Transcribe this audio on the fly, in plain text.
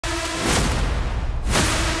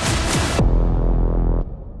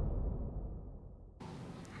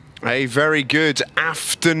A very good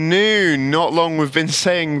afternoon. Not long we've been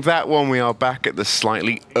saying that one. We are back at the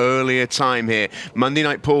slightly earlier time here. Monday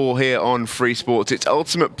Night Pool here on Free Sports. It's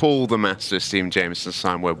Ultimate Pool, the Masters team. Jameson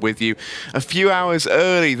Simeweb with you a few hours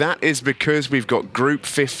early. That is because we've got Group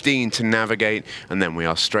 15 to navigate, and then we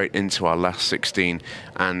are straight into our last 16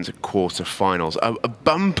 and quarterfinals. A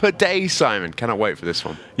bumper day, Simon. Cannot wait for this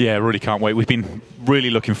one. Yeah, really can't wait. We've been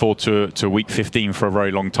really looking forward to week 15 for a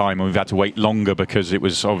very long time, and we've had to wait longer because it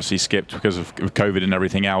was obviously skipped because of COVID and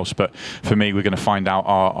everything else. But for me, we're going to find out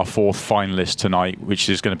our fourth finalist tonight, which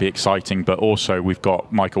is going to be exciting. But also, we've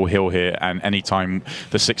got Michael Hill here, and anytime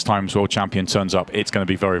the 6 times world champion turns up, it's going to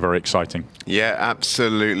be very, very exciting. Yeah,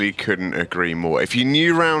 absolutely couldn't agree more. If you're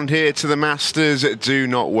new round here to the Masters, do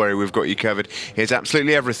not worry, we've got you covered. Here's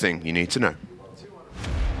absolutely everything you need to know.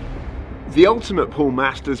 The Ultimate Pool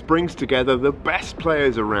Masters brings together the best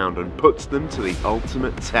players around and puts them to the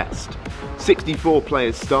ultimate test. 64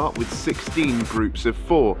 players start with 16 groups of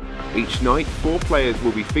 4. Each night, 4 players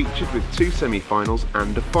will be featured with 2 semi-finals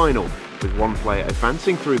and a final, with 1 player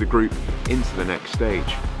advancing through the group into the next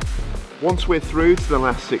stage. Once we're through to the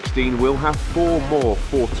last 16, we'll have 4 more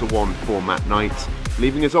 4-to-1 format nights,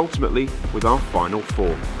 leaving us ultimately with our final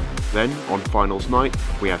 4. Then, on finals night,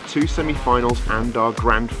 we have 2 semi-finals and our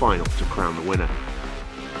grand final to crown the winner.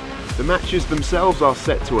 The matches themselves are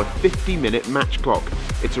set to a 50-minute match clock.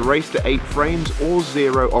 It's a race to 8 frames or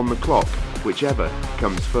 0 on the clock, whichever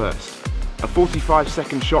comes first. A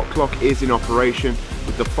 45-second shot clock is in operation,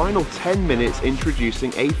 with the final 10 minutes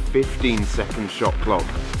introducing a 15-second shot clock,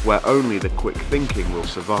 where only the quick thinking will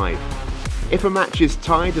survive. If a match is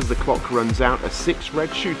tied as the clock runs out, a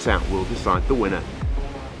 6-red shootout will decide the winner.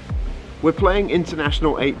 We're playing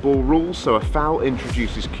international 8-ball rules, so a foul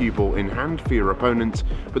introduces cue ball in hand for your opponent,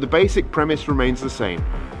 but the basic premise remains the same.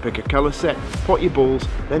 Pick a colour set, pot your balls,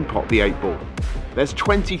 then pot the 8-ball. There's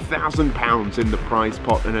 £20,000 in the prize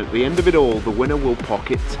pot, and at the end of it all, the winner will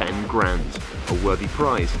pocket 10 grand, a worthy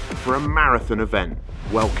prize for a marathon event.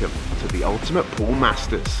 Welcome to the Ultimate Pool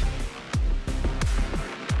Masters.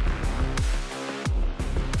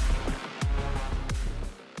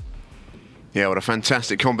 Yeah, what a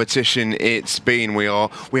fantastic competition it's been. We are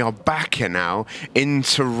back here now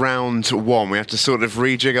into round 1. We have to sort of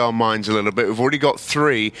rejig our minds a little bit. We've already got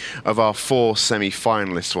 3 of our 4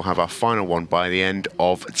 semi-finalists. We'll have our final one by the end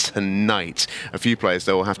of tonight. A few players,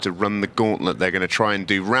 though, will have to run the gauntlet. They're going to try and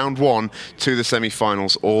do round 1 to the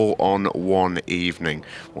semi-finals all on one evening.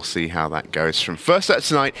 We'll see how that goes. From first up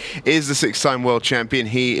tonight is the 6-time world champion.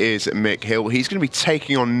 He is Mick Hill. He's going to be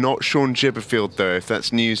taking on not Sean Gibberfield, though, if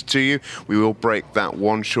that's news to you. We will break that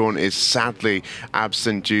one. Sean is sadly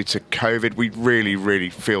absent due to COVID. We really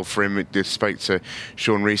feel for him. I spoke to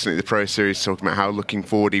Sean recently at the Pro Series talking about how looking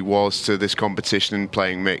forward he was to this competition and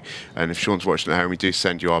playing Mick. And if Sean's watching at home, we do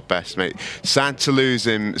send you our best, mate. Sad to lose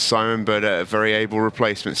him, Simon, but a very able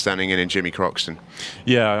replacement standing in Jimmy Croxton.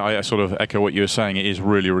 Yeah, I sort of echo what you were saying. It is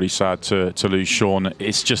really sad to lose Sean.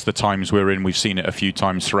 It's just the times we're in. We've seen it a few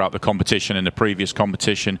times throughout the competition and the previous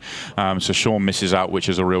competition. So Sean misses out, which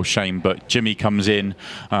is a real shame. But Jimmy comes in.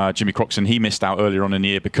 Jimmy Croxton, he missed out earlier on in the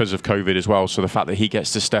year because of COVID as well. So the fact that he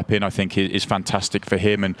gets to step in, I think, is fantastic for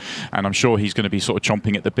him. And I'm sure he's going to be sort of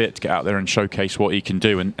chomping at the bit to get out there and showcase what he can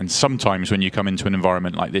do. And sometimes when you come into an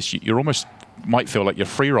environment like this, you're almost might feel like you're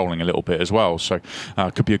free-rolling a little bit as well. So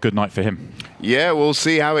could be a good night for him. Yeah, we'll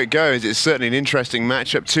see how it goes. It's certainly an interesting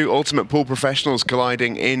matchup. 2 Ultimate Pool professionals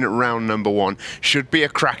colliding in round number 1. Should be a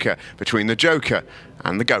cracker between the Joker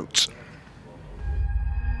and the GOAT.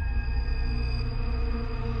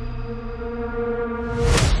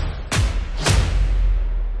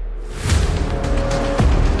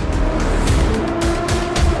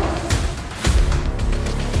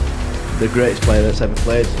 The greatest player that's ever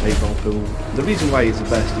played 8-ball pool. The reason why he's the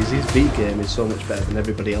best is his B game is so much better than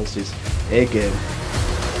everybody else's A game.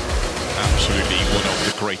 Absolutely one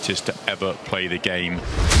of the greatest to ever play the game.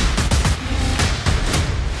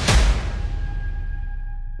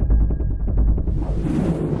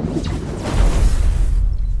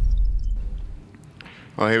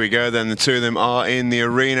 Well, here we go then. The 2 of them are in the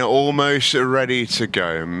arena, almost ready to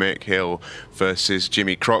go. Mick Hill versus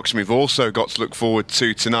Jimmy Croxton. We've also got to look forward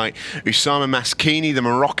to tonight Oussama Masskini, the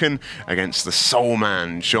Moroccan, against the Soul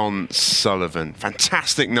Man, John Sullivan.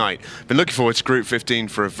 Fantastic night. Been looking forward to Group 15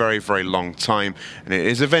 for a very long time, and it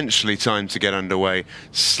is eventually time to get underway.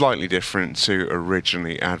 Slightly different to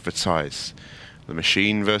originally advertised. The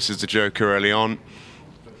Machine versus the Joker early on.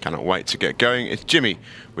 Cannot wait to get going. It's Jimmy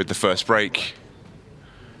with the first break.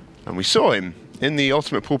 And we saw him in the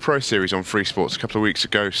Ultimate Pool Pro Series on Free Sports a couple of weeks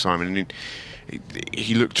ago, Simon, and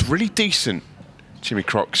he looked really decent, Jimmy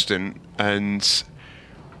Croxton, and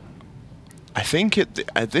I think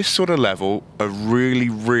at this sort of level, a really,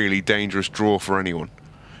 really dangerous draw for anyone.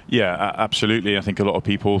 Yeah, absolutely. I think a lot of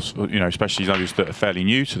people, you know, especially those that are fairly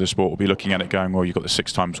new to the sport, will be looking at it going, well, you've got the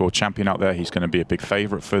 6-time world champion out there. He's going to be a big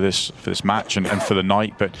favourite for this match and for the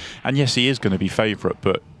night. And yes, he is going to be favourite.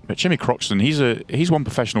 But Jimmy Croxton, he's won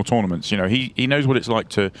professional tournaments. You know, he knows what it's like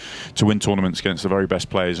to win tournaments against the very best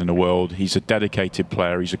players in the world. He's a dedicated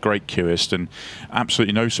player. He's a great cueist, and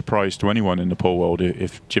absolutely no surprise to anyone in the pool world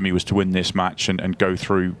if Jimmy was to win this match and go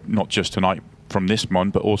through not just tonight from this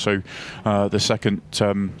one, but also the second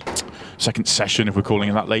session, if we're calling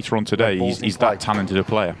it that, later on today. He's that talented a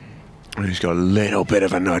player. He's got a little bit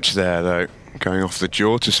of a nudge there, though, going off the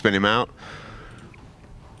jaw to spin him out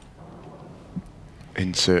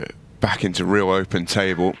back into real open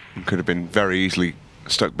table. Could have been very easily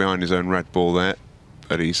stuck behind his own red ball there,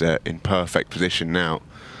 but he's in perfect position now.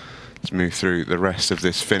 Let's move through the rest of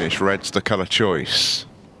this finish. Red's the colour choice.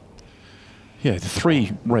 Yeah, the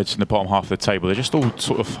 3 reds in the bottom half of the table, they're just all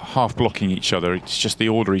sort of half blocking each other. It's just the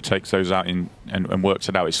order he takes those out in and works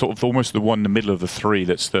it out. It's sort of almost the one in the middle of the 3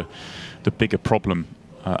 that's the bigger problem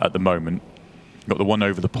at the moment. You've got the one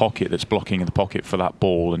over the pocket that's blocking in the pocket for that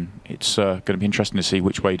ball, and it's going to be interesting to see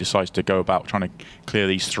which way he decides to go about trying to clear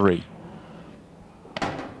these 3.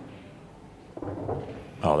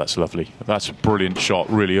 Oh, that's lovely. That's a brilliant shot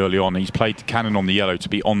really early on. He's played the cannon on the yellow to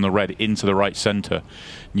be on the red into the right centre.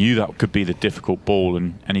 Knew that could be the difficult ball,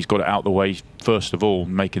 and he's got it out the way first of all,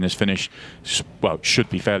 making this finish, well, it should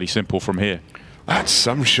be fairly simple from here. That's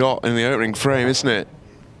some shot in the opening frame, isn't it?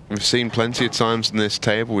 We've seen plenty of times in this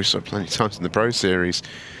table. We saw plenty of times in the Pro Series.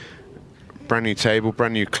 Brand new table,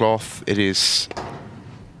 brand new cloth. It is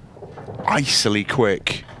icily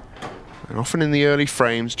quick. And often in the early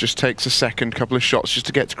frames, just takes a second, couple of shots just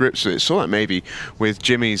to get to grips with it. Saw that maybe with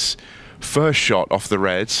Jimmy's first shot off the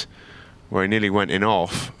reds, where he nearly went in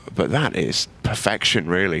off. But that is perfection,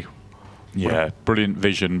 really. Yeah, brilliant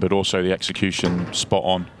vision, but also the execution spot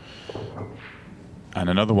on. And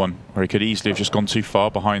another one where he could easily have just gone too far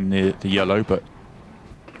behind the yellow, but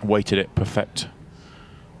weighted it perfect.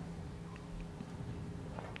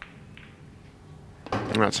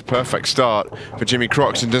 And that's a perfect start for Jimmy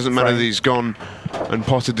Croxton. Doesn't matter that he's gone and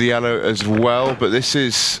potted the yellow as well, but this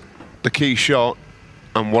is the key shot,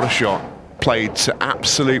 and what a shot. Played to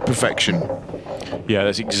absolute perfection. Yeah,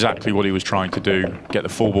 that's exactly what he was trying to do, get the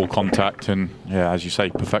full ball contact, and yeah, as you say,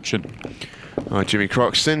 perfection. Jimmy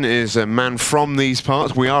Croxton is a man from these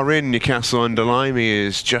parts. We are in Newcastle-under-Lyme. He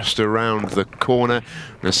is just around the corner.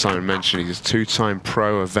 And as Simon mentioned, he's a 2-time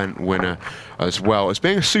pro event winner as well as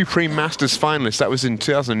being a Supreme Masters finalist. That was in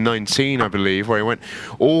 2019, I believe, where he went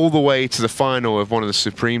all the way to the final of one of the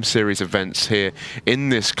Supreme Series events here in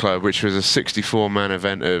this club, which was a 64-man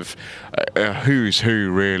event of who's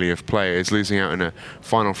who, really, of players, losing out in a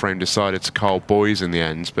final frame decided to Carl Boys in the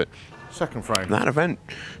end. But second frame. That event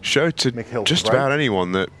showed to just about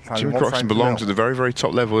anyone that Jimmy Croxton belongs at the very, very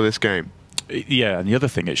top level of this game. Yeah, and the other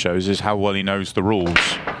thing it shows is how well he knows the rules.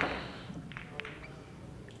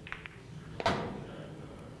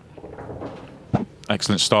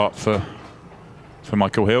 Excellent start for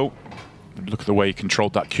Michael Hill. Look at the way he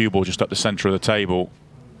controlled that cue ball just up the centre of the table.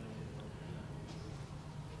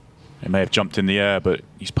 It may have jumped in the air, but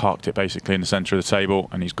he's parked it basically in the centre of the table,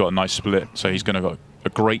 and he's got a nice split, so he's going to got a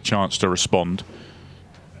great chance to respond.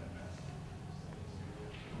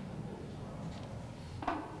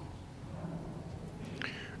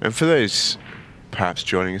 And for those perhaps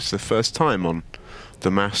joining us the first time on the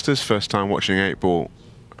Masters, first time watching 8-ball,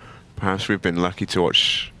 perhaps we've been lucky to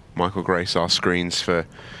watch Michael grace our screens for,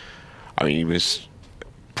 I mean, he was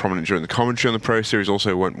prominent during the commentary on the Pro Series,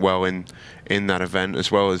 also went well in that event,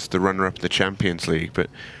 as well as the runner-up in the Champions League. But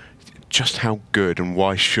just how good, and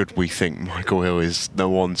why should we think Michael Hill is the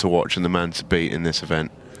one to watch and the man to beat in this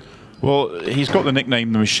event? Well, he's got the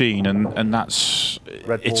nickname The Machine, and that's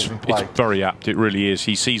it's very apt. It really is.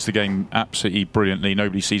 He sees the game absolutely brilliantly.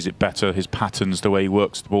 Nobody sees it better. His patterns, the way he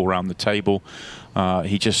works the ball around the table,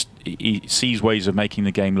 he sees ways of making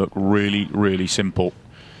the game look really, really simple.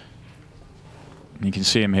 And you can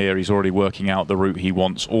see him here. He's already working out the route he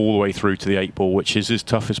wants all the way through to the 8-ball, which is his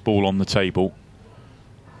toughest ball on the table.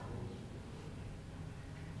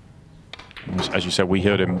 As you said, we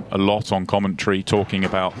heard him a lot on commentary talking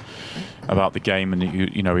about the game, and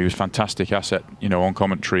you know, he was a fantastic asset, you know, on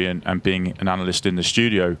commentary and being an analyst in the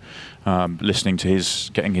studio, listening to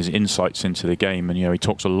getting his insights into the game. And you know, he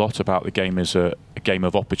talks a lot about the game as a game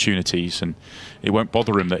of opportunities, and it won't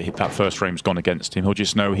bother him that that first frame's gone against him. He'll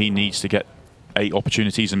just know he needs to get 8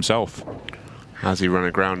 opportunities himself. Has he run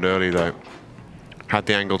aground early though? Had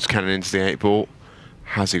the angled cannon into the 8-ball.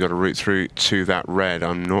 Has he got a route through to that red?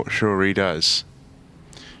 I'm not sure he does.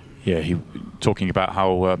 Yeah, talking about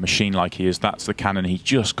how machine-like he is, that's the cannon he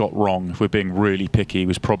just got wrong. If we're being really picky, he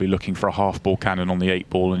was probably looking for a half-ball cannon on the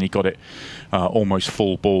 8-ball, and he got it almost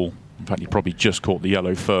full ball. In fact, he probably just caught the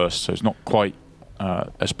yellow first, so it's not quite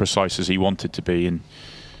as precise as he wanted to be. And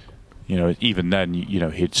you know, even then, you know,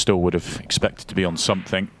 he still would have expected to be on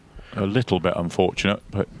something. A little bit unfortunate,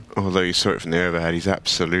 but although you saw it from the overhead, he's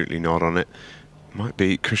absolutely not on it. Might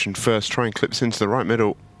be cushion first. Try and clips into the right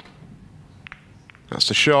middle. That's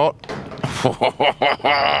the shot.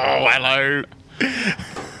 Hello.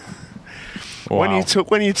 wow.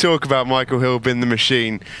 When you talk about Michael Hill being the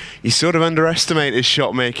machine, you sort of underestimate his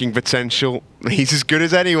shot making potential. He's as good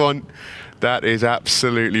as anyone. That is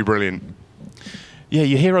absolutely brilliant. Yeah,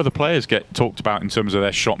 you hear other players get talked about in terms of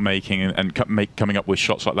their shot making and coming up with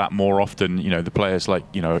shots like that more often. You know, the players like,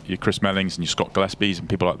 you know, your Chris Mellings and your Scott Gillespie's and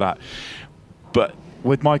people like that. But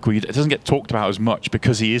with Michael, it doesn't get talked about as much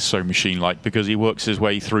because he is so machine-like, because he works his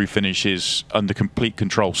way through finishes under complete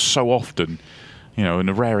control so often. You know, in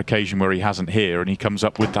a rare occasion where he hasn't here, and he comes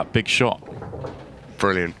up with that big shot.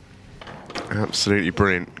 Brilliant. Absolutely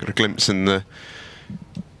brilliant. Got a glimpse in the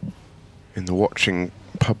watching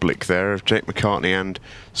public there of Jake McCartney and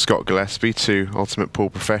Scott Gillespie, two ultimate pool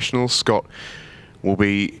professionals. Scott will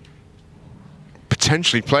be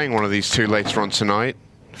potentially playing one of these two later on tonight,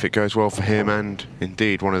 if it goes well for him, and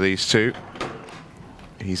indeed one of these two.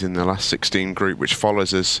 He's in the last 16 group, which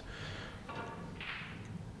follows us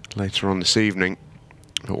later on this evening.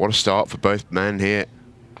 But what a start for both men here.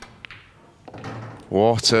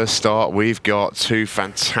 What a start we've got. Two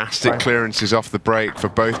fantastic clearances off the break for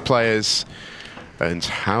both players. And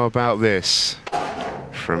how about this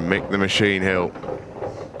from Mick the Machine Hill?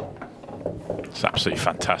 It's absolutely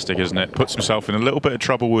fantastic, isn't it? Puts himself in a little bit of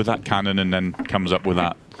trouble with that cannon and then comes up with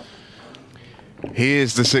that. He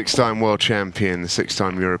is the 6-time world champion, the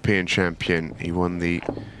 6-time European champion.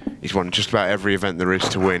 He's won just about every event there is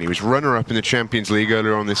to win. He was runner-up in the Champions League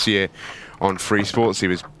earlier on this year on Free Sports. He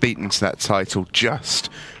was beaten to that title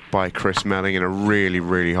just by Chris Melling in a really,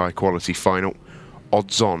 really high-quality final.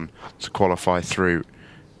 Odds on to qualify through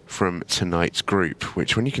from tonight's group,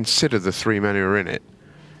 which, when you consider the three men who are in it,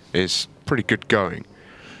 is pretty good going.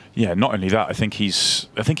 Yeah, not only that, I think he's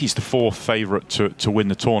the fourth favourite to win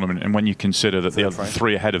the tournament, and when you consider that the other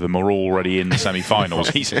three ahead of him are already in the semi-finals,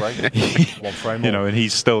 he's you know, and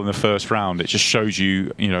he's still in the first round. It just shows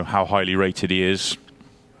you, you know, how highly rated he is.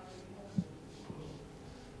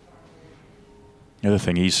 The other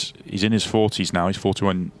thing, he's in his 40s now. He's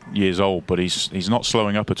 41 years old, but he's not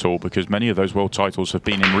slowing up at all, because many of those world titles have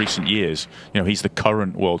been in recent years. You know, he's the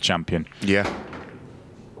current world champion. Yeah.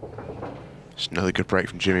 Just another good break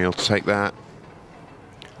from Jimmy. He'll take that.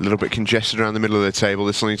 A little bit congested around the middle of the table.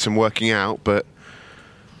 This will need some working out, but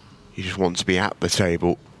you just want to be at the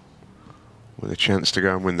table with a chance to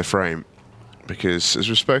go and win the frame. Because, as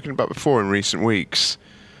we've spoken about before in recent weeks,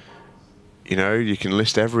 you know, you can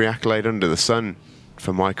list every accolade under the sun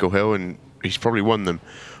for Michael Hill, and he's probably won them.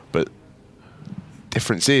 But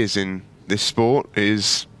difference is, in this sport,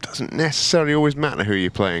 is doesn't necessarily always matter who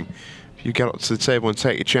you're playing. If you get up to the table and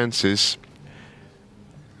take your chances,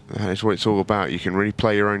 that is what it's all about. You can really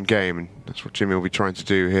play your own game, and that's what Jimmy will be trying to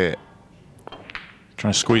do here.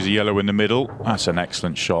 Trying to squeeze a yellow in the middle. That's an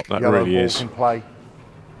excellent shot. That really is.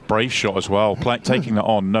 Brave shot as well. Taking that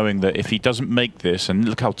on, knowing that if he doesn't make this, and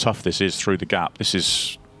look how tough this is through the gap. This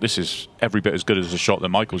is every bit as good as the shot that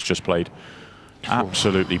Michael's just played.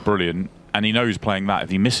 Absolutely brilliant. And he knows playing that, if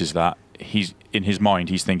he misses that, he's in his mind,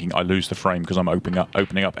 he's thinking, I lose the frame because I'm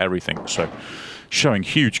opening up everything. So showing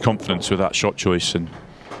huge confidence with that shot choice, and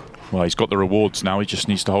well, he's got the rewards now. He just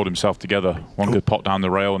needs to hold himself together. One good pot down the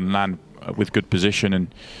rail and land with good position, and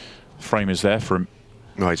the frame is there for him.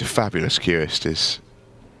 No, he's a fabulous cueist, is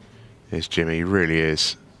Jimmy. He really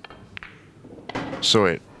is. Saw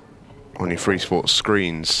it on your Free Sports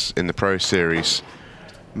screens in the Pro Series.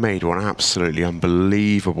 Made one absolutely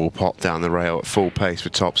unbelievable pot down the rail at full pace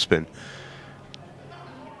with topspin.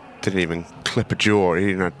 Didn't even clip a jaw.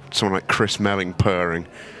 He even had someone like Chris Melling purring.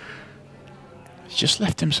 He's just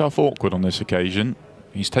left himself awkward on this occasion.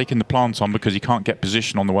 He's taken the plant on because he can't get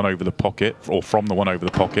position on the one over the pocket, or from the one over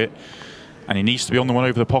the pocket. And he needs to be on the one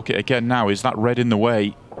over the pocket again now. Is that red in the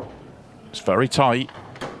way? It's very tight.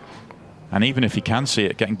 And even if he can see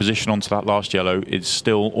it, getting position onto that last yellow is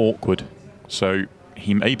still awkward. So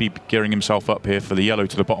he may be gearing himself up here for the yellow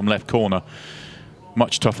to the bottom left corner.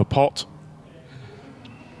 Much tougher pot.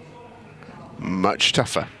 Much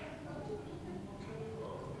tougher.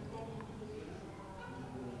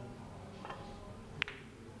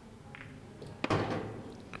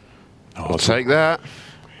 Oh, take that.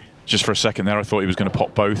 Just for a second there, I thought he was going to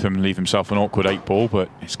pop both and leave himself an awkward 8-ball, but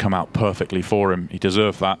it's come out perfectly for him. He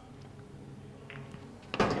deserved that.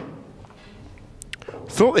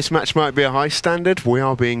 Thought this match might be a high standard. We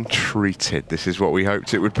are being treated. This is what we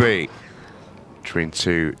hoped it would be between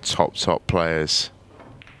two top players.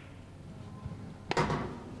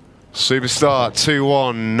 Superstar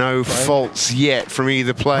 2-1, no faults yet from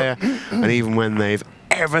either player, and even when they've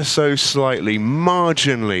ever so slightly,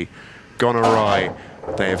 marginally gone awry,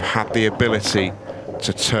 they have had the ability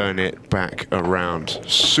to turn it back around.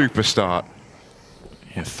 Super start.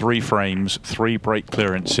 Yeah, 3 frames, 3 break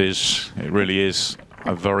clearances. It really is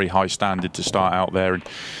a very high standard to start out there. And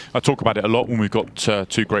I talk about it a lot when we've got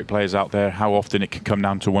 2 great players out there, how often it can come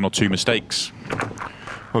down to 1 or 2 mistakes.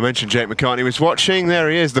 I mentioned Jake McCartney was watching. There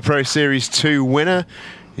he is, the Pro Series 2 winner.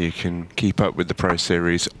 You can keep up with the Pro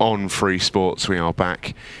Series on Free Sports. We are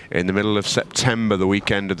back in the middle of September, the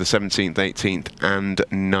weekend of the 17th, 18th and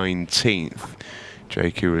 19th.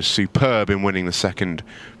 Jake, who was superb in winning the 2nd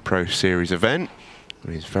Pro Series event,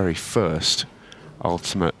 his very first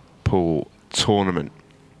Ultimate Pool tournament.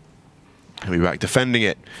 He'll be back defending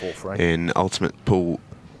it in Ultimate Pool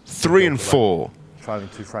 3 and 4. 5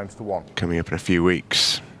 and 2 frames to 1. Coming up in a few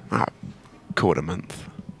weeks. Quarter month.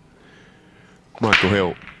 Michael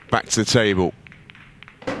Hill back to the table.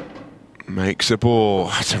 Makes a ball.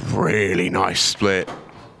 That's a really nice split.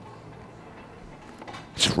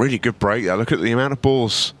 It's a really good break there. Look at the amount of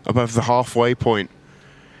balls above the halfway point.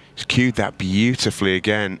 He's cued that beautifully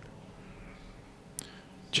again.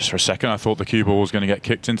 Just for a second, I thought the cue ball was going to get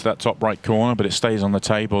kicked into that top right corner, but it stays on the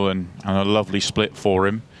table, and a lovely split for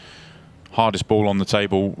him. Hardest ball on the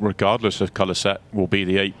table, regardless of colour set, will be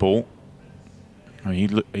the 8-ball. He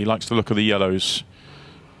likes to look at the yellows.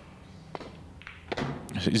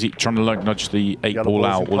 Is he trying to nudge the 8-ball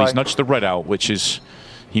out? Well, he's nudged the red out, which is,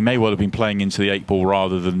 he may well have been playing into the 8-ball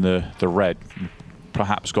rather than the red.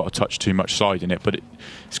 Perhaps got a touch too much side in it, but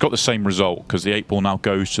it's got the same result because the 8-ball now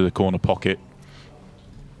goes to the corner pocket.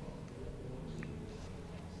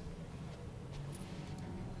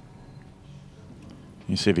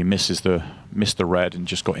 You see if he missed the red and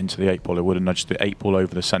just got into the 8-ball, it would have nudged the 8-ball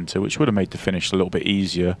over the centre, which would have made the finish a little bit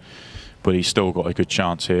easier, but he's still got a good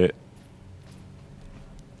chance here.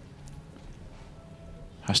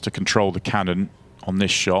 Has to control the cannon on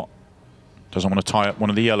this shot. Doesn't want to tie up one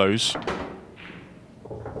of the yellows.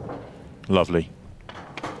 Lovely.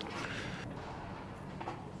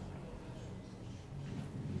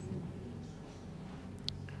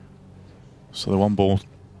 So the one ball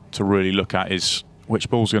to really look at is which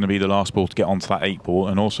ball's going to be the last ball to get onto that 8-ball,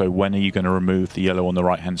 and also when are you going to remove the yellow on the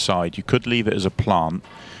right-hand side. You could leave it as a plant,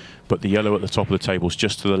 but the yellow at the top of the table is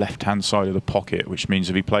just to the left-hand side of the pocket, which means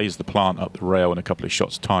if he plays the plant up the rail in a couple of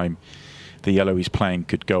shots' time, the yellow he's playing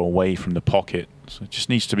could go away from the pocket. So just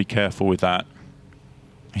needs to be careful with that.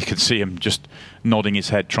 You can see him just nodding his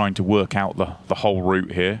head, trying to work out the whole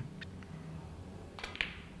route here.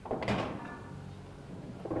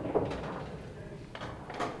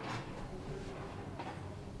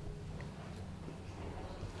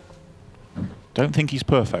 Don't think he's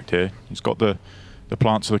perfect here. He's got the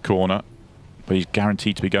plant to the corner, but he's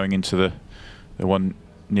guaranteed to be going into the one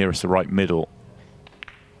nearest the right middle.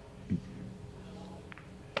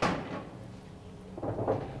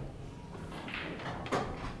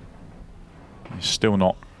 He's still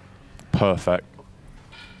not perfect.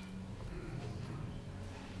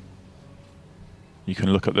 You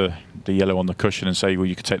can look at the yellow on the cushion and say, well,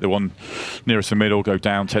 you could take the one nearest the middle, go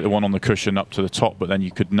down, take the one on the cushion up to the top, but then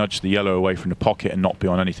you could nudge the yellow away from the pocket and not be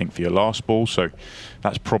on anything for your last ball. So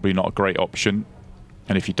that's probably not a great option.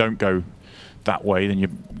 And if you don't go that way, then you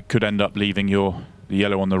could end up leaving the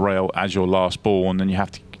yellow on the rail as your last ball, and then you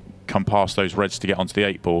have to come past those reds to get onto the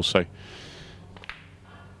 8-ball. So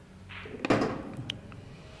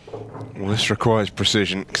well, this requires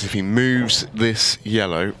precision, because if he moves this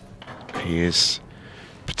yellow, he is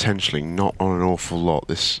potentially not on an awful lot.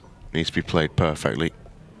 This needs to be played perfectly.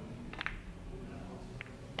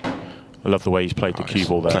 I love the way he's played the cue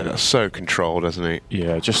ball there. That's so controlled, hasn't he?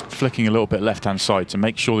 Yeah, just flicking a little bit left-hand side to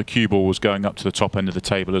make sure the cue ball was going up to the top end of the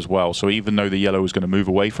table as well. So even though the yellow was going to move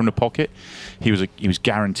away from the pocket, he was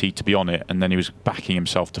guaranteed to be on it, and then he was backing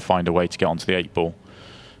himself to find a way to get onto the 8-ball.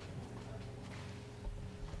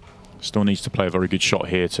 Still needs to play a very good shot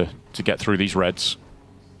here to get through these reds.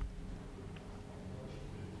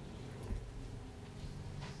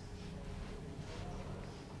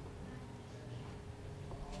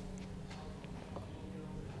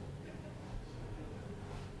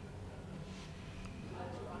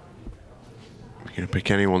 You're going to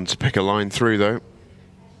pick anyone to pick a line through, though.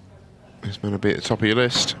 This man will be at the top of your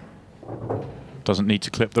list. Doesn't need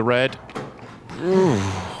to clip the red.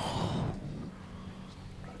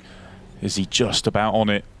 Is he just about on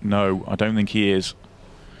it? No, I don't think he is.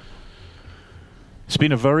 It's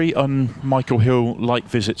been a very Michael Hill-like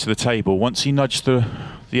visit to the table. Once he nudged the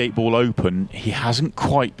 8-ball open, he hasn't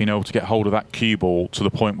quite been able to get hold of that cue ball to the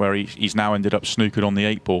point where he's now ended up snookered on the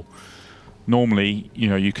 8-ball. Normally, you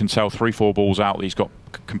know, you can tell 3-4 balls out that he's got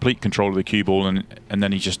complete control of the cue ball, and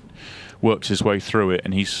then he just works his way through it,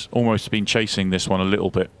 and he's almost been chasing this one a little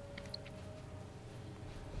bit.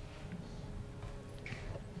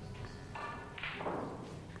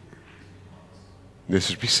 This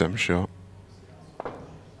would be some shot.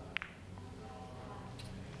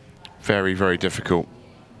 Very, very difficult,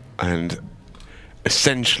 and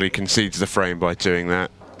essentially concedes the frame by doing that.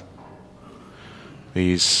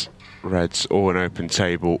 These reds or an open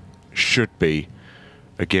table should be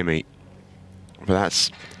a gimme, but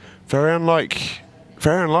that's very unlike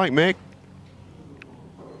Mick.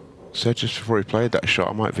 So just before he played that shot,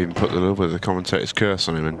 I might have even put a little bit of the commentator's curse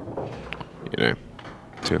on him, and you know,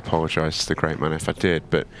 to apologise to the great man if I did,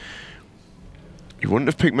 but you wouldn't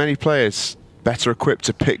have picked many players better equipped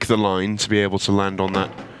to pick the line to be able to land on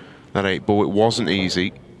that 8-ball. It wasn't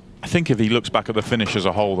easy. I think if he looks back at the finish as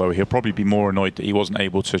a whole, though, he'll probably be more annoyed that he wasn't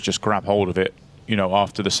able to just grab hold of it, you know,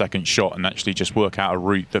 after the second shot and actually just work out a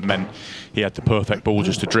route that meant he had the perfect ball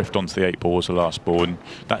just to drift onto the 8-ball as the last ball. And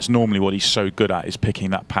that's normally what he's so good at, is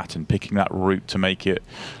picking that pattern, picking that route to make it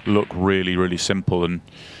look really, really simple. And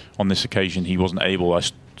on this occasion, he wasn't able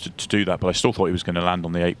to do that, but I still thought he was going to land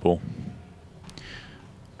on the 8-ball.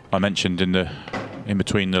 I mentioned in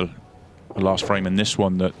between the last frame and this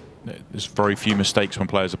one that there's very few mistakes when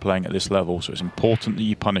players are playing at this level, so it's important that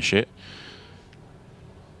you punish it.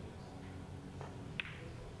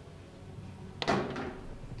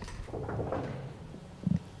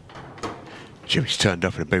 Jimmy's turned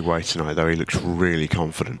up in a big way tonight, though. He looks really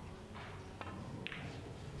confident.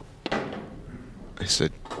 It's a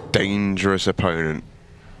dangerous opponent.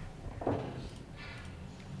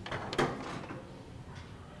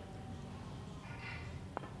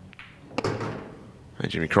 And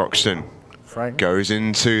Jimmy Croxton goes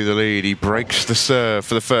into the lead. He breaks the serve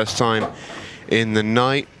for the first time in the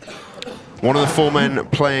night. One of the 4 men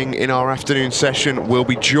playing in our afternoon session will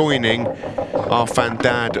be joining our fan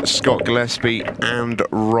dad, Scott Gillespie and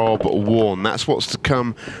Rob Warne. That's what's to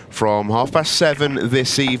come from 7:30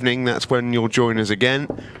 this evening. That's when you'll join us again.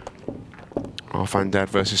 Our fan dad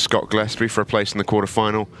versus Scott Gillespie for a place in the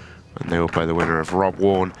quarterfinal. And they will play the winner of Rob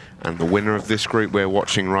Warne, and the winner of this group we're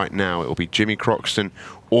watching right now. It will be Jimmy Croxton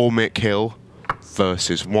or Mick Hill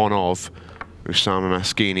versus one of Oussama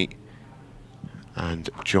Masskini and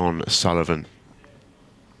John Sullivan.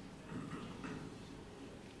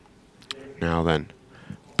 Now then,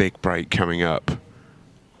 big break coming up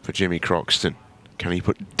for Jimmy Croxton. Can he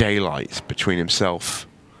put daylight between himself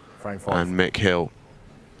and Mick Hill?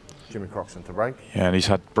 Jimmy Croxton to break. Yeah, and he's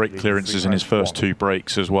had break clearances in his first 2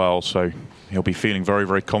 breaks as well, so he'll be feeling very,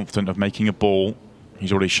 very confident of making a ball.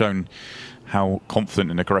 He's already shown how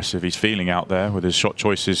confident and aggressive he's feeling out there with his shot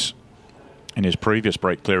choices in his previous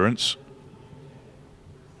break clearance.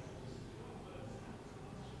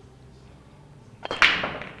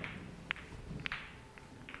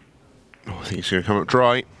 Oh, I think he's going to come up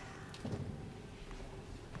dry.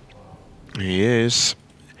 He is.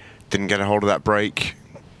 Didn't get a hold of that break.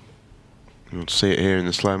 You'll see it here in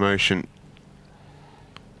the slow motion.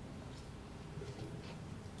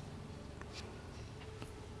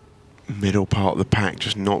 Middle part of the pack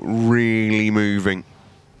just not really moving.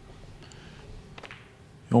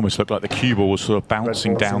 It almost looked like the cue ball was sort of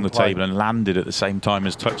bouncing down the table and landed at the same time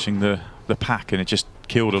as touching the pack, and it just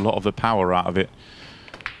killed a lot of the power out of it.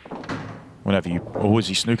 Whenever you... Oh, is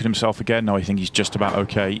he snookered himself again? No, I think he's just about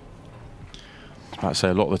okay. I was about to say,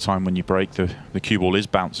 a lot of the time when you break, the cue ball is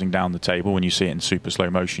bouncing down the table. When you see it in super slow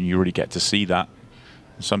motion, you really get to see that.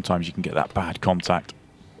 And sometimes you can get that bad contact.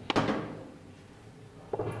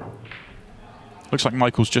 Looks like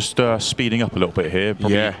Michael's just speeding up a little bit here.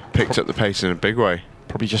 Probably, yeah, picked up the pace in a big way.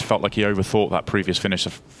 Probably just felt like he overthought that previous finish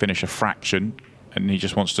a fraction, and he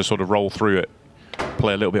just wants to sort of roll through it,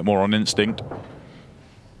 play a little bit more on instinct.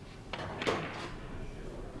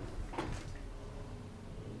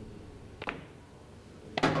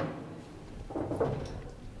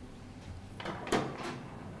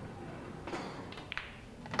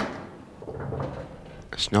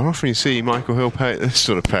 It's not often you see Michael Hill play at this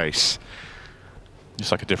sort of pace.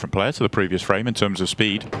 It's like a different player to the previous frame in terms of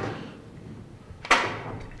speed.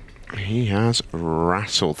 He has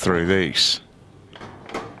rattled through these.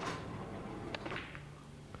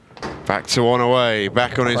 Back to one away,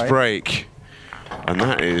 back on his break. And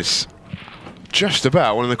that is just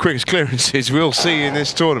about one of the quickest clearances we'll see in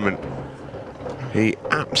this tournament. He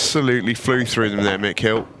absolutely flew through them there, Mick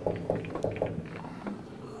Hill.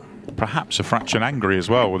 Perhaps a fraction angry as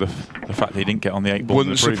well with the fact that he didn't get on the 8 ball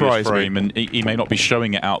Wouldn't in the previous surprise frame, me. and he may not be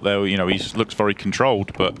showing it out there. You know, he looks very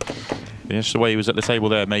controlled, but just the way he was at the table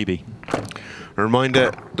there, maybe. A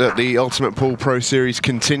reminder that the Ultimate Pool Pro Series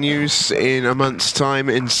continues in a month's time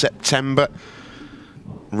in September.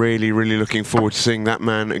 Really, really looking forward to seeing that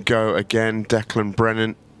man go again. Declan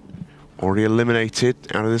Brennan, already eliminated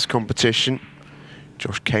out of this competition.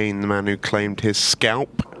 Josh Kane, the man who claimed his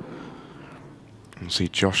scalp. We'll see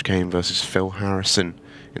Josh Kane versus Phil Harrison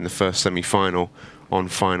in the first semi-final on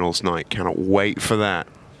finals night. Cannot wait for that.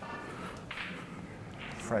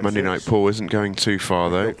 Monday Night Pool isn't going too far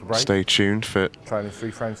though. Stay tuned for training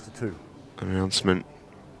 3 frames to 2. Announcement.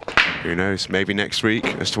 Who knows? Maybe next week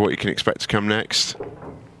as to what you can expect to come next.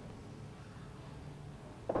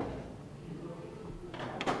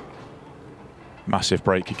 Massive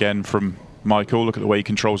break again from Michael. Look at the way he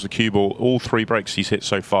controls the cue ball. All 3 breaks he's hit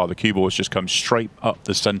so far, the cue ball has just come straight up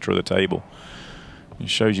the centre of the table. It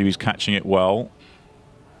shows you he's catching it well.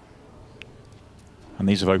 And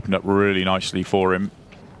these have opened up really nicely for him.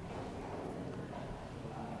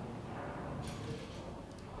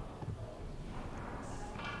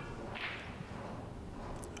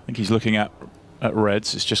 I think he's looking at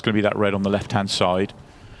reds. It's just going to be that red on the left-hand side.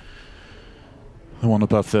 The one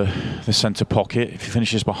above the centre pocket. If he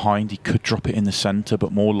finishes behind, he could drop it in the centre,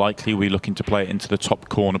 but more likely we're looking to play it into the top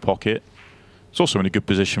corner pocket. It's also in a good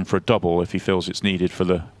position for a double if he feels it's needed for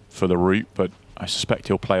the route, but I suspect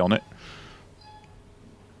he'll play on it.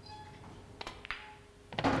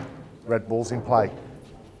 Red ball's in play.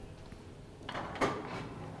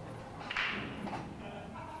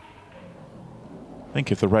 I think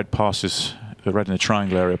if the red passes, the red in the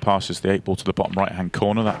triangle area passes the 8 ball to the bottom right-hand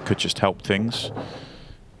corner, that could just help things.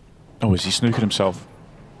 Oh, is he snookered himself?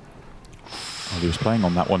 Well, he was playing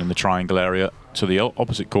on that one in the triangle area to the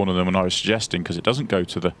opposite corner than when I was suggesting, because it doesn't go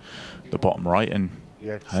to the bottom right, and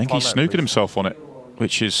Yeah, I think he snookered himself on it,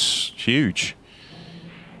 which is huge.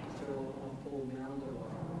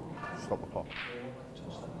 Stop the pot.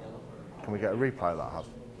 Can we get a replay of that, Haz,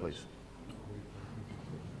 please?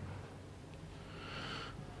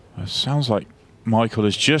 It sounds like Michael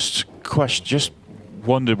has just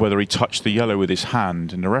wondered whether he touched the yellow with his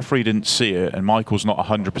hand, and the referee didn't see it, and Michael's not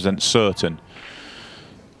 100% certain.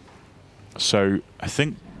 So I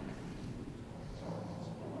think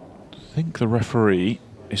the referee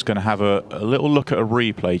is going to have a little look at a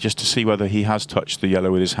replay just to see whether he has touched the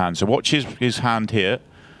yellow with his hand. So watch his hand here.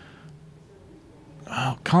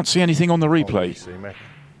 Oh, can't see anything on the replay. See, Mick?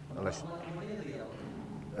 Unless,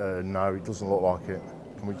 no, it doesn't look like it.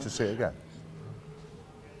 Can we just see it again?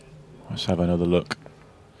 Let's have another look.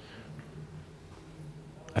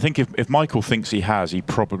 I think if Michael thinks he has, he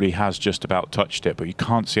probably has just about touched it, but you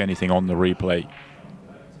can't see anything on the replay.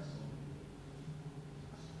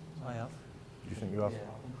 I have. You think you have?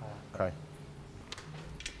 Okay. I'm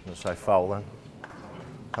going to say foul then.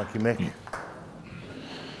 Thank you, Mick.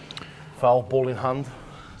 Foul, ball in hand.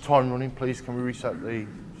 Time running, please. Can we reset the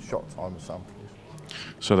shot timer, Sam, please?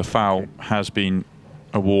 So the foul has been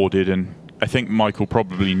awarded, and I think Michael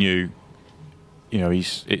probably knew. You know,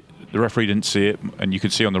 the referee didn't see it, and you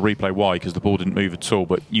could see on the replay why, because the ball didn't move at all.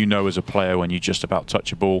 But you know, as a player, when you just about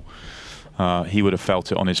touch a ball, he would have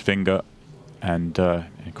felt it on his finger, and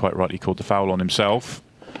quite rightly called the foul on himself.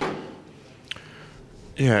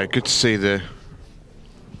 Yeah, good to see the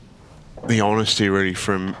honesty really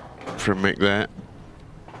from Mick there.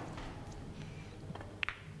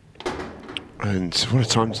 And what a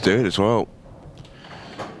time to do it as well.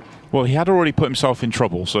 Well, he had already put himself in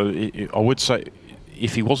trouble, so I would say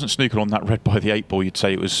if he wasn't snookered on that red by the 8 ball, you'd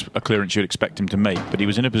say it was a clearance you'd expect him to make. But he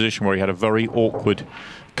was in a position where he had a very awkward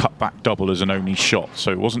cut-back double as an only shot,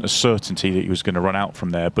 so it wasn't a certainty that he was going to run out from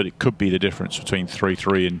there, but it could be the difference between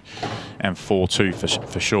 3-3 and 4-2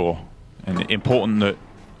 for sure. And important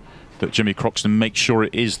that Jimmy Croxton makes sure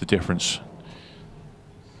it is the difference.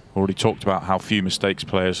 Already talked about how few mistakes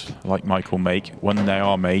players like Michael make. When they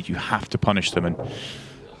are made, you have to punish them, and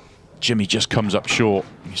Jimmy just comes up short.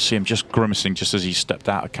 You see him just grimacing just as he stepped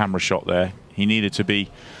out a camera shot there. He needed to be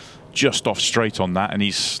just off straight on that, and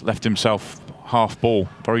he's left himself half ball.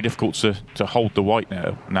 Very difficult to hold the white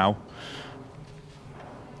now.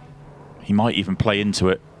 He might even play into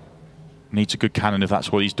it. Needs a good cannon if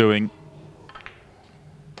that's what he's doing.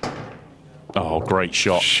 Oh, great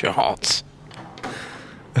shot. Shot.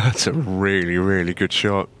 That's a really, really good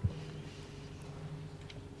shot.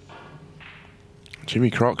 Jimmy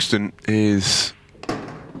Croxton is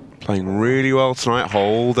Playing really well tonight.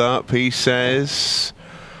 Hold up, he says.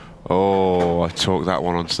 Oh, I talked that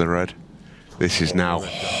one onto the red. This is now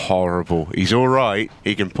horrible. He's all right.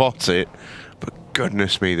 He can pot it. But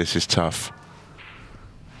goodness me, this is tough.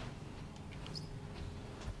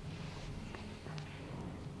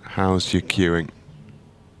 How's your queuing?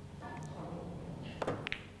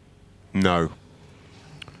 No.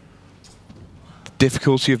 The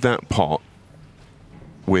difficulty of that pot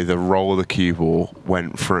with a roll of the cue ball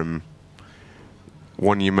went from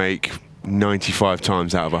one you make 95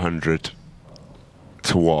 times out of 100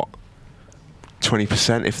 to what?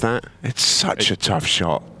 20%, if that? It's such a tough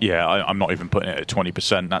shot. Yeah, I'm not even putting it at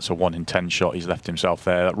 20%. That's a 1 in 10 shot. He's left himself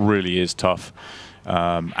there. That really is tough.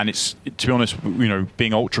 And it's, to be honest, you know,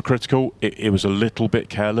 being ultra critical, it was a little bit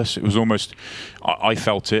careless. It was almost, I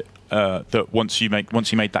felt it, that once he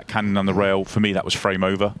made that cannon on the rail, for me that was frame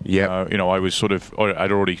over. Yeah. You know, I was sort of,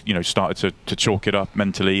 I'd already, you know, started to chalk it up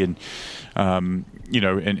mentally, and you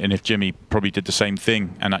know, and if Jimmy probably did the same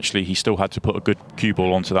thing, and actually he still had to put a good cue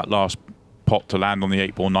ball onto that last pot to land on the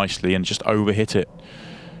 8 ball nicely and just overhit it.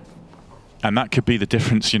 And that could be the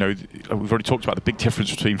difference, you know. We've already talked about the big difference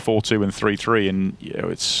between 4-2 and 3-3, and you know,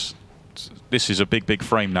 this is a big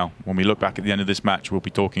frame now. When we look back at the end of this match, we'll be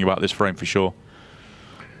talking about this frame for sure.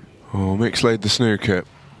 Oh, Mick's laid the snooker.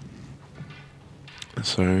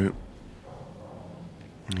 So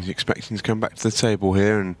he's expecting to come back to the table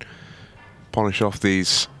here and polish off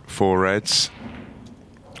these 4 reds.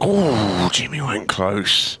 Oh, Jimmy went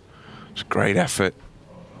close. It's a great effort.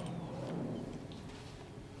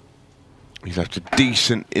 He's left a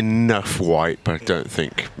decent enough white, but I don't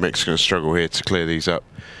think Mick's going to struggle here to clear these up.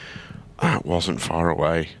 That wasn't far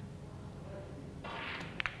away.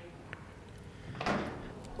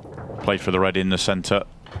 Played for the red in the centre.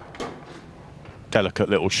 Delicate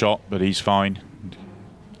little shot, but he's fine.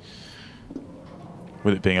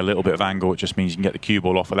 With it being a little bit of angle, it just means you can get the cue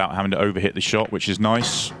ball off without having to overhit the shot, which is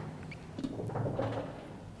nice.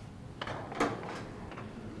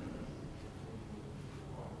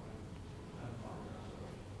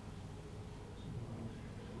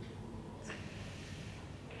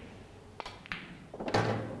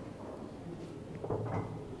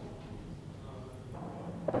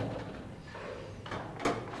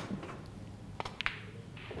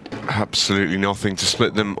 Absolutely nothing to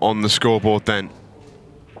split them on the scoreboard then.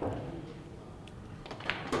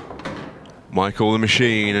 Michael the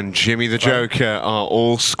Machine and Jimmy the Joker are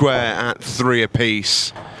all square at 3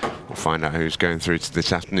 apiece. We'll find out who's going through to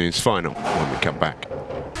this afternoon's final when we come back.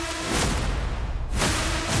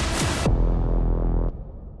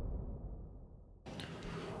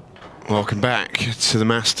 Welcome back to the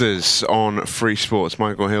Masters on Free Sports.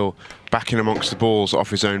 Michael Hill back in amongst the balls off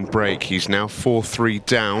his own break. He's now 4-3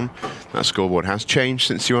 down. That scoreboard has changed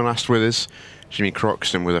since you were last with us. Jimmy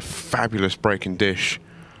Croxton with a fabulous break and dish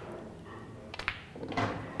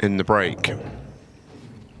in the break.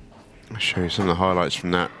 I'll show you some of the highlights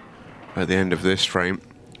from that at the end of this frame.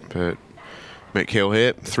 But Mick Hill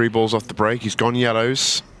here, 3 balls off the break. He's gone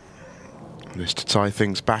yellows. This to tie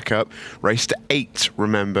things back up. Race to 8,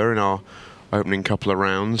 remember, in our opening couple of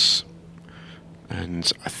rounds.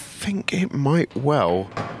 And I think it might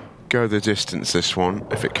well go the distance, this one,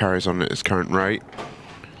 if it carries on at its current rate.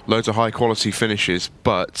 Loads of high quality finishes,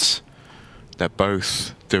 but they're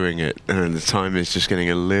both doing it. And the time is just getting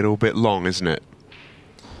a little bit long, isn't it?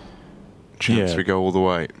 Chance we go all the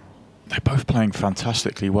way. They're both playing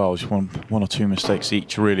fantastically well. Just one or two mistakes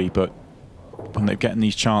each, really, but when they're getting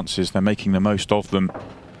these chances, they're making the most of them.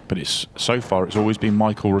 But it's so far, it's always been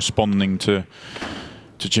Michael responding to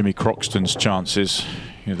Jimmy Croxton's chances,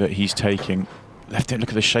 you know, that he's taking. Look at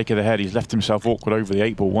the shake of the head. He's left himself awkward over the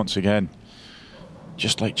 8 ball once again,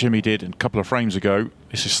 just like Jimmy did a couple of frames ago.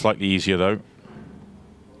 This is slightly easier though.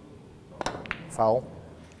 Foul.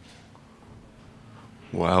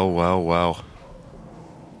 Well.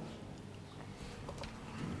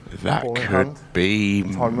 That could be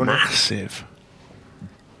massive.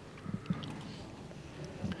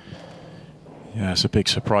 Yeah, it's a big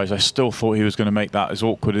surprise. I still thought he was going to make that, as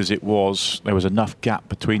awkward as it was. There was enough gap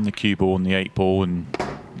between the cue ball and the 8 ball, and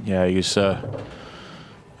yeah, he's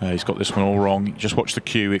got this one all wrong. Just watch the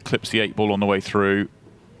cue. It clips the 8 ball on the way through.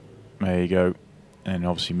 There you go. And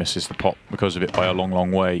obviously misses the pot because of it by a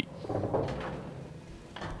long way.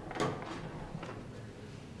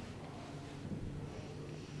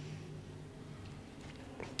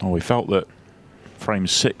 Oh, we felt that frame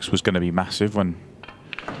 6 was going to be massive when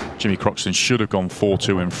Jimmy Croxton should have gone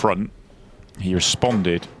 4-2 in front. He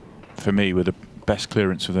responded, for me, with the best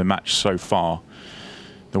clearance of the match so far,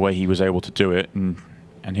 the way he was able to do it. And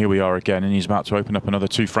And here we are again, and he's about to open up another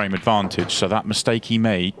 2-frame advantage. So that mistake he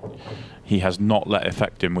made, he has not let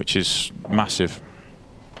affect him, which is massive.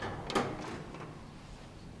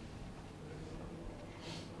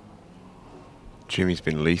 Jimmy's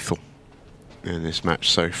been lethal in this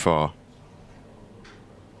match so far.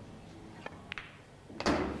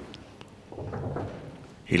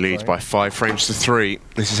 He leads by 5 frames to 3.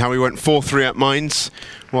 This is how we went 4-3 at Mines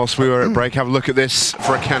whilst we were at break. Have a look at this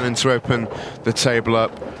for a cannon to open the table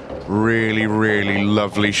up. Really, really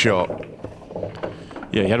lovely shot.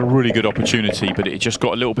 Yeah, he had a really good opportunity, but it just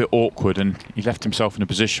got a little bit awkward, and he left himself in a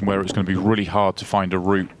position where it was going to be really hard to find a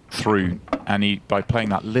route through. And he, by playing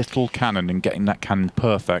that little cannon and getting that cannon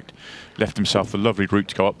perfect, left himself a lovely route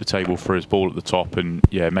to go up the table for his ball at the top, and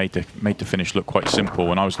yeah, made the finish look quite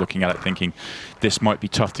simple. And I was looking at it thinking, this might be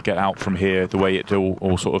tough to get out from here. The way it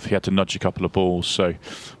all sort of, he had to nudge a couple of balls. So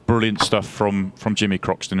brilliant stuff from Jimmy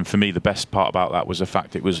Croxton. And for me, the best part about that was the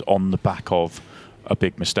fact it was on the back of a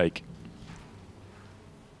big mistake.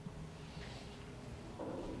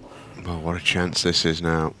 Well, what a chance this is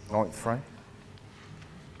now. 9th frame.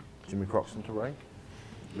 Jimmy Croxton to break,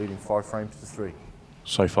 leading 5 frames to 3.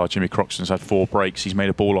 So far, Jimmy Croxton's had 4 breaks. He's made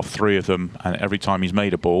a ball off 3 of them, and every time he's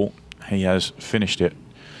made a ball, he has finished it.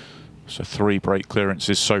 So 3 break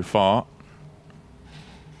clearances so far.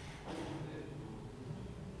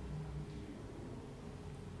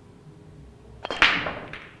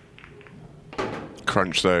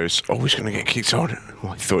 Crunch those. Oh, he's going to get kicked on. Oh,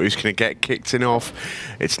 I thought he was going to get kicked in off.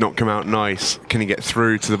 It's not come out nice. Can he get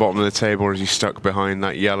through to the bottom of the table, or is he stuck behind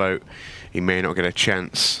that yellow? He may not get a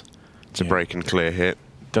chance to break and clear here.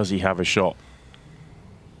 Does he have a shot?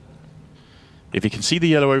 If he can see the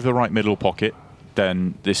yellow over the right middle pocket,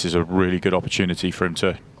 then this is a really good opportunity for him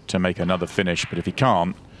to make another finish. But if he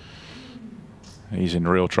can't, he's in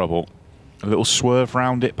real trouble. A little swerve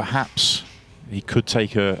round it, perhaps. He could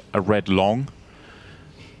take a red long.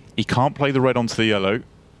 He can't play the red onto the yellow.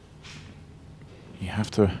 You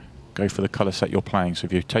have to go for the colour set you're playing. So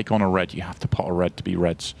if you take on a red, you have to pot a red to be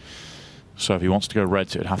reds. So if he wants to go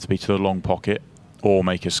reds, it would have to be to the long pocket or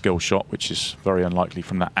make a skill shot, which is very unlikely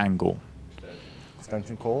from that angle.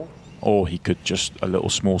 Extension call. Or he could just a little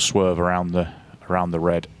small swerve around the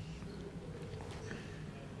red.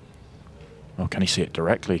 Oh, can he see it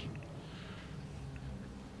directly?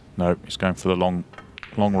 No, he's going for the long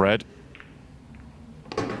red.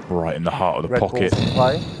 Right in the heart of the Red pocket.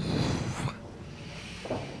 Play.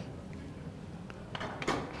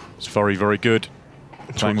 It's very, very good.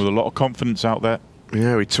 Playing with a lot of confidence out there.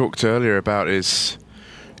 Yeah, we talked earlier about his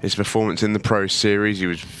performance in the Pro Series. He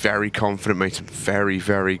was very confident, made some very,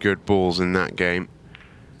 very good balls in that game.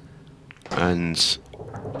 And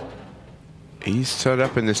he's turned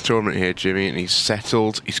up in this tournament here, Jimmy, and he's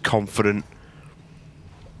settled, he's confident.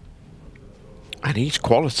 And he's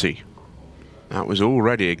quality. That was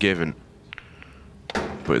already a given.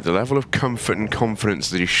 But the level of comfort and confidence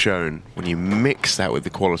that he's shown, when you mix that with the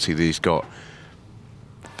quality that he's got,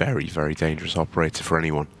 very, very dangerous operator for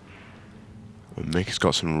anyone. And Mick has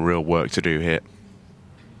got some real work to do here.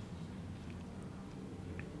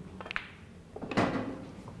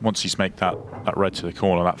 Once he's made that red to the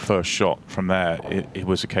corner, that first shot from there, it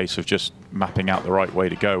was a case of just mapping out the right way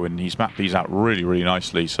to go, and he's mapped these out really, really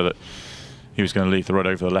nicely so that he was going to leave the red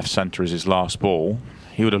over the left centre as his last ball.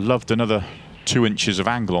 He would have loved another 2 inches of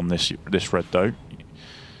angle on this red, though.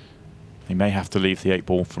 He may have to leave the 8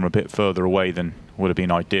 ball from a bit further away than would have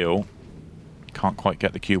been ideal. Can't quite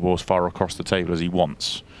get the cue ball as far across the table as he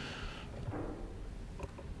wants.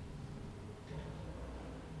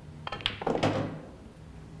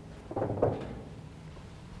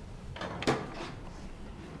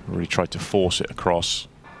 Really tried to force it across.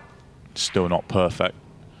 Still not perfect.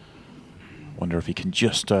 Wonder if he can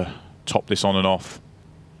just top this on and off.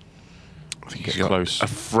 I think he's got close. A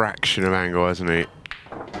fraction of angle, hasn't he?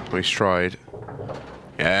 Well, he's tried.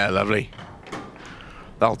 Yeah, lovely.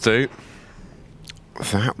 That'll do.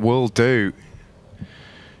 That will do.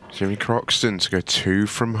 Jimmy Croxton to go 2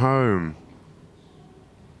 from home.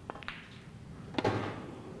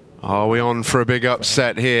 Are we on for a big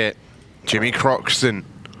upset here? Jimmy Croxton,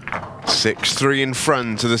 6-3 in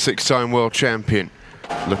front of the 6-time world champion.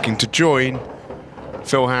 Looking to join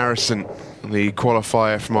Phil Harrison, the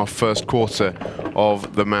qualifier from our first quarter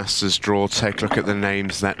of the Masters draw. Take a look at the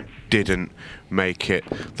names that didn't make it.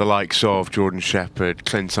 The likes of Jordan Shepherd,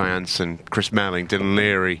 Clint Jansen, Chris Melling, Dylan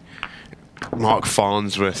Leary, Mark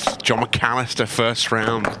Farnsworth, John McAllister, first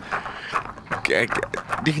round.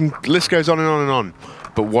 List goes on and on and on.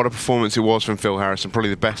 But what a performance it was from Phil Harrison. Probably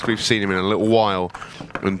the best we've seen him in a little while,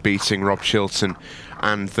 when beating Rob Chilton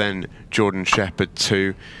and then Jordan Shepherd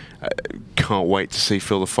too. Can't wait to see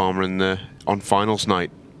Phil the Farmer on finals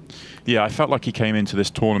night. Yeah, I felt like he came into this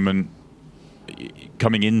tournament,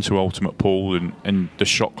 coming into Ultimate Pool and the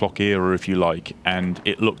shot clock era, if you like, and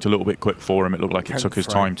it looked a little bit quick for him. It looked like it took his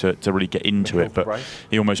time to really get into it, but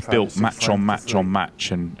he almost built match on match on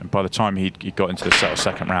match, and by the time he got into the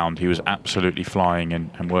second round, he was absolutely flying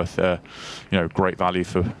and worth great value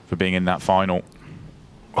for being in that final.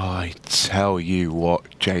 I tell you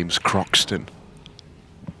what, James Croxton.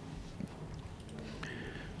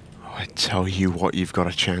 I tell you what, you've got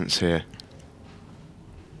a chance here.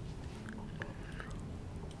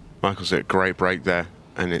 Michael's hit a great break there,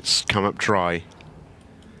 and it's come up dry.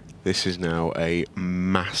 This is now a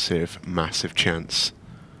massive, massive chance.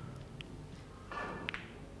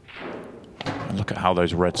 And look at how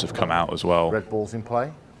those reds have come out as well. Red ball's in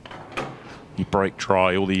play. You break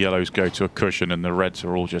dry, all the yellows go to a cushion, and the reds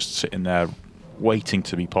are all just sitting there waiting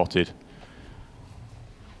to be potted.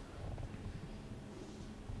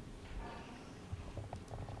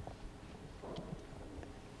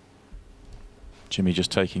 Jimmy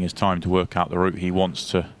just taking his time to work out the route he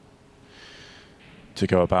wants to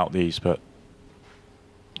go about these, but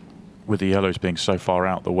with the yellows being so far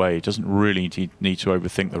out the way, he doesn't really need to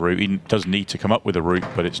overthink the route. He does need to come up with a route,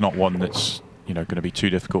 but it's not one that's going to be too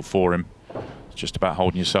difficult for him. It's just about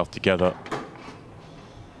holding yourself together.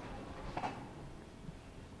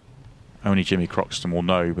 Only Jimmy Croxton will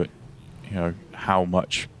know, but how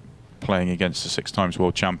much playing against a 6-time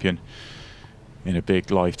world champion in a big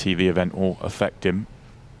live TV event will affect him.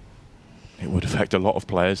 It would affect a lot of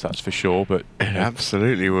players, that's for sure, but it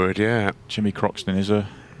absolutely would, yeah. Jimmy Croxton is a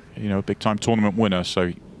big-time tournament winner, so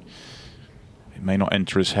it may not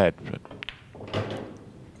enter his head, but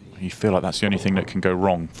you feel like that's the only thing that can go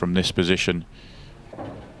wrong from this position.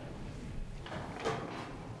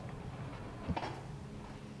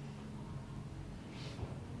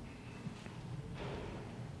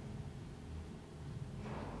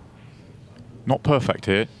 Not perfect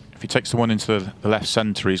here. If he takes the one into the left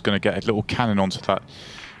centre, he's going to get a little cannon onto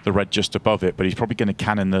the red just above it, but he's probably going to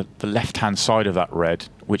cannon the left-hand side of that red,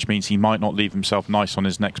 which means he might not leave himself nice on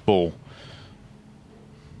his next ball.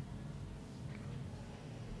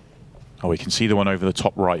 Oh, we can see the one over the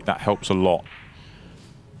top right. That helps a lot.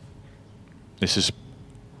 This is,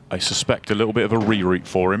 I suspect, a little bit of a reroute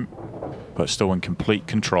for him, but still in complete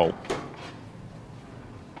control.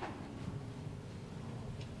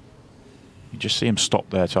 You just see him stop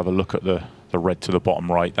there to have a look at the red to the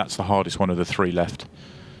bottom right. That's the hardest one of the three left.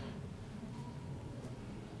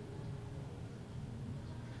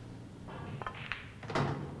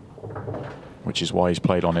 Which is why he's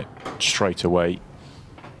played on it straight away.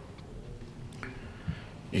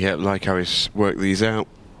 Yeah, like how he's worked these out.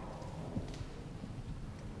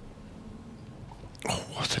 Oh,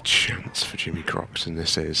 what a chance for Jimmy Croxton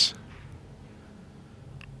this is.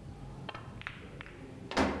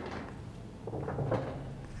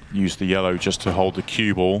 Used the yellow just to hold the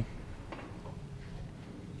cue ball.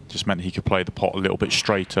 Just meant he could play the pot a little bit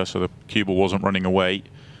straighter so the cue ball wasn't running away.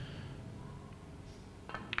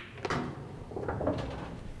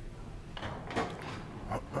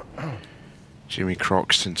 Jimmy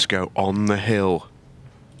Croxton to go on the hill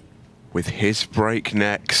with his break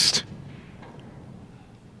next.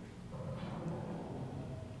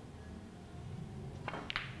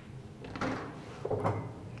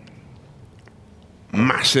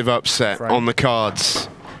 Massive upset on the cards.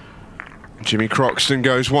 Jimmy Croxton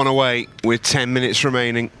goes one away with 10 minutes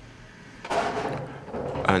remaining.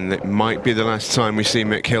 And it might be the last time we see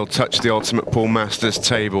Mick Hill touch the Ultimate Pool Masters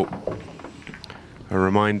table. A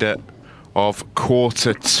reminder of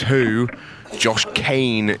Q2. Josh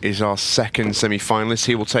Kane is our second semi-finalist.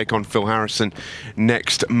 He will take on Phil Harrison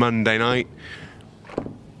next Monday night.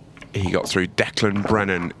 He got through Declan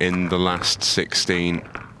Brennan in the last 16.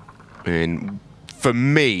 And for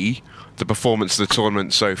me, the performance of the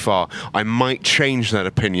tournament so far, I might change that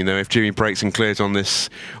opinion though if Jimmy breaks and clears on this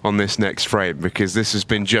next frame, because this has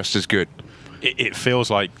been just as good. It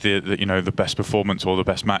feels like the best performance or the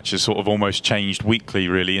best match has sort of almost changed weekly,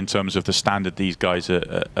 really, in terms of the standard these guys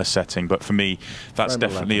are setting. But for me, that's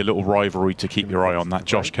definitely a little rivalry to keep your eye on. That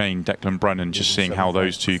Josh Kane, Declan Brennan, just seeing how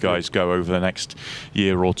those two guys go over the next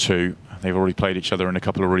year or two. They've already played each other in a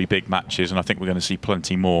couple of really big matches, and I think we're going to see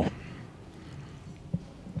plenty more.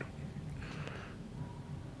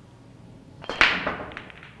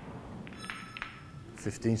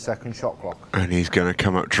 .15-second shot clock. And he's going to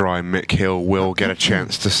come up dry. Mick Hill will get a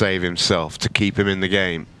chance to save himself, to keep him in the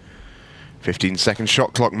game. 15-second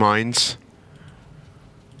shot clock, minds.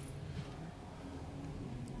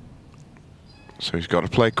 So he's got to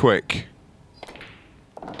play quick.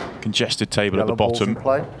 Congested table Yellow at the bottom.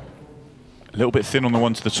 Play. A little bit thin on the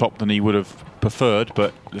one to the top than he would have preferred,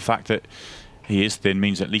 but the fact that he is thin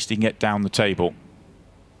means at least he can get down the table.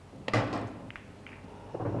 Oh,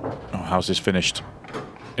 how's this finished?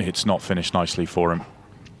 It's not finished nicely for him.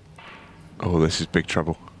 Oh, this is big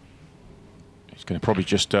trouble. He's going to probably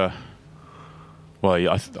just... well,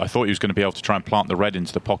 I thought he was going to be able to try and plant the red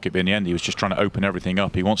into the pocket, but in the end he was just trying to open everything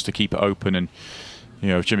up. He wants to keep it open, and you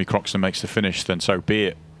know, if Jimmy Croxton makes the finish, then so be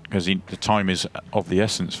it, because the time is of the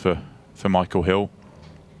essence for Michael Hill.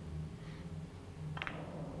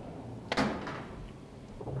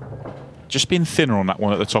 Just being thinner on that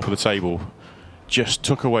one at the top of the table just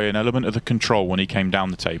took away an element of the control when he came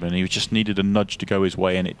down the table, and he just needed a nudge to go his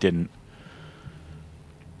way, and it didn't.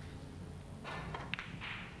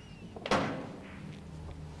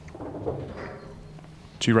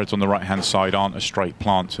 Two reds on the right-hand side aren't a straight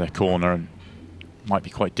plant to their corner and might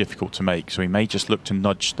be quite difficult to make, so he may just look to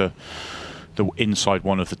nudge the inside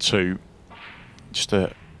one of the two. Just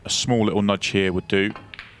a small little nudge here would do.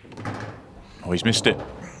 Oh, he's missed it.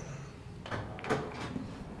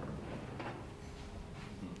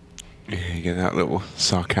 Yeah, you get that little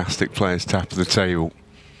sarcastic player's tap of the table.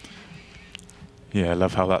 Yeah, I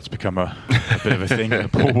love how that's become a bit of a thing in the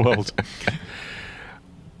pool world.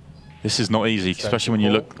 This is not easy, especially when you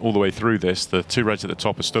look all the way through this. The two reds at the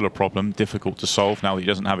top are still a problem, difficult to solve now that he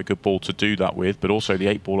doesn't have a good ball to do that with, but also the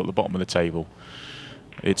 8 ball at the bottom of the table.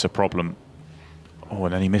 It's a problem. Oh,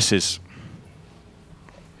 and then he misses.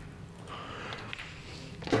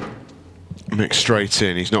 Mix straight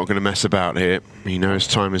in. He's not going to mess about here. He knows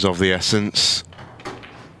time is of the essence.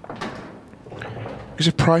 Is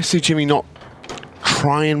it pricey, Jimmy, not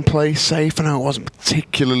try and play safe? I know it wasn't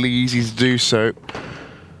particularly easy to do so.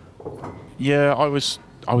 Yeah, I was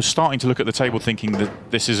starting to look at the table thinking that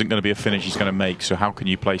this isn't going to be a finish he's going to make, so how can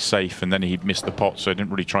you play safe? And then he'd missed the pot, so I didn't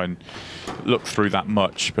really try and look through that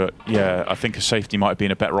much. But yeah, I think a safety might have been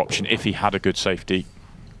a better option if he had a good safety.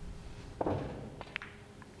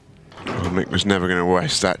 Well, Mick was never going to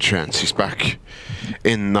waste that chance. He's back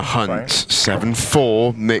in the hunt.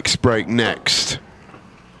 7-4, Mick's break next.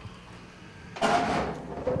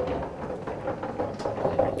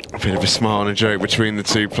 A bit of a smile and a joke between the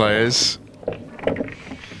two players.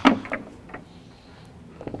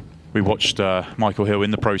 We watched Michael Hill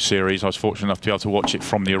in the Pro Series. I was fortunate enough to be able to watch it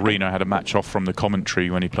from the arena. I had a match off from the commentary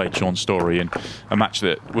when he played Sean Story, and a match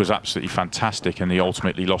that was absolutely fantastic, and he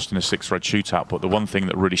ultimately lost in a 6-red shootout. But the one thing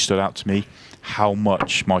that really stood out to me, how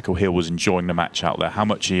much Michael Hill was enjoying the match out there, how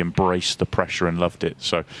much he embraced the pressure and loved it.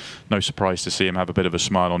 So no surprise to see him have a bit of a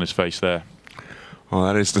smile on his face there. Well,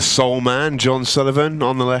 that is the soul man, John Sullivan,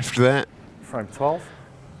 on the left there. Frame 12.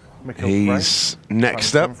 He's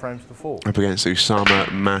next up against Oussama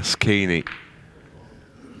Masskini.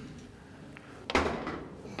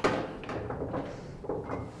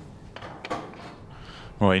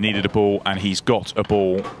 Well, he needed a ball, and he's got a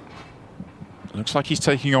ball. Looks like he's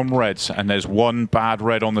taking on reds, and there's one bad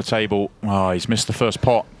red on the table. Oh, he's missed the first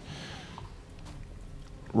pot.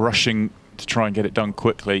 Rushing to try and get it done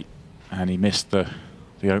quickly, and he missed the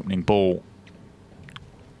opening ball.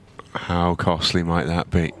 How costly might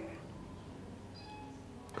that be?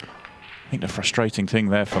 I think the frustrating thing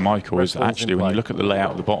there for Michael is actually when you look at the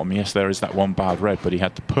layout at the bottom, yes, there is that one bad red, but he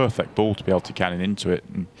had the perfect ball to be able to cannon into it.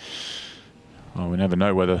 And, well, we never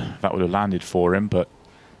know whether that would have landed for him, but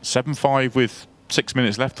 7-5 with 6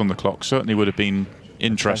 minutes left on the clock certainly would have been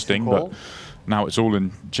interesting, but now it's all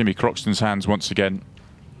in Jimmy Croxton's hands once again.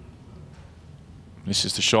 This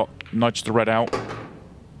is the shot, nudge the red out.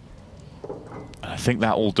 I think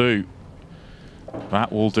that will do.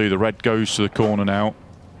 That will do. The red goes to the corner now.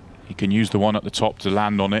 He can use the one at the top to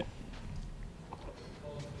land on it.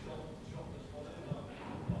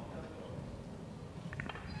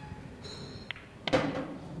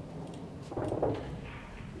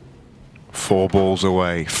 Four balls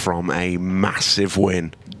away from a massive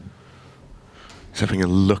win. He's having a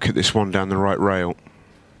look at this one down the right rail.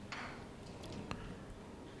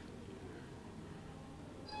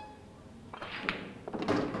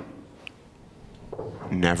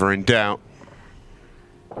 Never in doubt.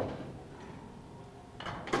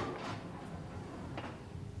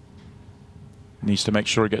 Needs to make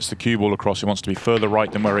sure he gets the cue ball across. He wants to be further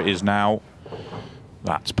right than where it is now.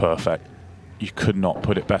 That's perfect. You could not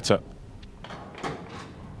put it better.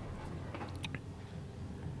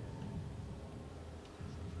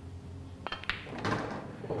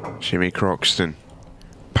 Jimmy Croxton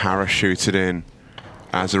parachuted in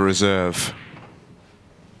as a reserve.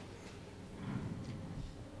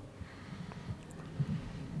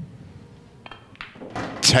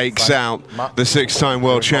 Takes out the 6-time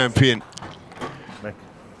world champion.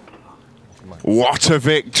 What a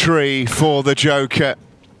victory for the Joker,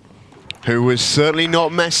 who was certainly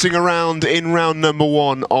not messing around in round number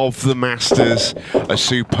 1 of the Masters. A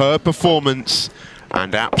superb performance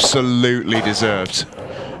and absolutely deserved.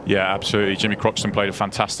 Yeah, absolutely. Jimmy Croxton played a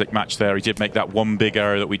fantastic match there. He did make that one big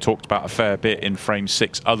error that we talked about a fair bit in frame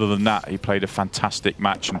 6. Other than that, he played a fantastic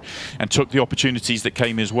match and took the opportunities that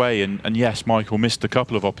came his way. And yes, Michael missed a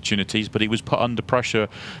couple of opportunities, but he was put under pressure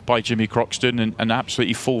by Jimmy Croxton and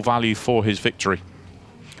absolutely full value for his victory.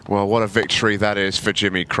 Well, what a victory that is for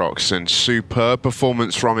Jimmy Croxton. Superb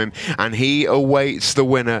performance from him, and he awaits the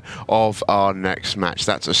winner of our next match.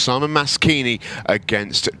 That's Oussama Masskini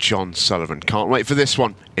against John Sullivan. Can't wait for this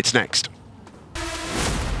one. It's next.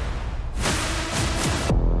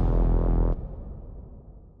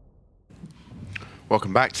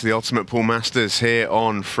 Welcome back to the Ultimate Pool Masters here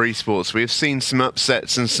on Free Sports. We have seen some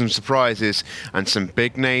upsets and some surprises and some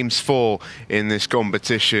big names fall in this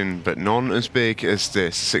competition, but none as big as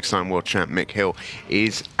this. 6-time world champ Mick Hill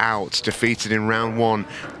is out, defeated in round 1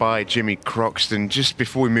 by Jimmy Croxton. Just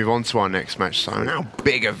before we move on to our next match, Simon, how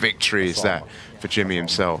big a victory is that for Jimmy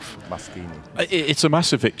himself? Masskini. It's a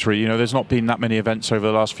massive victory. You know, there's not been that many events over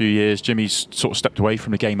the last few years. Jimmy's sort of stepped away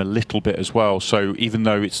from the game a little bit as well. So even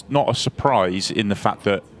though it's not a surprise in the fact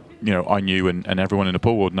that, you know, I knew and everyone in the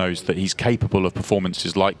pool world knows that he's capable of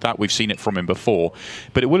performances like that. We've seen it from him before,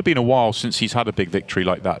 but it would have been a while since he's had a big victory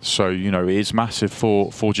like that. So, you know, it is massive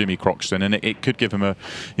for Jimmy Croxton, and it could give him a,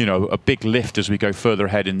 you know, a big lift as we go further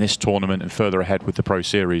ahead in this tournament and further ahead with the Pro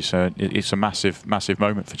Series. It's a massive, massive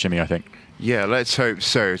moment for Jimmy, I think. Yeah, let's hope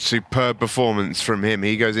so. Superb performance from him.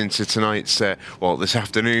 He goes into tonight's, well, this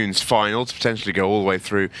afternoon's final to potentially go all the way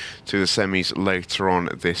through to the semis later on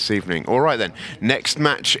this evening. All right then, next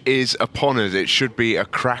match is upon us. It should be a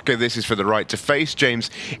cracker. This is for the right to face James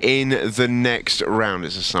in the next round.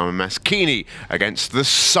 It's Oussama Masskini against the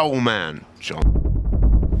Soul Man, John.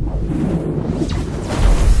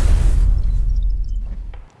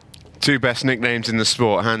 Two best nicknames in the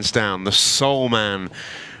sport, hands down. The Soul Man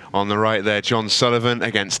on the right there, John Sullivan,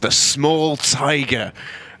 against the Small Tiger,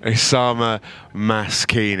 Oussama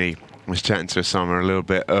Masskini. I was chatting to Oussama a little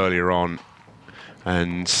bit earlier on,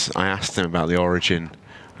 and I asked him about the origin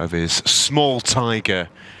of his Small Tiger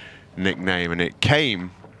nickname, and it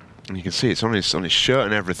came, and you can see it's on his shirt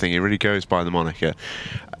and everything. He really goes by the moniker,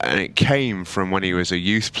 and it came from when he was a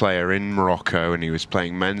youth player in Morocco, and he was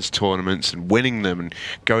playing men's tournaments and winning them and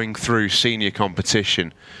going through senior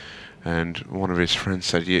competition. And one of his friends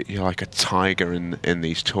said, you're like a tiger in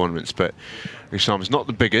these tournaments. But Oussama's not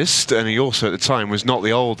the biggest, and he also at the time was not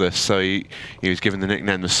the oldest, so he was given the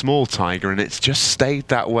nickname the Small Tiger, and it's just stayed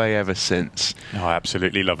that way ever since. Oh, I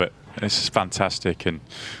absolutely love it. This is fantastic, and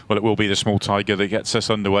well, it will be the Small Tiger that gets us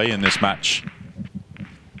underway in this match.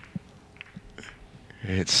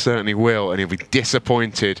 It certainly will, and he'll be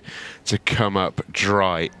disappointed to come up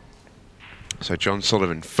dry. So John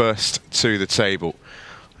Sullivan first to the table.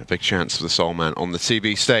 A big chance for the Soul Man on the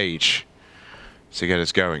TV stage to get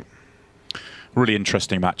us going. Really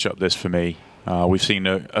interesting matchup this for me. We've seen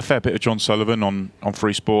a fair bit of John Sullivan on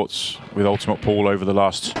Free Sports with Ultimate Pool over the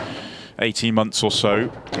last 18 months or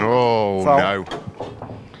so. Oh, no.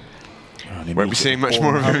 Won't be seeing much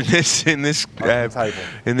more of him in this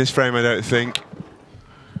frame, I don't think.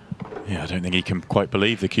 Yeah, I don't think he can quite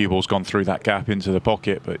believe the cue ball's gone through that gap into the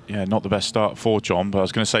pocket, but yeah, not the best start for John. But I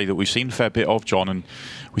was going to say that we've seen a fair bit of John, and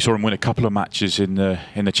we saw him win a couple of matches in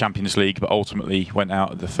the Champions League, but ultimately went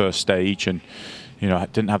out at the first stage, and you know,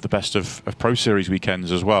 didn't have the best of Pro Series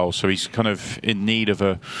weekends as well. So he's kind of in need of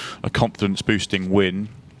a confidence-boosting win.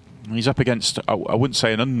 He's up against, I wouldn't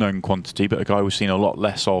say an unknown quantity, but a guy we've seen a lot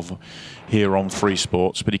less of here on Free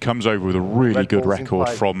Sports. But he comes over with a really good record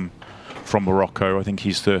from Morocco. I think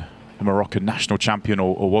he's the Moroccan national champion,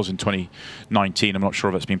 or was in 2019. I'm not sure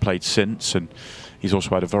if it's been played since, and he's also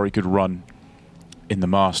had a very good run in the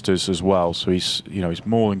Masters as well. So he's, you know, he's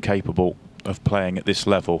more than capable of playing at this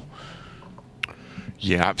level.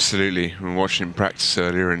 Yeah, absolutely. We were watching him practice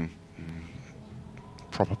earlier, and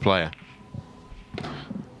proper player.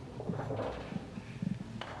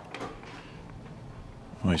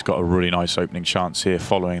 Well, he's got a really nice opening chance here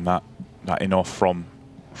following that in-off from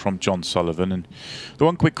John Sullivan. And the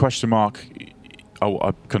one quick question mark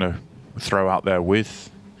I'm going to throw out there with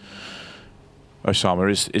Oussama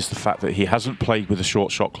is the fact that he hasn't played with a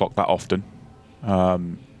short shot clock that often,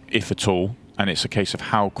 if at all. And it's a case of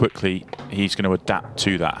how quickly he's going to adapt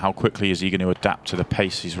to that. How quickly is he going to adapt to the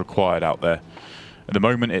pace he's required out there? At the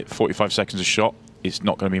moment, at 45 seconds a shot, it's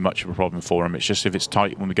not going to be much of a problem for him. It's just if it's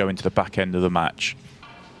tight when we go into the back end of the match.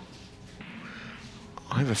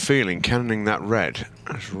 I have a feeling cannoning that red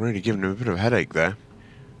has really given him a bit of a headache there.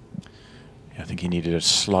 Yeah, I think he needed a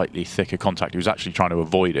slightly thicker contact. He was actually trying to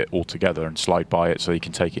avoid it altogether and slide by it so he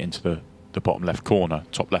can take it into the bottom left corner,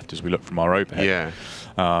 top left as we look from our overhead. Yeah.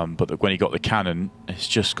 But when he got the cannon, it's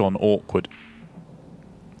just gone awkward.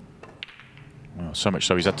 Well, so much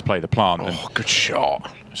so he's had to play the plant. Oh, good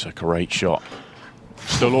shot. It's a great shot.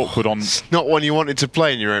 Still awkward on... It's not one you wanted to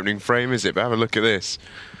play in your opening frame, is it? But have a look at this.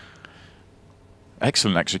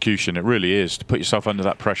 Excellent execution, it really is, to put yourself under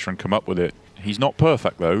that pressure and come up with it. He's not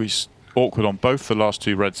perfect, though. He's awkward on both the last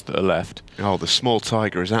two reds that are left. Oh, the small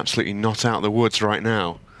tiger is absolutely not out of the woods right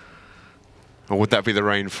now. Or would that be the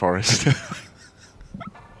rainforest?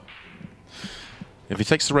 If he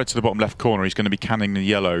takes the red to the bottom left corner, he's going to be canning the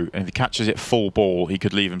yellow. And if he catches it full ball, he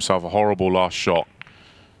could leave himself a horrible last shot.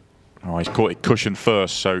 Oh, he's caught it cushion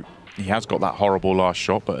first, so he has got that horrible last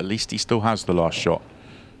shot, but at least he still has the last shot.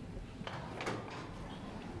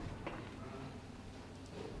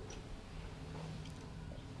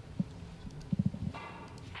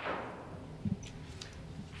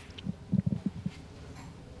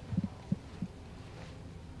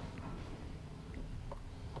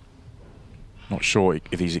 Not sure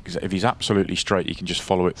if he's absolutely straight, he can just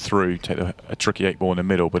follow it through, take a tricky 8-ball in the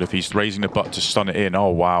middle. But if he's raising the butt to stun it in, oh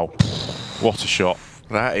wow, what a shot!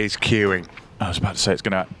 That is cueing. I was about to say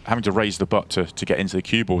having to raise the butt to get into the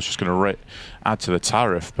cue ball is just going to add to the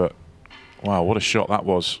tariff. But wow, what a shot that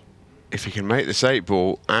was! If he can make this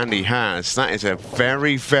 8-ball, and he has, that is a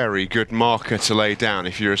very, very good marker to lay down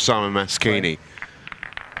if you're Oussama Masskini.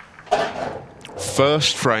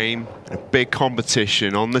 First frame, a big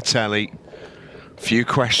competition on the telly. Few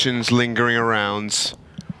questions lingering around.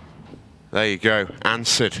 There you go,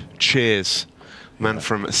 answered. Cheers. Man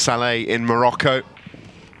from Saleh in Morocco.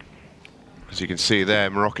 As you can see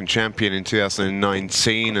there, Moroccan champion in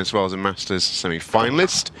 2019, as well as a Masters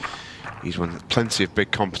semi-finalist. He's won plenty of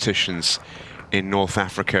big competitions in North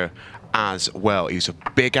Africa as well. He's a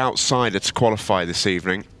big outsider to qualify this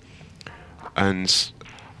evening. And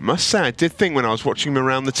I must say, I did think when I was watching him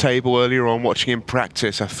around the table earlier on, watching him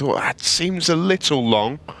practice, I thought that seems a little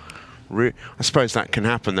long. I suppose that can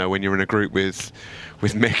happen though when you're in a group with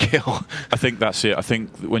Mick Hill. I think that's it. I think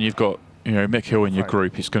when you've got Mick Hill in your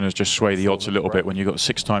group, it's going to just sway the odds a little bit when you've got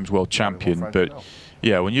 6 times world champion. But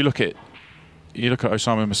yeah, when you look at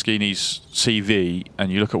Oussama Masskini's CV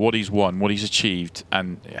and you look at what he's won, what he's achieved,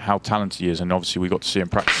 and how talented he is, and obviously we got to see him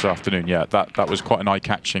practice this afternoon. Yeah, that was quite an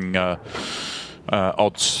eye-catching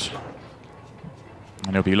odds,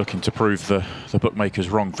 and he'll be looking to prove the bookmakers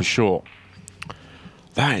wrong for sure.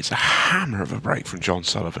 That is a hammer of a break from John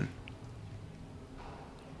Sullivan.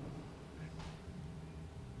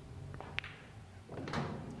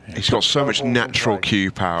 He's got so much natural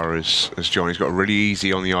cue power as John. He's got really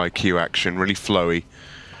easy on the IQ action, really flowy.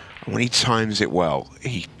 And when he times it well,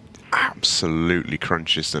 he absolutely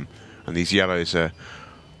crunches them. And these yellows are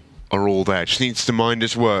all there. Just needs to mind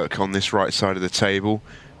his work on this right side of the table.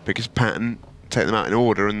 Pick his pattern, take them out in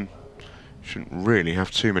order, and shouldn't really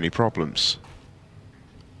have too many problems.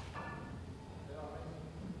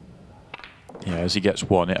 Yeah, as he gets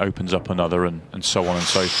one, it opens up another, and so on and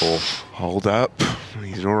so forth. Hold up.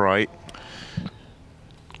 He's all right.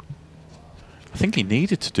 I think he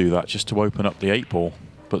needed to do that just to open up the 8-ball.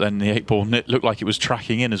 But then the 8-ball looked like it was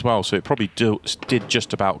tracking in as well, so it probably did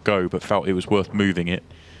just about go, but felt it was worth moving it.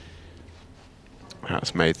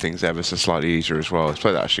 That's made things ever so slightly easier as well. He's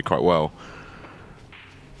played that actually quite well.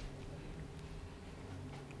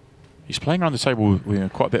 He's playing around the table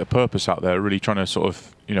with quite a bit of purpose out there, really trying to sort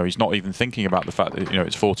of, he's not even thinking about the fact that,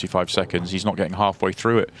 it's 45 seconds. He's not getting halfway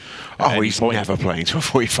through it. Oh, he's never playing to a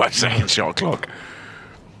 45-second shot clock.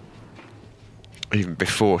 Even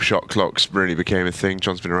before shot clocks really became a thing,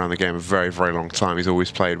 John's been around the game a very, very long time. He's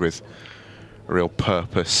always played with a real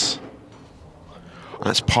purpose. And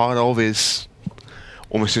that's part of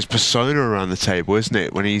almost his persona around the table, isn't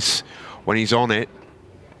it? When he's on it,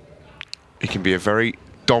 he can be a very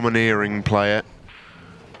domineering player.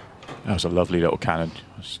 That was a lovely little cannon.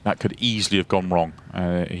 That could easily have gone wrong.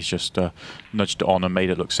 He's just nudged it on and made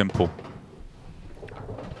it look simple.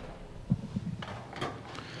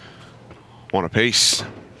 One apiece.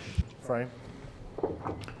 Frame.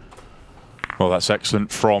 Well, that's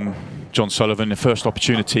excellent from John Sullivan. The first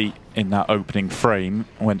opportunity in that opening frame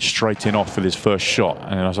went straight in off with his first shot,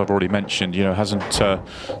 and as I've already mentioned, hasn't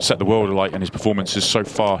set the world alight in his performances so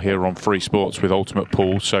far here on Free Sports with Ultimate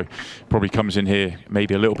Pool. So probably comes in here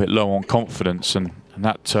maybe a little bit low on confidence, and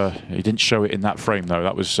that he didn't show it in that frame though.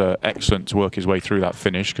 That was excellent to work his way through that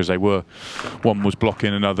finish, because one was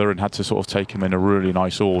blocking another and had to sort of take him in a really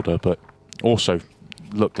nice order, but also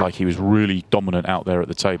looked like he was really dominant out there at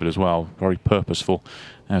the table as well, very purposeful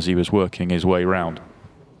as he was working his way round.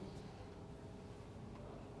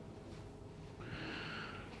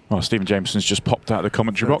 Well, Stephen Jameson's just popped out of the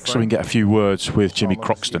commentary box, so we can get a few words with Jimmy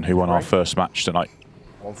Croxton, who won our first match tonight.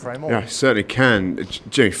 One frame on. Yeah, I certainly can.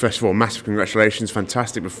 Jimmy, first of all, massive congratulations,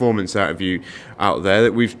 fantastic performance out of you out there.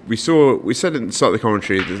 That we said at the start of the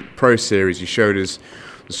commentary, the Pro Series, you showed us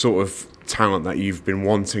the sort of talent that you've been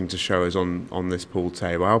wanting to show us on this pool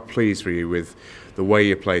table. How pleased were you with the way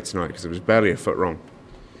you played tonight? Because it was barely a foot wrong.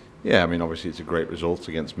 Yeah, I mean, obviously it's a great result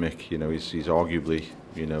against Mick. You know, he's arguably,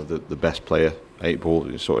 you know, the best player.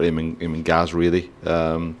 8-ball, sort of him and Gaz really,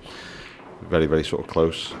 very, very sort of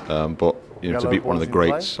close. But you know, to beat one of the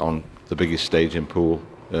greats on the biggest stage in pool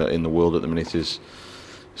in the world at the minute is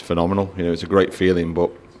phenomenal. You know, it's a great feeling, but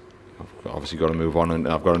I've obviously got to move on, and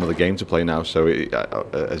I've got another game to play now. So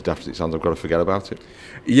as daft as it sounds, I've got to forget about it.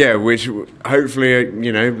 Yeah, which hopefully,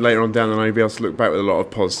 you know, later on down the line you'll be able to look back with a lot of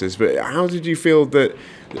positives. But how did you feel that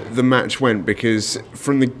the match went? Because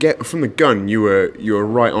from the gun, you were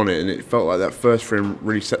right on it, and it felt like that first frame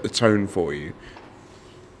really set the tone for you.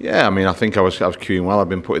 Yeah, I mean, I think I was queuing well. I've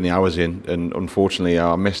been putting the hours in, and unfortunately,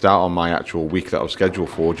 I missed out on my actual week that I was scheduled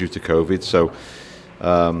for due to COVID. So,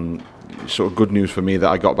 sort of good news for me that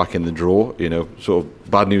I got back in the draw. You know, sort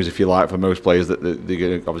of bad news, if you like, for most players that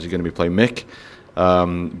they're obviously going to be playing Mick.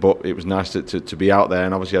 But it was nice to be out there,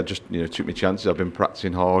 and obviously I just, you know, took my chances. I've been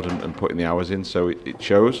practicing hard and putting the hours in, so it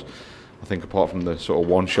shows. I think apart from the sort of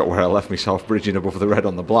one shot where I left myself bridging above the red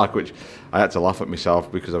on the black, which I had to laugh at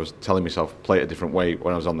myself because I was telling myself play it a different way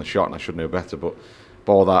when I was on the shot, and I should know better. But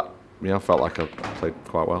all that, you know, I felt like I played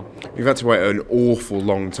quite well. You've had to wait an awful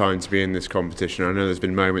long time to be in this competition. I know there's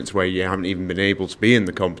been moments where you haven't even been able to be in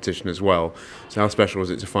the competition as well. So how special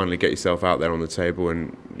was it to finally get yourself out there on the table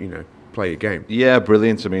and, you know, play your game? Yeah,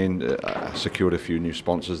 brilliant. I mean, I secured a few new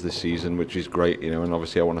sponsors this season, which is great, you know, and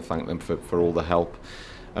obviously I want to thank them for all the help.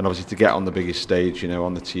 And obviously to get on the biggest stage, you know,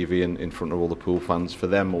 on the TV and in front of all the pool fans, for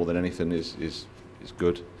them more than anything is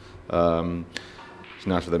good. It's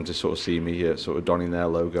nice for them to sort of see me sort of donning their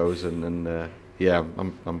logos, and yeah,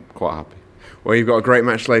 I'm quite happy. Well, you've got a great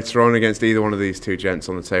match later on against either one of these two gents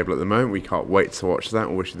on the table at the moment. We can't wait to watch that.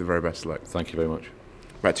 We'll wish you the very best of luck. Thank you very much.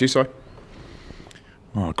 Back to you, Si.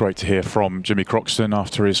 Oh, great to hear from Jimmy Croxton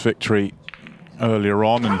after his victory earlier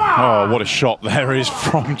on, and oh, what a shot there is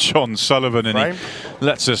from John Sullivan, and he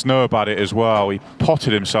lets us know about it as well. He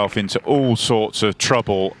potted himself into all sorts of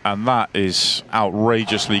trouble, and that is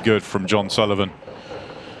outrageously good from John Sullivan.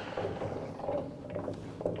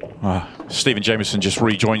 Stephen Jameson just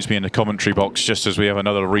rejoins me in the commentary box just as we have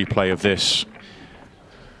another replay of this.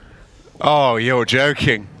 Oh, you're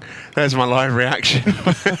joking. There's my live reaction.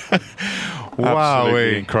 Wow,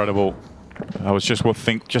 absolutely incredible. I was just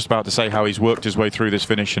about to say how he's worked his way through this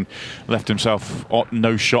finish and left himself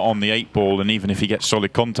no shot on the 8-ball, and even if he gets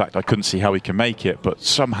solid contact, I couldn't see how he can make it, but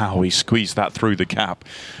somehow he squeezed that through the cap.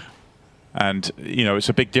 And, you know, it's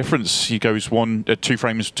a big difference. He goes 2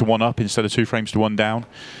 frames to 1 up instead of 2 frames to 1 down.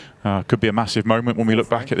 Could be a massive moment when we look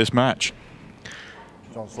back at this match.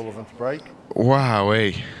 John Sullivan to break.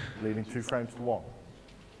 Wowee. Leading 2 frames to 1.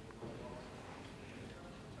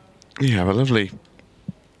 You have a lovely,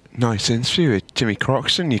 nice interview with Jimmy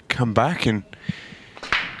Croxton. You come back and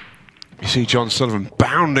you see John Sullivan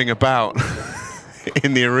bounding about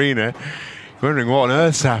in the arena, wondering what on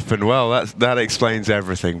earth's happened. Well, that explains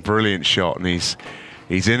everything. Brilliant shot, and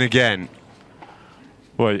he's in again.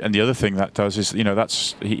 Well, and the other thing that does is, you know,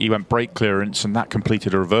 he went break clearance, and that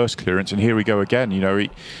completed a reverse clearance, and here we go again. You know,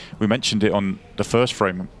 we mentioned it on the first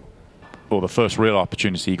frame, or the first real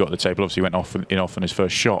opportunity he got at the table. Obviously went off on his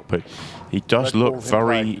first shot, but he does look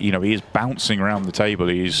very, you know, he is bouncing around the table.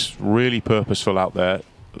 He is really purposeful out there,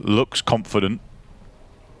 looks confident.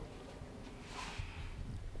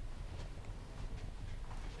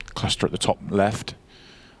 Cluster at the top left,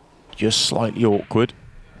 just slightly awkward.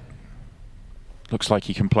 Looks like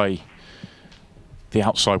he can play the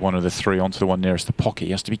outside one of the 3 onto the one nearest the pocket.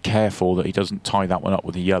 He has to be careful that he doesn't tie that one up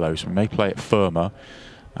with the yellow, so he may play it firmer.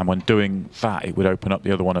 And when doing that, it would open up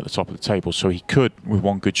the other one at the top of the table. So he could, with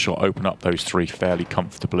one good shot, open up those 3 fairly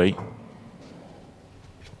comfortably.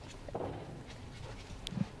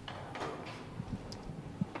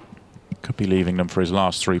 Could be leaving them for his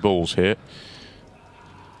last 3 balls here.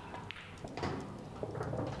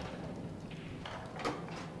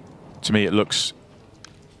 To me, it looks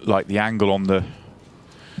like the angle on the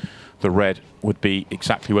red would be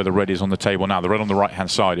exactly where the red is on the table now. The red on the right-hand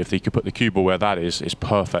side, if he could put the cue ball where that is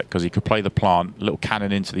perfect, because he could play the plant, little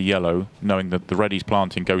cannon into the yellow, knowing that the red he's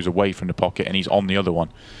planting goes away from the pocket and he's on the other one.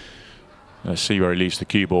 Let's see where he leaves the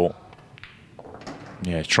cue ball.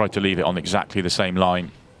 Yeah, he's tried to leave it on exactly the same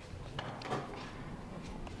line.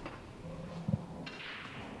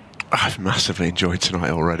 I've massively enjoyed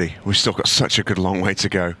tonight already. We've still got such a good long way to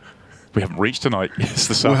go. We haven't reached tonight. It's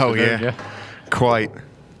the well, yeah, quite.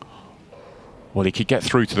 Well, he could get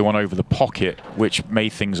through to the one over the pocket, which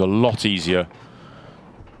made things a lot easier.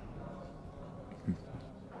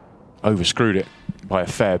 Overscrewed it by a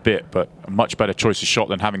fair bit, but a much better choice of shot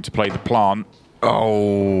than having to play the plant.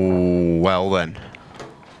 Oh, well then.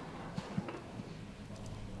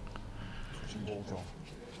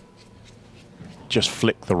 Just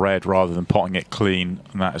flick the red rather than potting it clean,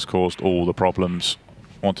 and that has caused all the problems.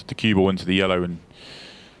 Wanted the cue ball into the yellow and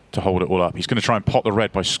to hold it all up. He's going to try and pot the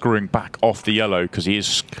red by screwing back off the yellow because he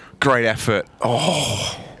is... Great effort.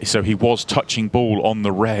 Oh. So he was touching ball on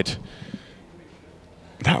the red.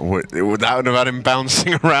 That would have had him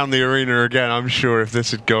bouncing around the arena again, I'm sure, if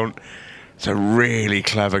this had gone. It's a really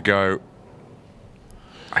clever go.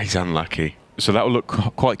 He's unlucky. So that will look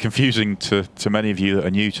quite confusing to many of you that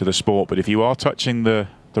are new to the sport, but if you are touching the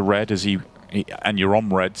red and you're on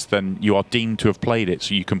reds, then you are deemed to have played it.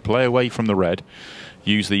 So you can play away from the red,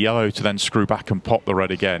 use the yellow to then screw back and pop the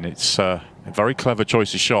red again. It's a very clever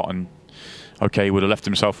choice of shot, and okay, he would have left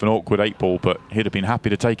himself an awkward 8-ball, but he'd have been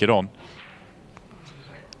happy to take it on.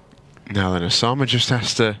 Now then, Oussama just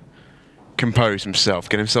has to compose himself,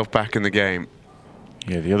 get himself back in the game.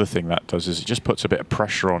 Yeah, the other thing that does is it just puts a bit of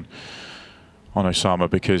pressure on Oussama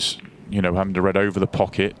because, you know, having the red over the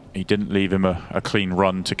pocket, he didn't leave him a clean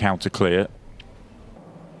run to counter clear.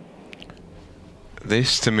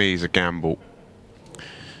 This, to me, is a gamble.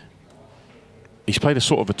 He's played a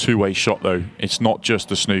sort of a two-way shot, though. It's not just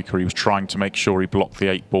the snooker. He was trying to make sure he blocked the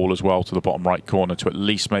 8-ball as well to the bottom right corner to at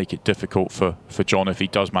least make it difficult for John if he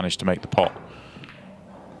does manage to make the pot.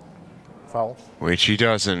 Foul. Which he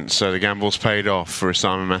doesn't, so the gamble's paid off for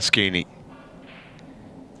Oussama Masskini.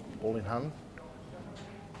 Ball in hand.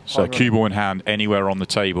 So cue ball in hand anywhere on the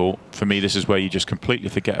table. For me, this is where you just completely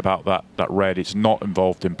forget about that red. It's not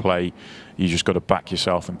involved in play. You just got to back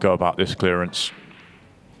yourself and go about this clearance.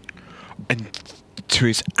 And to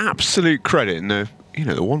his absolute credit, in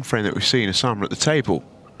the one frame that we've seen Oussama at the table,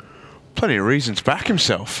 plenty of reason to back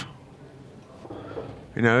himself.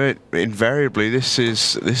 You know, invariably this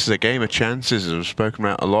is a game of chances, as we've spoken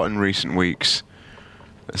about a lot in recent weeks.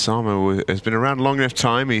 Oussama has been around long enough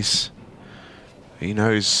time. He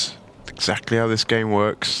knows exactly how this game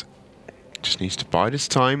works. Just needs to bide his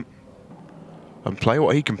time and play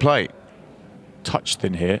what he can play. Touched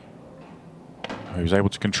in here. He was able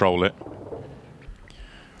to control it.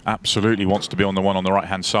 Absolutely wants to be on the one on the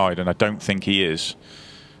right-hand side, and I don't think he is.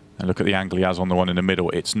 And look at the angle he has on the one in the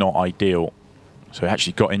middle. It's not ideal. So he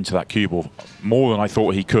actually got into that cue ball more than I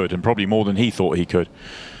thought he could, and probably more than he thought he could.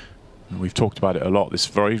 And we've talked about it a lot. This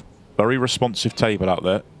very, very responsive table out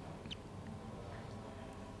there.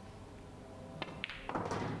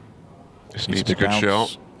 This needs a good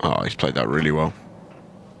shot. Oh, he's played that really well.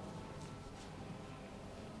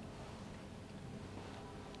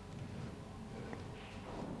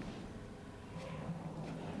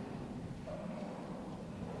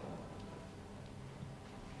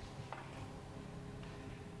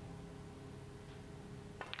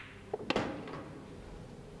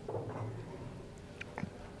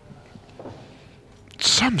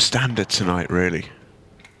 Some standard tonight, really.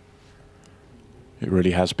 It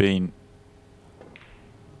really has been.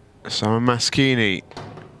 Oussama Masskini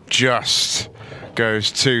just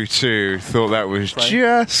goes 2-2. Thought that was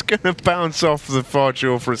just going to bounce off the far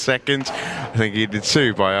jaw for a second. I think he did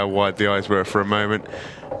too, by how wide the eyes were for a moment.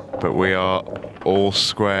 But we are all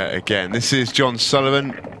square again. This is John Sullivan,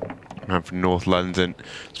 man from North London.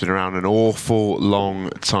 He's been around an awful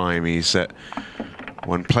long time. He's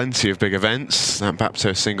won plenty of big events. That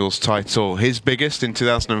Bapto singles title, his biggest in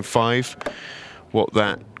 2005. What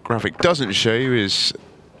that graphic doesn't show you is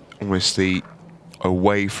almost the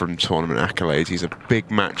away from tournament accolades. He's a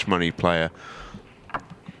big match money player.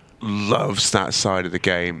 Loves that side of the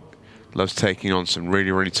game. Loves taking on some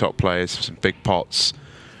really, really top players, some big pots.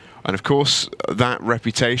 And of course, that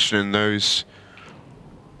reputation and those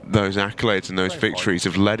accolades and those victories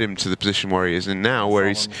have led him to the position where he is in now, where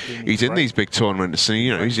he's in these big tournaments, and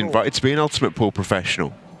you know, he's invited to be an ultimate pool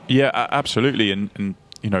professional. Yeah, absolutely, and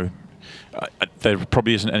you know, there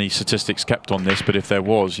probably isn't any statistics kept on this, but if there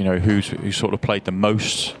was, you know, who sort of played the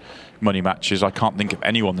most money matches, I can't think of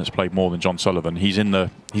anyone that's played more than John Sullivan. He's in the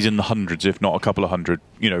hundreds, if not a couple of hundred,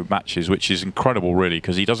 you know, matches, which is incredible, really,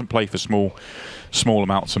 because he doesn't play for small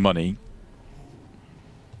amounts of money.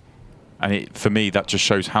 And for me, that just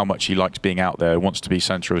shows how much he likes being out there, wants to be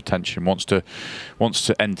centre of attention, wants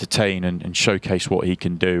to entertain and showcase what he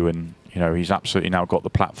can do. And you know, he's absolutely now got the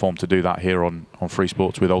platform to do that here on Free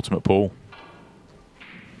Sports with Ultimate Pool.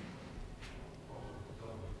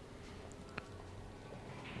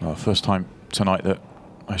 Well, first time tonight that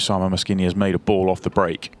Oussama Masskini has made a ball off the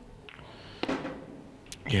break.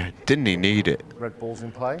 Yeah, didn't he need it? Red ball's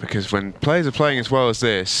in play. Because when players are playing as well as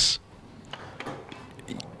this,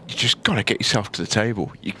 you just got to get yourself to the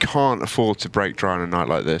table. You can't afford to break dry on a night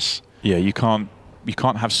like this. Yeah, you can't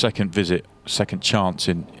have second chance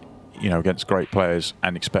in, you know, against great players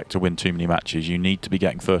and expect to win too many matches. You need to be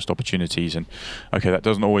getting first opportunities, and okay, that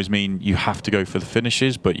doesn't always mean you have to go for the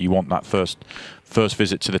finishes, but you want that first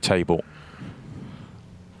visit to the table.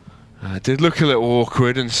 It did look a little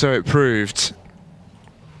awkward, and so it proved.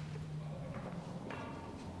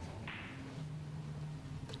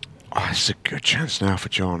 Oh, it's a good chance now for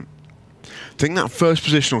John. I think that first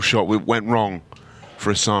positional shot went wrong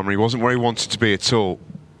for Oussama. He wasn't where he wanted to be at all.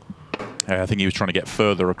 I think he was trying to get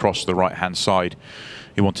further across the right-hand side.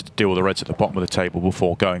 He wanted to deal with the reds at the bottom of the table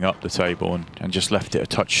before going up the table, and just left it a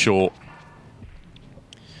touch short.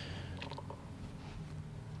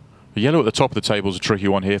 The yellow at the top of the table is a tricky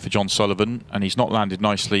one here for John Sullivan, and he's not landed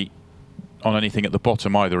nicely on anything at the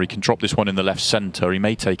bottom either. He can drop this one in the left centre. He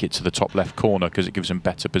may take it to the top left corner because it gives him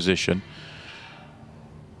better position.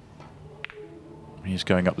 He's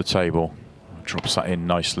going up the table. Drops that in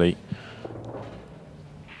nicely.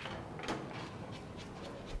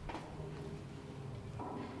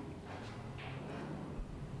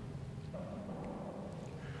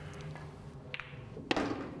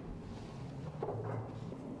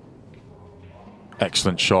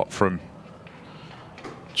 Excellent shot from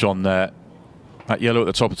John there. That yellow at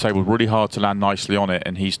the top of the table, really hard to land nicely on it,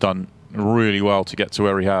 and he's done really well to get to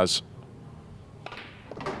where he has.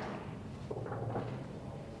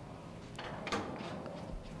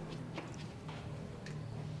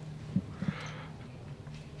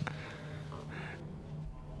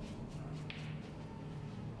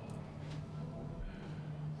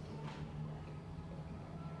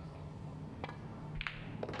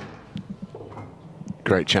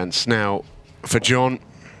 Great chance now for John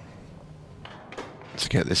to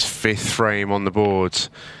get this 5th frame on the board.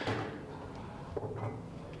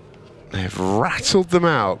 They've rattled them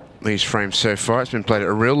out, these frames so far. It's been played at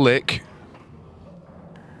a real lick.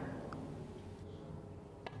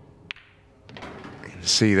 You can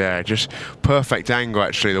see there, just perfect angle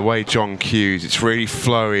actually, the way John cues. It's really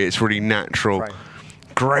flowy, it's really natural.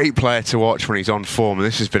 Great player to watch when he's on form, and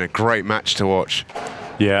this has been a great match to watch.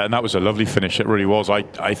 Yeah, and that was a lovely finish, it really was. I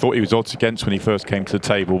thought he was odds against when he first came to the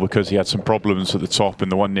table because he had some problems at the top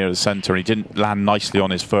and the one near the centre, and he didn't land nicely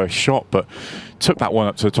on his first shot, but took that one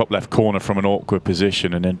up to the top left corner from an awkward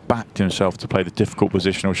position and then backed himself to play the difficult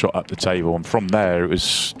positional shot up the table, and from there it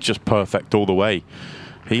was just perfect all the way.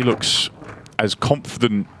 He looks as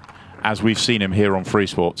confident as we've seen him here on Free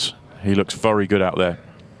Sports. He looks very good out there.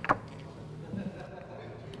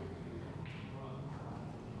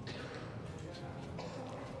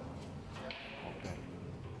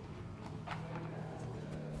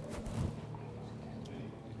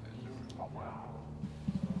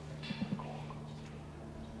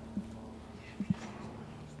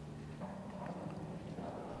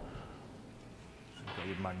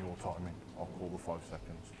 Manual timing. I'll call the 5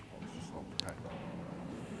 seconds. Okay.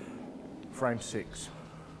 Frame 6.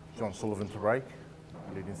 John Sullivan to break,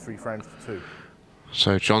 leading 3 frames to 2.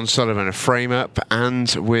 So John Sullivan a frame up and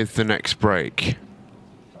with the next break.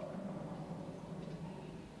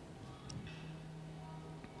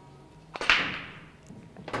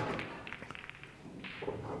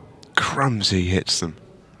 Crumsy hits them.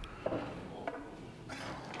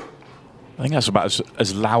 I think that's about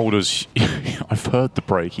as loud as I've heard the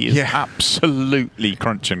break. He is absolutely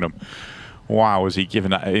crunching them. Wow, is he giving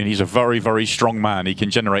that? And he's a very, very strong man. He can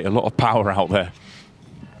generate a lot of power out there.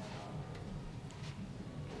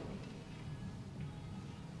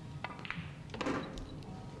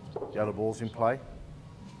 Yellow ball's in play.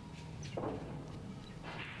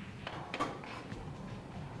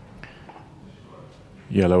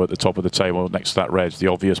 Yellow at the top of the table next to that red. The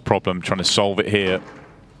obvious problem, trying to solve it here.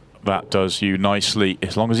 That does you nicely,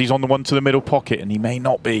 as long as he's on the one to the middle pocket, and he may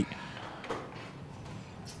not be.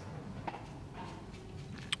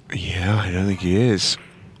 Yeah, I don't think he is.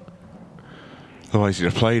 Otherwise he'd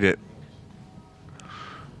have played it.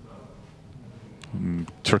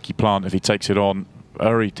 Tricky plant if he takes it on.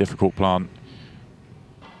 Very difficult plant.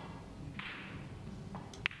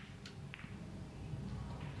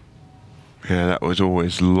 Yeah, that was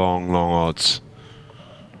always long, long odds.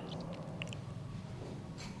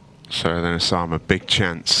 So then Oussama, big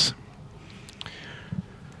chance.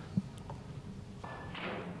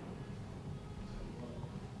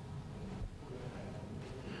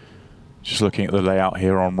 Just looking at the layout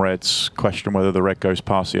here on reds, question whether the red goes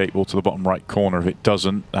past the 8 ball to the bottom right corner. If it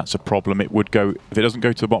doesn't, that's a problem. It would go, if it doesn't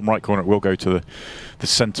go to the bottom right corner, it will go to the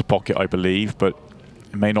centre pocket, I believe, but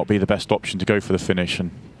it may not be the best option to go for the finish.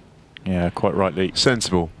 And yeah, quite rightly.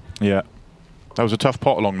 Sensible. Yeah. That was a tough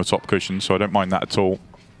pot along the top cushion, so I don't mind that at all.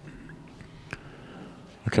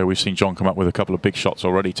 Okay, we've seen John come up with a couple of big shots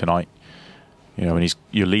already tonight. You know, and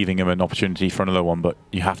you're leaving him an opportunity for another one, but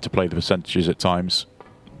you have to play the percentages at times.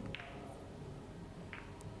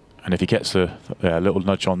 And if he gets a little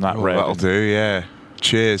nudge on that red, that'll do. Yeah.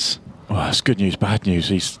 Cheers. Well, that's good news, bad news.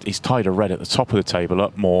 He's tied a red at the top of the table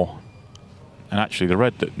up more, and actually the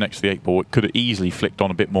red that next to the 8 ball, it could have easily flicked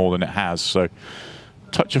on a bit more than it has. So,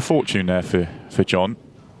 touch of fortune there for John.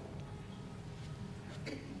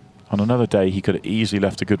 On another day, he could have easily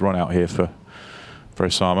left a good run out here for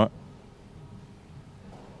Oussama.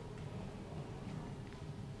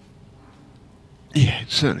 Yeah,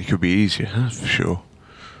 it certainly could be easier, that's for sure.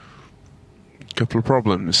 Couple of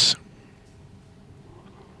problems.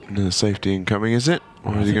 Another safety incoming, is it?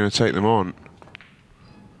 Or is he going to take them on?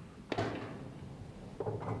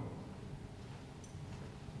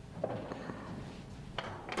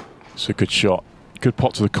 It's a good shot. Good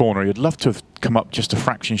pot to the corner. He'd love to have come up just a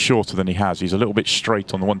fraction shorter than he has. He's a little bit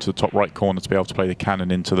straight on the one to the top right corner to be able to play the cannon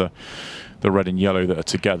into the red and yellow that are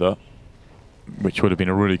together, which would have been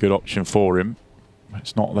a really good option for him.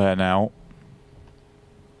 It's not there now.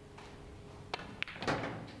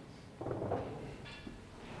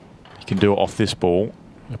 You can do it off this ball.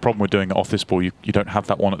 The problem with doing it off this ball, you don't have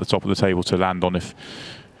that one at the top of the table to land on. If,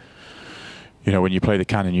 you know, when you play the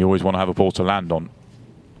cannon, you always want to have a ball to land on.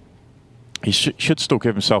 He should still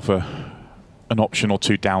give himself an option or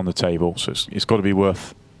two down the table, so it's got to be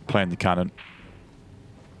worth playing the cannon.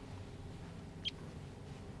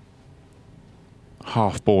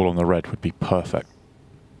 Half ball on the red would be perfect.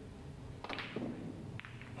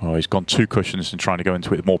 Oh, he's gone 2 cushions and trying to go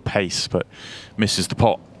into it with more pace, but misses the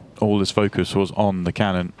pot. All his focus was on the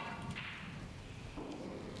cannon.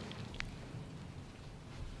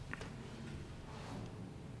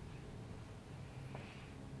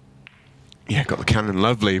 Yeah, got the cannon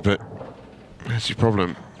lovely, but that's your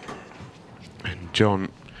problem. And John,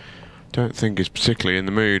 don't think is particularly in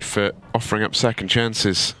the mood for offering up second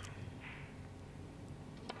chances.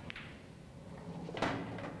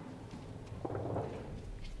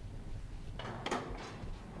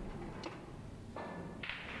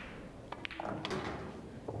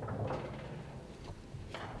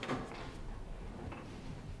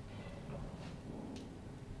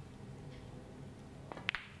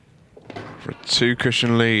 For a 2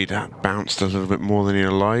 cushion lead, that bounced a little bit more than he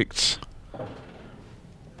liked.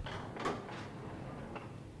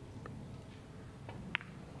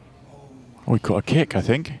 Oh, he caught a kick, I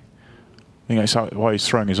think. I think that's why he's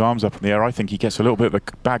throwing his arms up in the air. I think he gets a little bit of a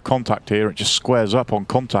bad contact here. It just squares up on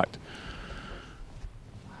contact.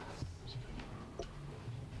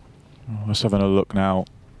 Oh, let's have a look now.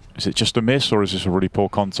 Is it just a miss or is this a really poor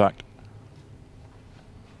contact?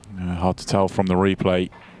 Hard to tell from the replay.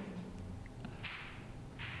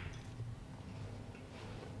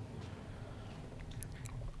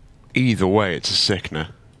 Either way, it's a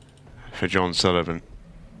sickener for John Sullivan.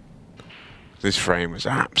 This frame was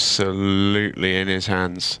absolutely in his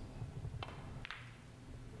hands.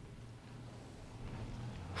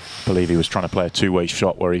 I believe he was trying to play a 2-way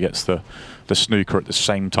shot where he gets the snooker at the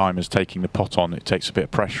same time as taking the pot on. It takes a bit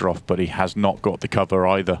of pressure off, but he has not got the cover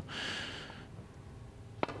either.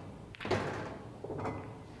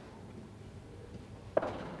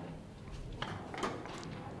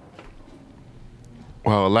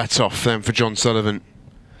 Well, let off then for John Sullivan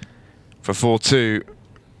for 4-2.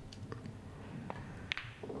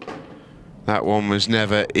 That one was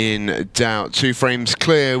never in doubt. 2 frames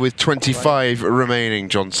clear with 25 remaining.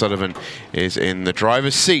 John Sullivan is in the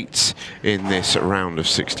driver's seat in this round of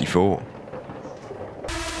 64.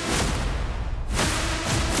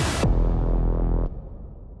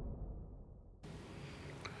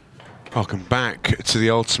 Welcome back to the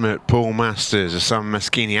Ultimate Pool Masters. Oussama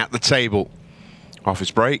Masskini at the table. Off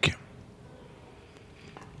his break.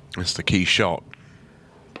 That's the key shot.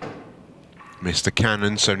 Missed the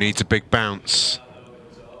cannon, so needs a big bounce.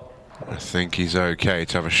 I think he's okay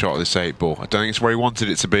to have a shot at this 8 ball. I don't think it's where he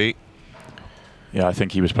wanted it to be. Yeah, I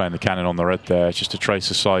think he was playing the cannon on the red there, just to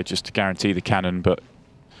trace aside, just to guarantee the cannon, but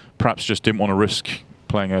perhaps just didn't want to risk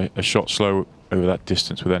playing a shot slow over that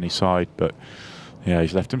distance with any side. But yeah,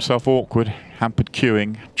 he's left himself awkward, hampered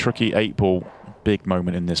queuing, tricky 8 ball, big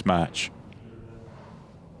moment in this match.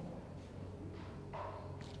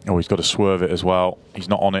 Oh, he's got to swerve it as well. He's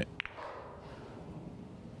not on it.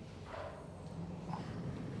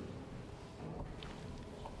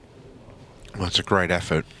 Well, that's a great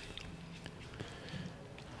effort.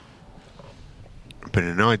 But in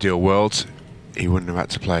an ideal world, he wouldn't have had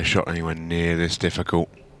to play a shot anywhere near this difficult.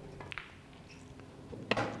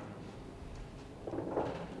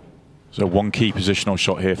 So one key positional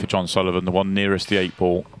shot here for John Sullivan, the one nearest the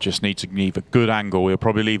 8-ball. Just needs to leave a good angle. He'll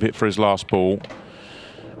probably leave it for his last ball.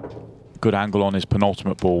 Good angle on his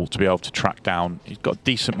penultimate ball to be able to track down. He's got a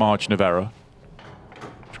decent margin of error.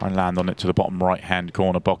 Try and land on it to the bottom right-hand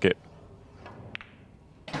corner pocket.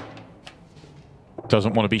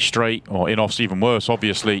 Doesn't want to be straight, or in-off's even worse,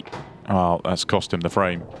 obviously. Oh, that's cost him the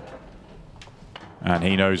frame. And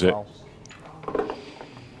he knows it.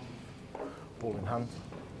 Ball in hand.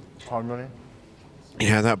 Time running.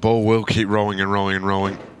 Yeah, that ball will keep rolling and rolling and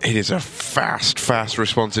rolling. It is a fast, fast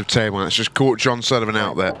responsive table. That's just caught John Sullivan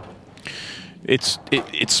out there. It's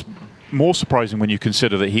more surprising when you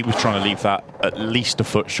consider that he was trying to leave that at least a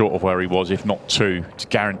foot short of where he was, if not 2, to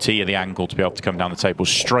guarantee the angle to be able to come down the table.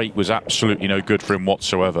 Straight was absolutely no good for him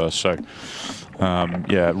whatsoever. So,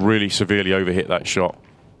 yeah, really severely overhit that shot.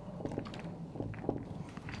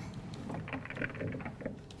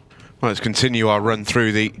 Well, let's continue our run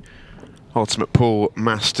through the Ultimate Pool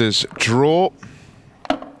Masters draw.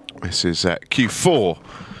 This is Q4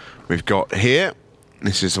 we've got here.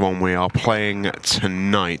 This is the one we are playing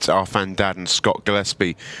tonight. Arfan Dad and Scott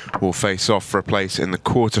Gillespie will face off for a place in the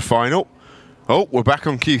quarterfinal. Oh, we're back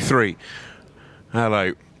on Q3.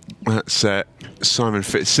 Hello. That's Simon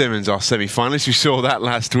Fitzsimmons, our semi-finalist. We saw that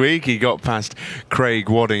last week. He got past Craig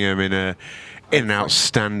Waddingham in an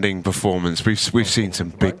outstanding performance. We've seen some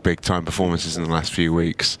big time performances in the last few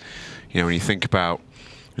weeks. You know, when you think about,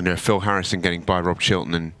 you know, Phil Harrison getting by Rob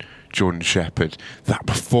Chilton and Jordan Shepherd, that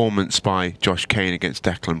performance by Josh Kane against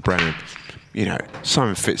Declan Brennan, you know,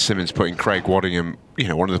 Simon Fitzsimmons putting Craig Waddingham, you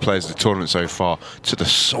know, one of the players of the tournament so far, to the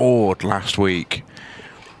sword last week.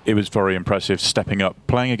 It was very impressive, stepping up,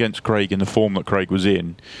 playing against Craig in the form that Craig was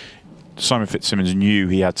in. Simon Fitzsimmons knew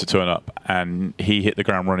he had to turn up, and he hit the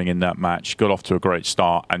ground running in that match, got off to a great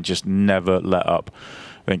start, and just never let up.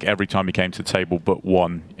 I think every time he came to the table but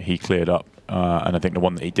one, he cleared up, and I think the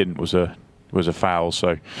one that he didn't was a foul.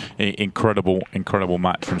 So incredible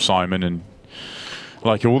match from Simon, and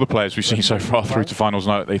like all the players we've seen so far through to finals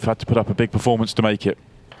night, they've had to put up a big performance to make it.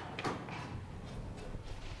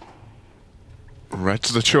 Red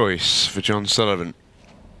to the choice for John Sullivan.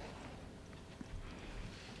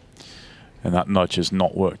 And that nudge has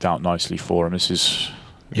not worked out nicely for him. This is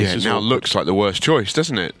now awkward. Looks like the worst choice,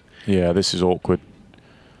 doesn't it? Yeah, this is awkward.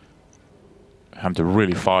 Having to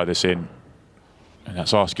really fire this in. And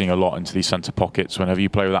that's asking a lot into these centre pockets. Whenever you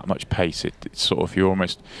play with that much pace, it's sort of, you're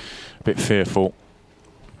almost a bit fearful.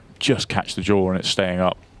 Just catch the jaw and it's staying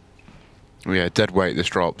up. Yeah, dead weight this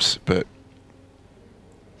drops, but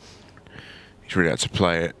he's really had to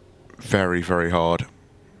play it very hard.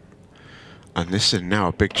 And this is now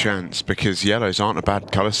a big chance, because yellows aren't a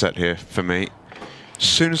bad colour set here for me. As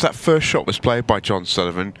soon as that first shot was played by John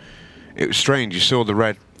Sullivan, it was strange. You saw the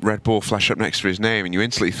red ball flash up next to his name, and you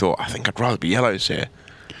instantly thought, I think I'd rather be yellows here.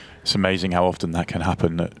 It's amazing how often that can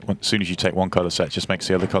happen. That as soon as you take one colour set, it just makes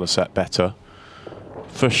the other colour set better.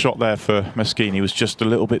 First shot there for Masskini was just a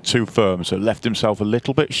little bit too firm, so left himself a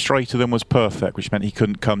little bit straighter than was perfect, which meant he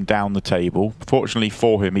couldn't come down the table. Fortunately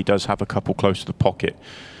for him, he does have a couple close to the pocket.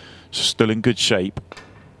 So still in good shape.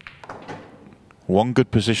 One good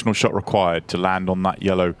positional shot required to land on that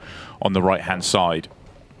yellow on the right-hand side.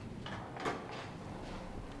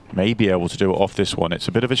 May be able to do it off this one. It's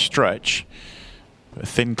a bit of a stretch. A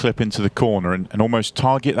thin clip into the corner and almost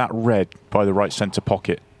target that red by the right centre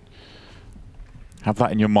pocket. Have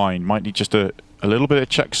that in your mind. Might need just a little bit of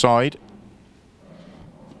check side.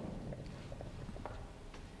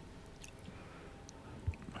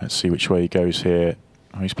 Let's see which way he goes here.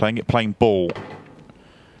 Oh, he's playing it plain ball.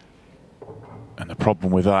 And the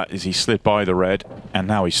problem with that is he slid by the red, and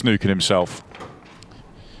now he's snooking himself.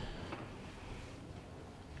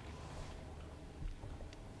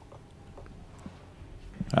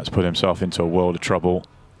 That's put himself into a world of trouble.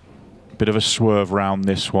 Bit of a swerve round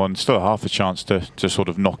this one. Still half a chance to sort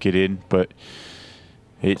of knock it in, but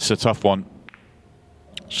it's a tough one.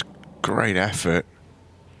 It's great effort.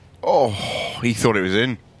 Oh, he thought it was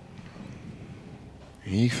in.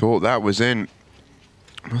 He thought that was in.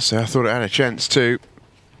 I must say, I thought it had a chance too.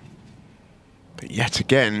 But yet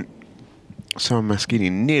again, Oussama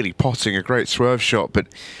Masskini nearly potting a great swerve shot, but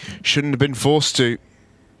shouldn't have been forced to.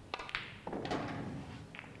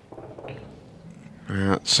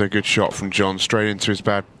 That's a good shot from John, straight into his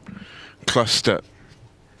bad cluster.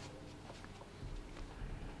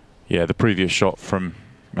 Yeah, the previous shot from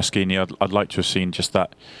Masskini. I'd like to have seen just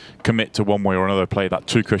that commit to one way or another, play that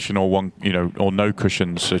 2 cushion or one, or no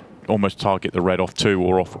cushions, so almost target the red off 2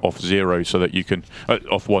 or off 0, so that you can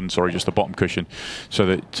off 1, sorry, just the bottom cushion, so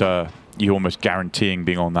that you're almost guaranteeing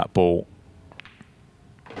being on that ball.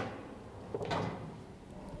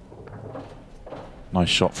 Nice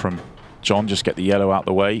shot from John, just get the yellow out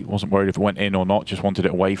the way. Wasn't worried if it went in or not, just wanted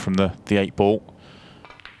it away from the 8 ball.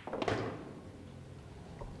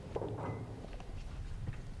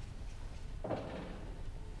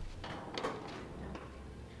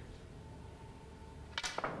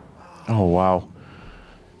 Oh, wow.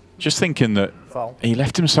 Just thinking that he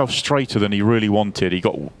left himself straighter than he really wanted. He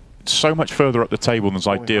got so much further up the table than was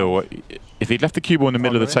ideal. If he'd left the cue ball in the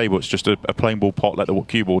middle of the table, it's just a plain ball pot, let the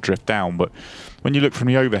cue ball drift down. But when you look from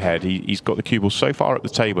the overhead, he's got the cue ball so far up the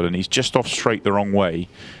table and he's just off straight the wrong way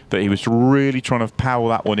that he was really trying to power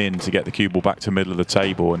that one in to get the cue ball back to the middle of the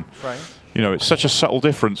table. And it's such a subtle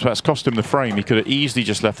difference. That's cost him the frame. He could have easily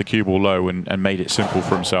just left the cue ball low and made it simple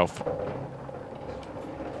for himself.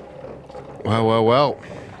 Well, well, well.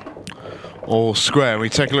 All square. We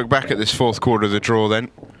take a look back at this 4th quarter of the draw then.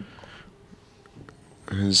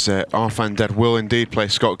 As Arfan Dead will indeed play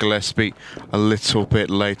Scott Gillespie a little bit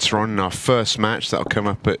later on in our first match. That'll come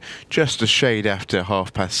up at just a shade after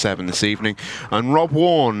 7:30 this evening. And Rob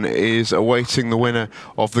Warren is awaiting the winner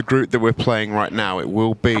of the group that we're playing right now. It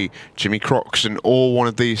will be Jimmy Croxton or one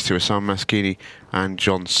of these two, Oussama Masskini and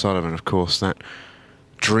John Sullivan. Of course, that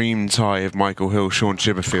dream tie of Michael Hill, Sean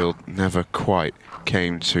Chipperfield never quite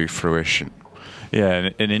came to fruition.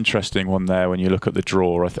 Yeah, an interesting one there when you look at the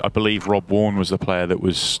draw. I believe Rob Warren was the player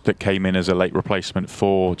that came in as a late replacement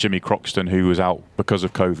for Jimmy Croxton, who was out because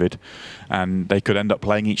of COVID, and they could end up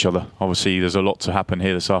playing each other. Obviously, there's a lot to happen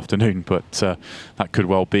here this afternoon, but that could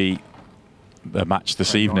well be the match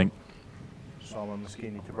this evening.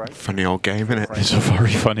 Funny old game, isn't it? It's a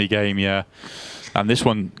very funny game, yeah. And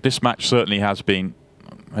this match certainly has been.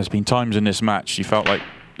 There's been times in this match you felt like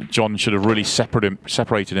John should have really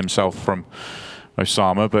separated himself from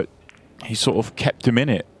Oussama, but he sort of kept him in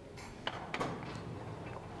it.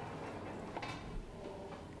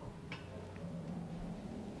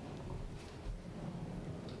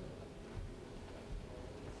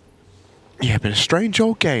 Yeah, been a strange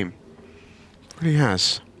old game. It really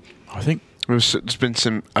has. I think there's been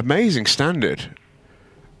some amazing standard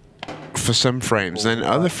for some frames, then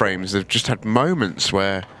other frames they've just had moments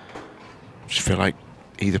where I just feel like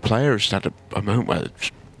either player has had a moment where they've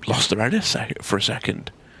just lost their head for a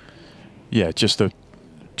second. Yeah, just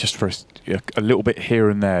for a little bit here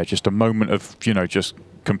and there, just a moment of just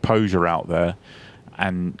composure out there,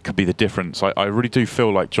 and could be the difference. I really do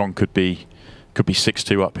feel like John could be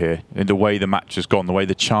 6-2 up here in the way the match has gone, the way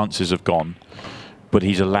the chances have gone, but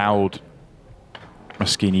he's allowed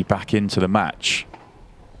Masskini back into the match.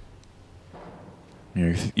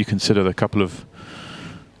 You consider the couple of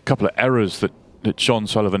errors that John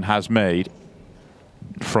Sullivan has made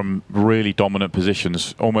from really dominant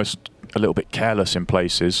positions, almost a little bit careless in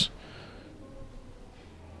places.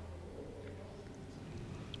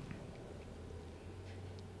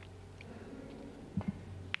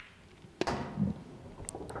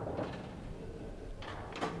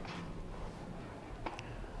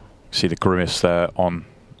 See the grimace there on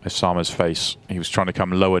Oussama's face. He was trying to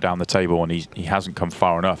come lower down the table and he hasn't come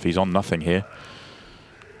far enough. He's on nothing here.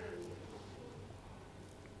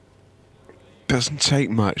 Doesn't take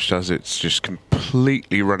much, does it? It's just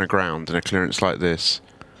completely run aground in a clearance like this.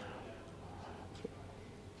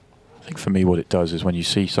 I think for me what it does is when you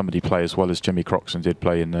see somebody play as well as Jimmy Croxton did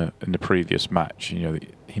play in the previous match,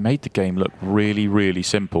 he made the game look really, really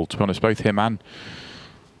simple. To be honest, both him and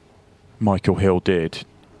Michael Hill did.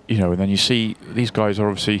 And then you see these guys are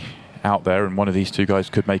obviously out there, and one of these two guys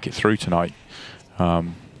could make it through tonight.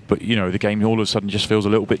 But the game all of a sudden just feels a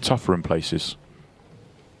little bit tougher in places.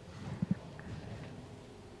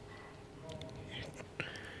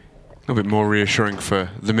 A little bit more reassuring for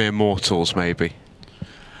the mere mortals, maybe.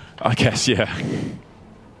 I guess, yeah.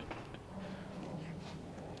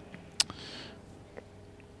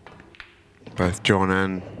 Both John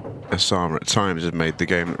and Oussama at times have made the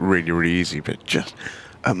game look really, really easy, but just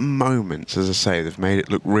at moments, as I say, they've made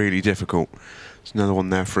it look really difficult. There's another one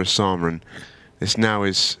there for Oussama, and this now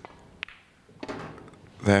is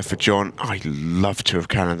there for John. I'd love to have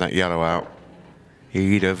cannoned that yellow out.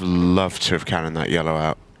 He'd have loved to have cannoned that yellow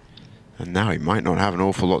out. And now he might not have an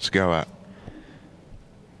awful lot to go at.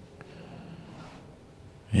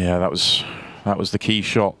 Yeah, that was the key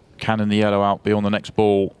shot. Cannon the yellow out, be on the next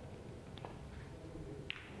ball.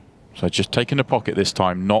 So just taking the pocket this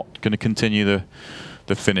time, not going to continue the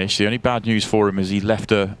finish. The only bad news for him is he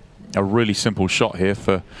left a a really simple shot here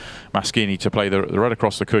for Masskini to play the red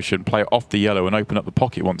across the cushion, play it off the yellow and open up the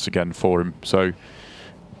pocket once again for him. So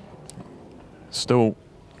still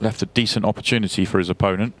left a decent opportunity for his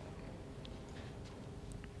opponent.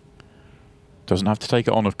 Doesn't have to take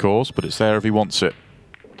it on, of course, but it's there if he wants it.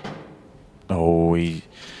 Oh, he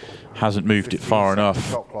hasn't moved it far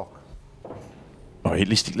enough. Oh, at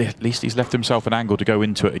least he's left himself an angle to go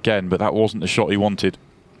into it again, but that wasn't the shot he wanted.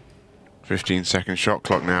 15-second shot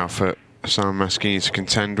clock now for Oussama Masskini to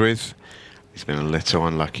contend with. He's been a little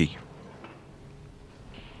unlucky.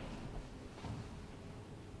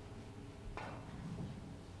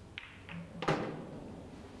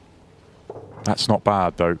 That's not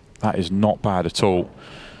bad, though. That is not bad at all.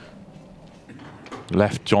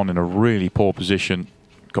 Left John in a really poor position.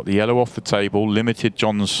 Got the yellow off the table, limited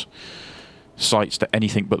John's sights to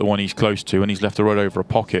anything but the one he's close to, and he's left the red over a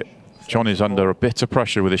pocket. John is under a bit of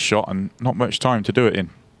pressure with his shot and not much time to do it in.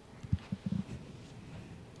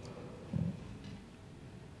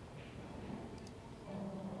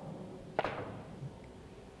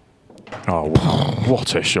 Oh,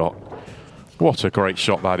 what a shot. What a great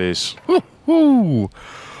shot that is. Ooh.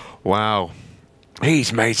 Wow.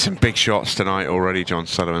 He's made some big shots tonight already, John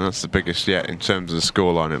Sullivan. That's the biggest yet in terms of the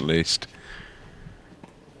scoreline, at least.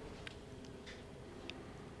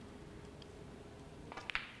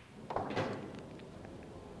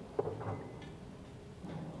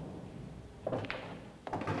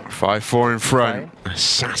 Five-4 in front.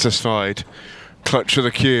 Satisfied. Clutch of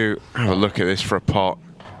the cue. Have a look at this for a pot.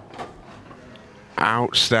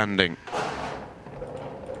 Outstanding.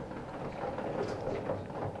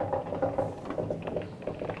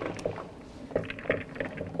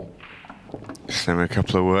 Send me a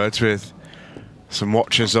couple of words with some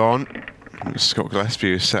watchers on. Scott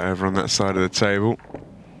Gillespie is sat over on that side of the table.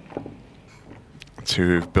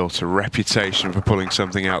 Two who've built a reputation for pulling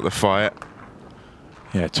something out of the fire.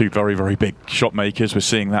 Yeah, two very, very big shot makers. We're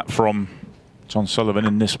seeing that from John Sullivan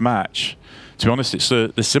in this match. To be honest, it's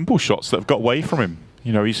the simple shots that have got away from him.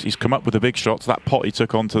 You know, he's come up with the big shots. That pot he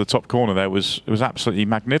took onto the top corner there was absolutely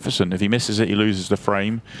magnificent. If he misses it, he loses the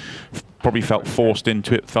frame. Probably felt forced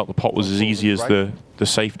into it. Felt the pot was as easy as the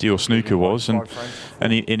safety or snooker was,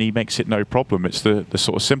 and he makes it no problem. It's the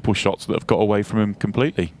sort of simple shots that have got away from him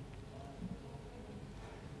completely.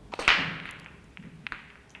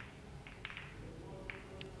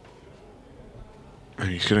 And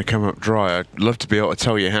he's going to come up dry. I'd love to be able to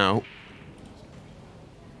tell you how.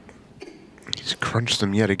 He's crunched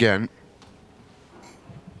them yet again.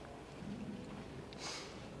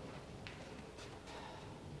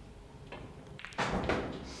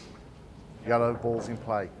 Yellow balls in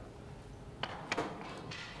play.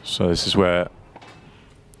 So this is where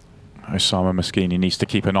Oussama Masskini needs to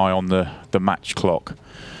keep an eye on the match clock.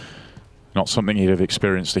 Not something he'd have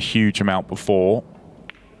experienced a huge amount before.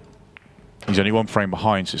 He's only one frame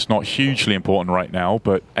behind, so it's not hugely important right now,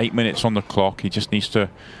 but 8 minutes on the clock. He just needs to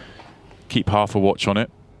keep half a watch on it.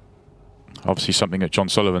 Obviously something that John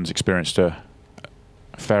Sullivan's experienced a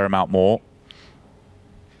fair amount more.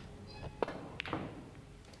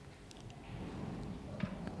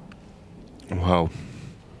 Well,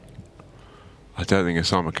 I don't think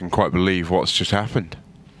Oussama can quite believe what's just happened.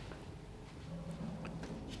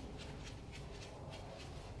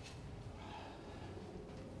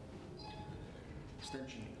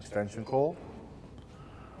 Extension call.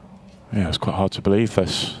 Yeah, it's quite hard to believe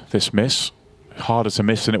this miss. Harder to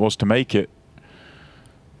miss than it was to make it.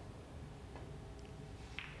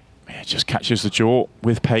 Yeah, it just catches the jaw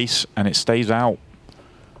with pace and it stays out.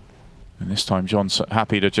 And this time John's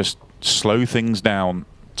happy to just slow things down,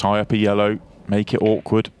 tie up a yellow, make it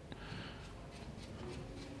awkward.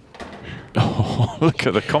 Oh, look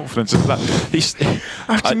at the confidence of that.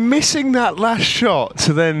 After missing that last shot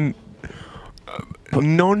to then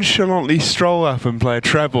nonchalantly stroll up and play a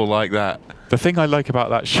treble like that. The thing I like about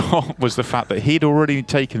that shot was the fact that he'd already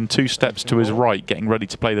taken 2 steps to his right, getting ready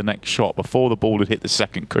to play the next shot before the ball had hit the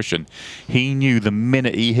second cushion. He knew the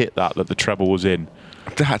minute he hit that the treble was in.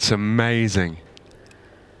 That's amazing.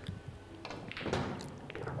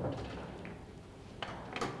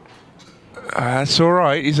 That's all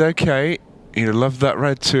right. He's okay. He'd have loved that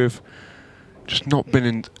red to have just not been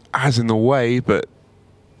in the way, but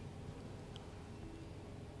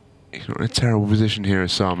he's not in a terrible position here,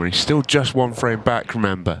 Oussama. He's still just 1 frame back,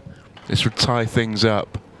 remember. This would tie things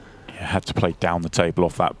up. Yeah, had to play down the table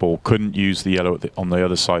off that ball. Couldn't use the yellow on the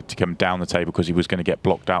other side to come down the table because he was going to get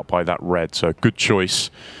blocked out by that red. So good choice.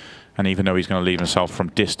 And even though he's going to leave himself from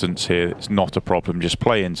distance here, it's not a problem. Just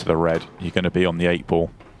play into the red. You're going to be on the 8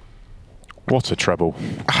 ball. What a treble.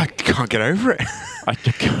 I can't get over it.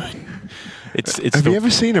 Have you ever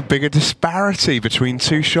seen a bigger disparity between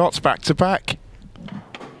two shots back to back?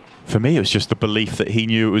 For me, it was just the belief that he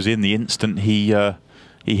knew it was in the instant he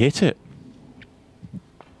hit it.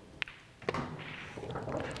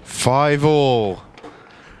 5-all.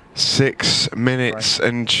 6 minutes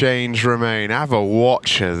and change remain. Have a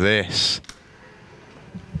watch of this.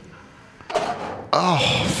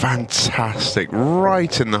 Oh, fantastic.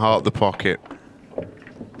 Right in the heart of the pocket.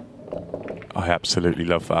 I absolutely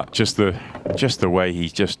love that. Just the way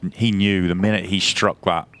he knew the minute he struck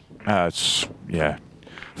that. Yeah,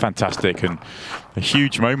 fantastic, and a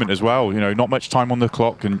huge moment as well. You know, not much time on the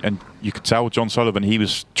clock, and you could tell John Sullivan, he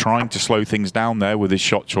was trying to slow things down there with his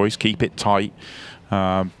shot choice, keep it tight.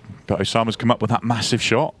 But Oussama's come up with that massive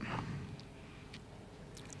shot.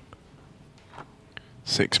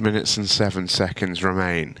 6 minutes and 7 seconds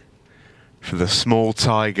remain for the small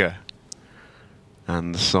tiger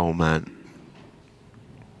and the soul man.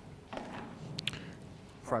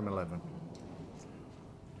 Frame 11.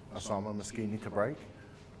 Oussama Masskini to break.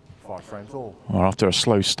 5 frames all. Well, after a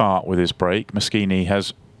slow start with his break, Masskini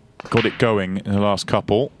has got it going in the last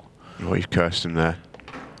couple. Oh, he's cursed him there.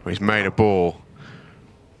 Well, he's made a ball.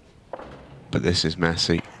 But this is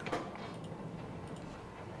messy.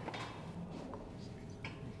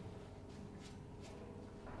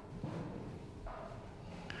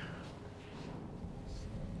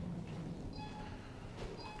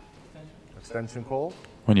 Extension call.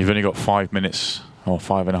 When you've only got 5 minutes or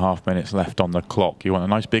 5.5 minutes left on the clock, you want a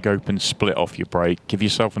nice big open split off your break. Give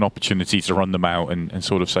yourself an opportunity to run them out and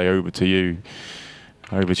sort of say over to you,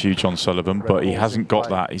 John Sullivan. But he hasn't got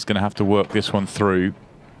that. He's going to have to work this one through.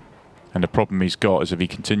 And the problem he's got is if he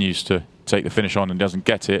continues to take the finish on and doesn't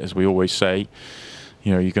get it, as we always say,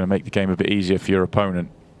 you know, you're going to make the game a bit easier for your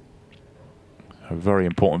opponent. A very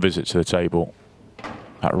important visit to the table.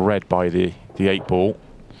 That red by the 8-ball.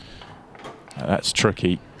 That's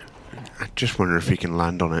tricky. I just wonder if he can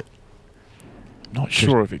land on it. Not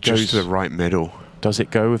sure if it goes just to the right middle. Does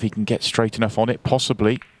it go if he can get straight enough on it?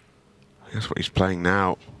 Possibly. That's what he's playing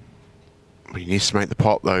now. He needs to make the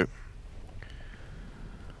pot though.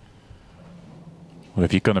 Well,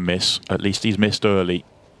 if you're going to miss, at least he's missed early.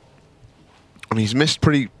 And he's missed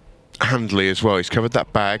pretty handily as well. He's covered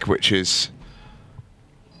that bag, which is...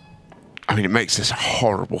 I mean, it makes this a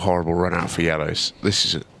horrible, horrible run out for yellows. This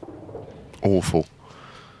is awful.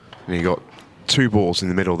 And you got 2 balls in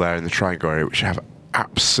the middle there in the triangle area, which have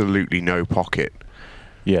absolutely no pocket.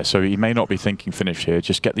 Yeah, so he may not be thinking finish here.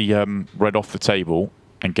 Just get the red off the table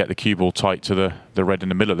and get the cue ball tight to the red in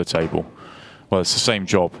the middle of the table. Well, it's the same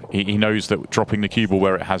job. He knows that dropping the cue ball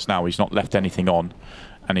where it has now, he's not left anything on,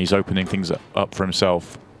 and he's opening things up for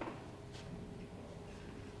himself.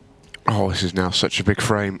 Oh, this is now such a big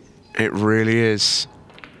frame. It really is.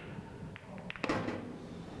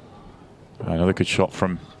 Another good shot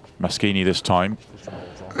from Masskini this time.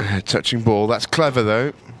 Touching ball. That's clever,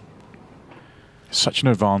 though. Such an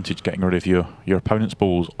advantage getting rid of your opponent's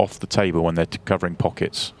balls off the table when they're covering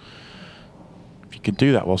pockets. If you can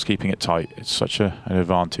do that whilst keeping it tight, it's such an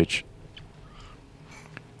advantage.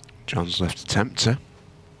 John's left a tempter.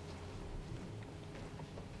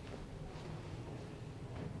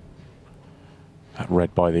 That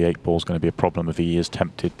red by the 8-ball is going to be a problem if he is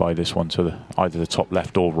tempted by this one to either the top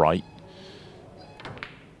left or right.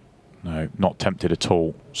 No, not tempted at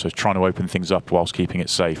all. So trying to open things up whilst keeping it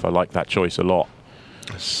safe. I like that choice a lot.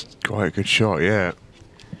 That's quite a good shot, yeah.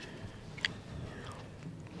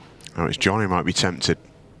 Oh, it's John who might be tempted.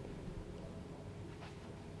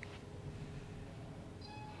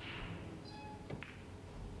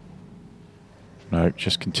 No,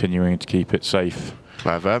 just continuing to keep it safe.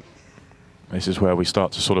 Clever. This is where we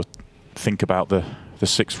start to sort of think about the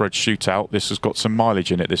 6-red shootout. This has got some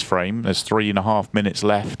mileage in it, this frame. There's 3.5 minutes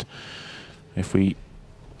left. If we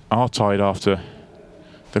are tied after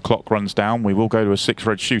the clock runs down, we will go to a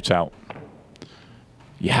 6-red shootout.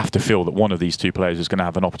 You have to feel that one of these two players is going to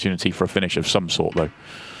have an opportunity for a finish of some sort, though.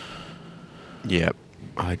 Yeah,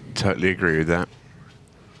 I totally agree with that.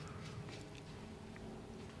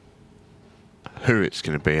 Who it's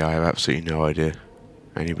going to be, I have absolutely no idea.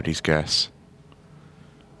 Anybody's guess.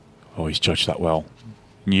 Oh, he's judged that well.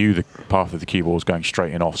 Knew the path of the cue ball was going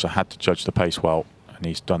straight in off, so had to judge the pace well, and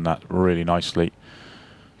he's done that really nicely.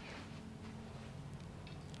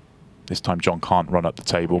 This time John can't run up the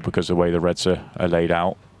table because of the way the reds are laid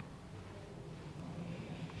out.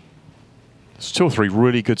 There's 2 or 3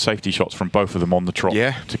 really good safety shots from both of them on the trot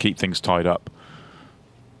to keep things tied up.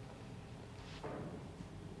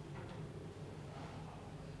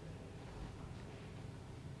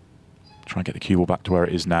 Try and get the cue ball back to where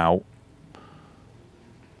it is now.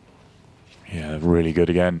 Yeah, really good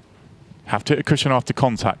again. Have to hit a cushion after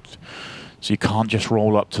contact. So you can't just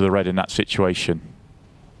roll up to the red in that situation.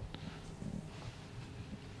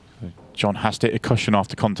 So John has to hit a cushion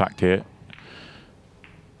after contact here.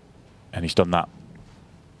 And he's done that.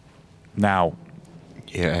 Now,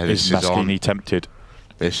 yeah, is Masskini tempted?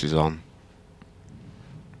 This is on.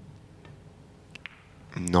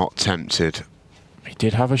 Not tempted. He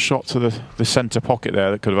did have a shot to the centre pocket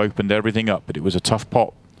there that could have opened everything up, but it was a tough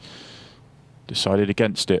pot. Decided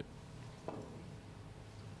against it.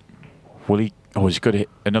 Will he? Oh, he's got to hit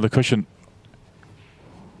another cushion.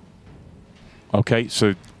 Okay,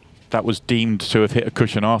 so that was deemed to have hit a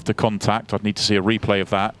cushion after contact. I'd need to see a replay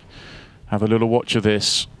of that. Have a little watch of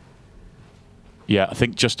this. Yeah, I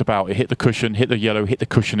think just about. It hit the cushion, hit the yellow, hit the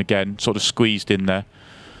cushion again, sort of squeezed in there.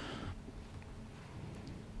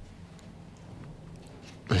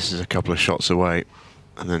 This is a couple of shots away,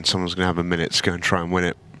 and then someone's going to have a minute to go and try and win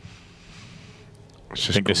it. I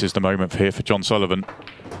think this is the moment here for John Sullivan.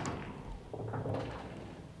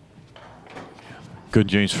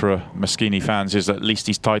 Good news for Masskini fans is that at least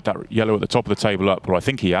he's tied that yellow at the top of the table up. Well, I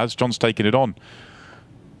think he has. John's taken it on.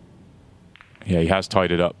 Yeah, he has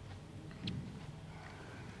tied it up.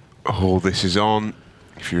 Oh, this is on.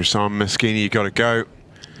 If you're Oussama Masskini, you've got to go.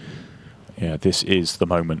 Yeah, this is the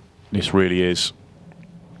moment. This really is.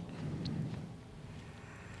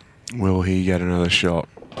 Will he get another shot?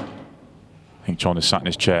 I think John is sat in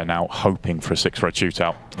his chair now, hoping for a 6-red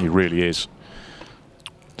shootout. He really is.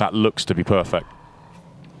 That looks to be perfect.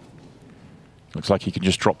 Looks like he can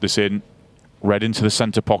just drop this in. Red into the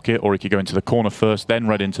centre pocket, or he could go into the corner first, then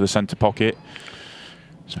red into the centre pocket.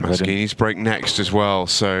 So Masskini's break next as well,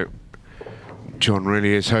 so John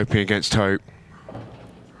really is hoping against hope.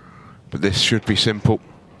 But this should be simple.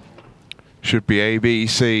 Should be A, B,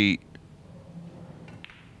 C.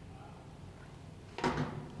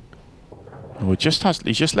 Well,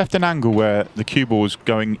 he's just left an angle where the cue ball is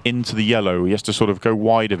going into the yellow. He has to sort of go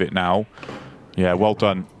wide of it now. Yeah, well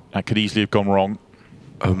done. That could easily have gone wrong.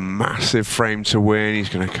 A massive frame to win. He's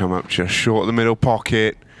going to come up just short of the middle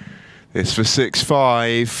pocket. This for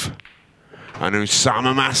 6-5. And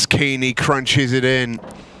Oussama Masskini crunches it in.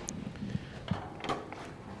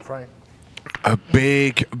 Frame. A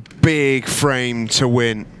big, big frame to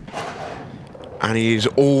win. And he is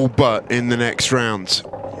all but in the next round.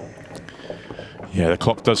 Yeah, the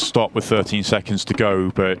clock does stop with 13 seconds to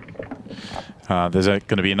go, but there's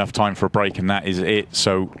going to be enough time for a break, and that is it.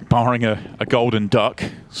 So, barring a golden duck,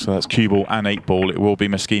 so that's cue ball and 8-ball, it will be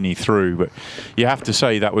Masskini through. But you have to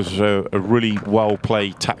say that was a really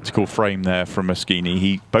well-played tactical frame there from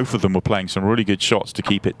Masskini. Both of them were playing some really good shots to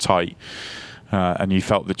keep it tight, and you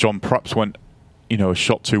felt that John perhaps went, a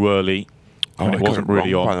shot too early, and it wasn't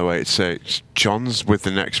really on. By the way, it's John's with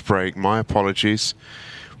the next break. My apologies.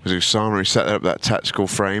 It was Oussama who set up that tactical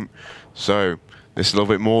frame. So this is a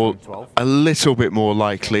little bit more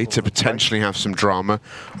likely to potentially have some drama.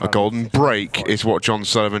 A golden break is what John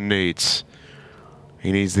Sullivan needs.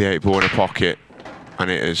 He needs the 8-ball in a pocket, and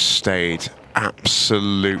it has stayed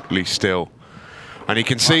absolutely still. And he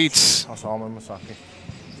concedes. Oussama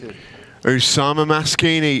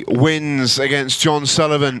Masskini wins against John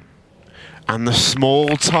Sullivan. And the small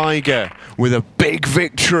tiger, with a big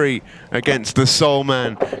victory against the Soul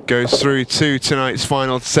Man, goes through to tonight's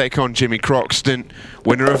final to take on Jimmy Croxton.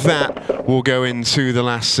 Winner of that will go into the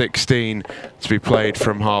last 16 to be played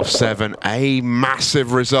from half 7. A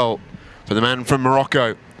massive result for the man from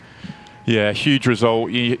Morocco. Yeah, huge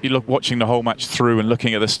result. You look watching the whole match through and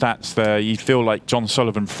looking at the stats there, you feel like John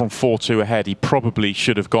Sullivan from 4-2 ahead, he probably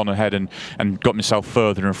should have gone ahead and got himself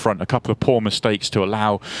further in front. A couple of poor mistakes to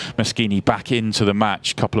allow Masskini back into the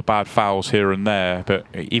match, a couple of bad fouls here and there, but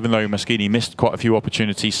even though Masskini missed quite a few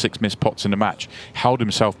opportunities, 6 missed pots in the match, held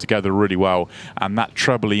himself together really well, and that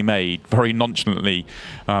treble he made very nonchalantly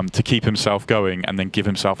to keep himself going and then give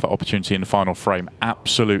himself that opportunity in the final frame.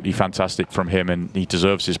 Absolutely fantastic from him, and he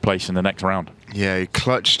deserves his place in the next round. Yeah, he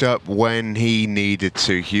clutched up when he needed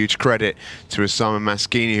to. Huge credit to Oussama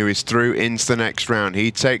Masskini, who is through into the next round.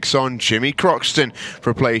 He takes on Jimmy Croxton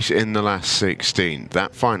for a place in the last 16.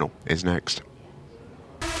 That final is next.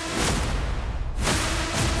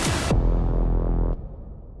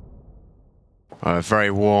 A very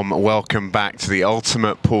warm welcome back to the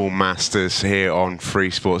Ultimate Pool Masters here on Free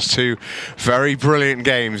Sports. 2 very brilliant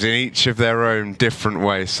games in each of their own different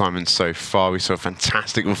ways, Simon, so far. We saw a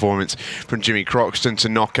fantastic performance from Jimmy Croxton to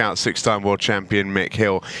knock out 6-time world champion Mick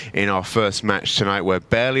Hill in our first match tonight, where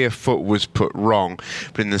barely a foot was put wrong.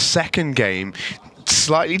 But in the second game,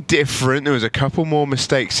 slightly different. There was a couple more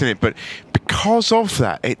mistakes in it, but because of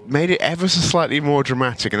that, it made it ever so slightly more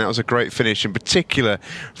dramatic, and that was a great finish, in particular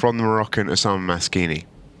from the Moroccan Oussama Masskini.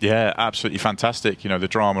 Yeah, absolutely fantastic. You know, the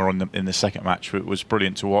drama in the second match was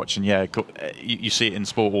brilliant to watch, and yeah, you see it in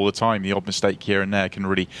sport all the time. The odd mistake here and there can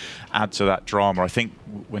really add to that drama. I think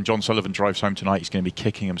when John Sullivan drives home tonight, he's going to be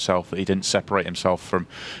kicking himself that he didn't separate himself from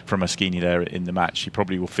Masskini there in the match. He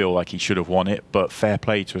probably will feel like he should have won it, but fair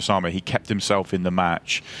play to Oussama. He kept himself in the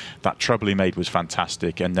match. That treble he made was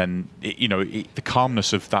fantastic, and then the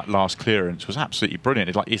calmness of that last clearance was absolutely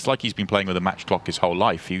brilliant. It's like he's been playing with a match clock his whole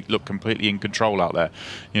life. He looked completely in control out there.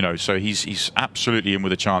 So he's absolutely in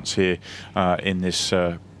with a chance here in this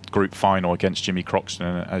group final against Jimmy Croxton,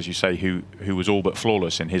 as you say, who was all but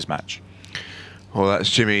flawless in his match. Well, that's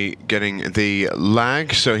Jimmy getting the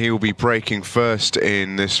lag, so he will be breaking first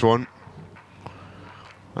in this one.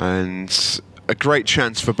 And a great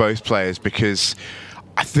chance for both players, because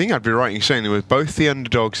I think I'd be right in saying they were both the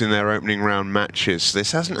underdogs in their opening round matches.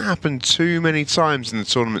 This hasn't happened too many times in the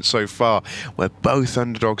tournament so far, where both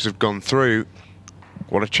underdogs have gone through.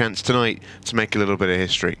 What a chance tonight to make a little bit of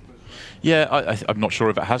history. Yeah, I'm not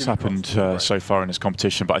sure if it has happened so far in this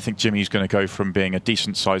competition, but I think Jimmy's going to go from being a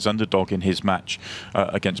decent-sized underdog in his match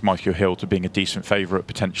against Michael Hill to being a decent favourite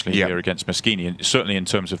potentially here against Masskini, and certainly in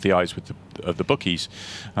terms of the eyes of the bookies.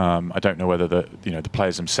 I don't know whether the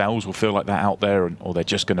players themselves will feel like that out there, or they're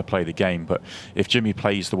just going to play the game. But if Jimmy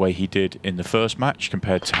plays the way he did in the first match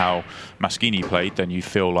compared to how Masskini played, then you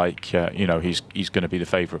feel like he's going to be the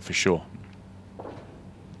favourite for sure.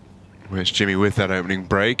 Where's Jimmy with that opening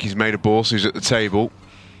break? He's made a ball, so he's at the table.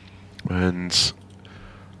 And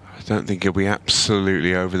I don't think he'll be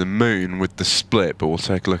absolutely over the moon with the split, but we'll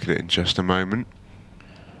take a look at it in just a moment.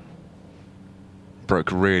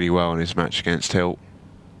 Broke really well in his match against Hill.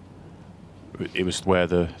 It was where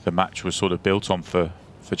the match was sort of built on for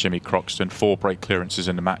Jimmy Croxton. 4 break clearances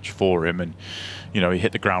in the match for him, and he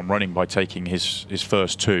hit the ground running by taking his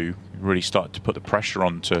first 2. Really started to put the pressure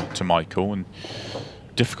on to Michael, and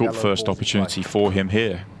difficult first opportunity for him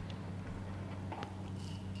here.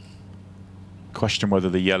 Question whether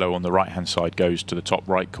the yellow on the right hand side goes to the top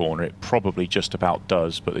right corner. It probably just about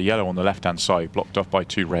does, but the yellow on the left hand side blocked off by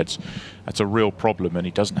 2 reds. That's a real problem, and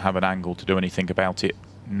he doesn't have an angle to do anything about it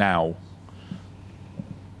now.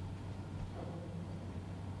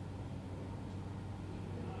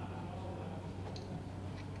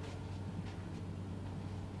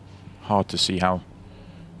 Hard to see how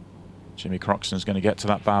Jimmy Croxton is going to get to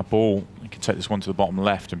that bad ball. He can take this one to the bottom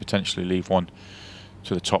left and potentially leave one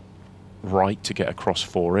to the top right to get across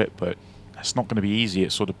for it, but that's not going to be easy.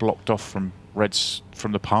 It's sort of blocked off from reds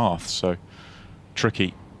from the path, so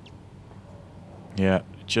tricky. Yeah,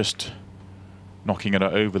 just knocking it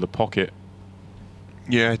over the pocket.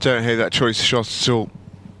 Yeah, I don't hate that choice of shot at all.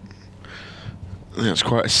 I think that's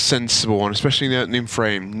quite a sensible one, especially in the opening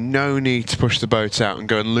frame. No need to push the boat out and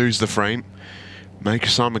go and lose the frame. Make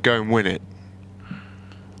Oussama go and win it.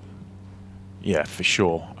 Yeah, for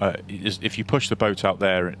sure. If you push the boat out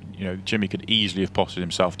there, Jimmy could easily have potted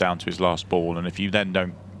himself down to his last ball, and if you then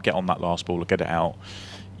don't get on that last ball or get it out,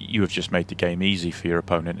 you have just made the game easy for your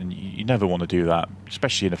opponent, and you never want to do that,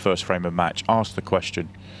 especially in the first frame of match. Ask the question.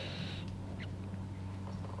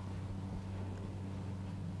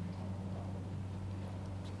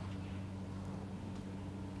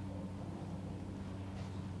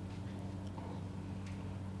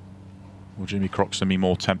 Will Jimmy Croxton be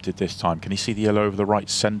more tempted this time? Can he see the yellow over the right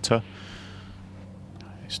centre?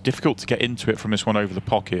 It's difficult to get into it from this one over the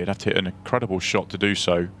pocket. He'd have to hit an incredible shot to do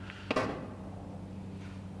so.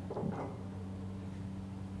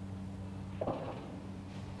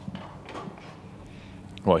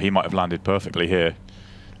 Well, he might have landed perfectly here.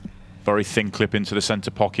 Very thin clip into the centre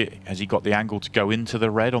pocket. Has he got the angle to go into the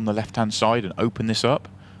red on the left-hand side and open this up?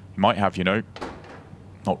 He might have,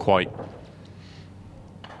 Not quite.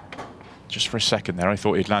 Just for a second there, I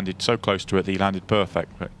thought he'd landed so close to it that he landed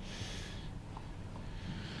perfect, but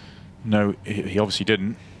no, he obviously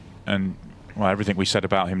didn't. And well, everything we said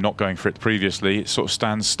about him not going for it previously, it sort of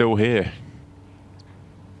stands still here.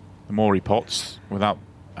 The more he pots without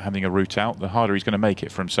having a route out, the harder he's going to make it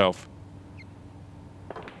for himself.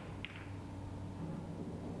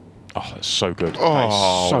 Oh, that's so good. Oh, that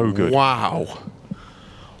is so good. Wow.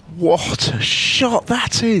 What a shot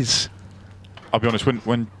that is. I'll be honest,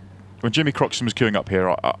 when Jimmy Croxton was queuing up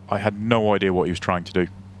here, I had no idea what he was trying to do.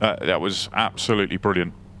 That was absolutely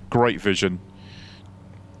brilliant. Great vision.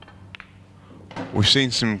 We've seen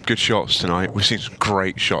some good shots tonight. We've seen some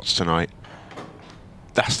great shots tonight.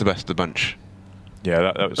 That's the best of the bunch.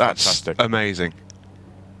 Yeah, that was fantastic. Amazing.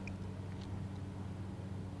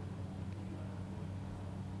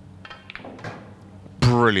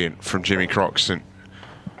 Brilliant from Jimmy Croxton.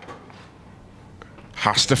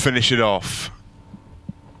 Has to finish it off.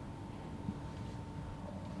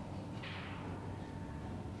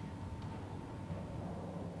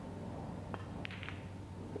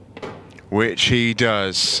 which he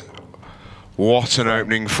does. What an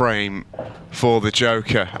opening frame for the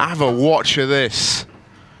Joker. Have a watch of this.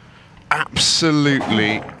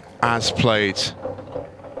 Absolutely as played.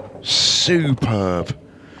 Superb.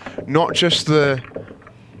 Not just the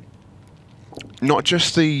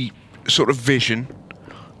sort of vision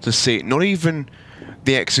to see it, not even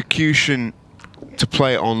the execution to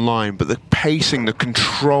play it online, but the pacing, the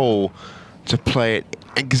control to play it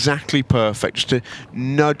exactly perfect, just to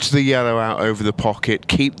nudge the yellow out over the pocket,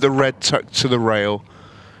 keep the red tucked to the rail.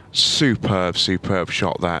 Superb, superb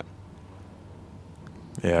shot that.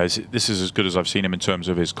 Yeah, this is as good as I've seen him in terms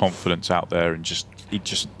of his confidence out there, and he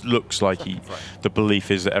just looks like the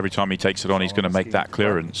belief is that every time he takes it on, he's going to make that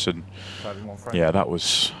clearance. And yeah, that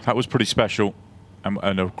was pretty special,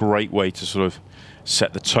 and a great way to sort of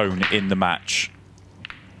set the tone in the match.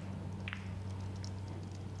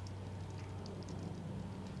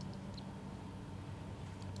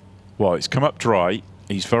 Well, it's come up dry.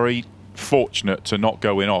 He's very fortunate to not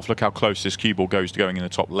go in off. Look how close this cue ball goes to going in the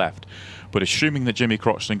top left. But assuming that Jimmy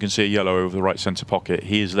Croxton can see a yellow over the right centre pocket,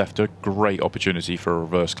 he has left a great opportunity for a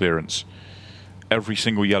reverse clearance. Every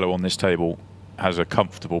single yellow on this table has a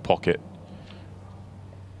comfortable pocket.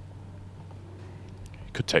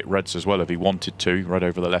 He could take reds as well if he wanted to, right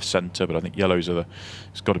over the left centre, but I think yellows are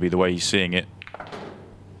it's got to be the way he's seeing it.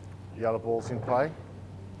 Yellow ball's in play.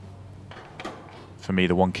 For me,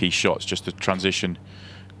 the one key shot is just to transition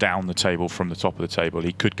down the table from the top of the table.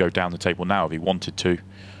 He could go down the table now if he wanted to,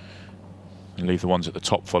 and leave the ones at the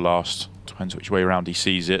top for last. Depends which way around he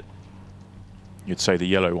sees it. You'd say the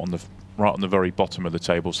yellow on the right on the very bottom of the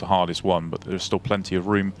table is the hardest one, but there's still plenty of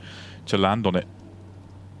room to land on it.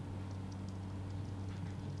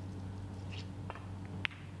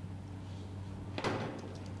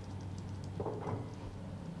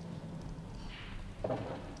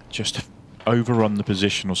 Just overrun the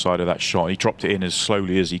positional side of that shot. He dropped it in as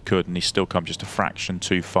slowly as he could, and he still come just a fraction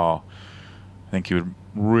too far. I think he would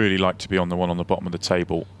really like to be on the one on the bottom of the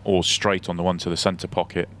table, or straight on the one to the centre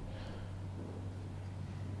pocket.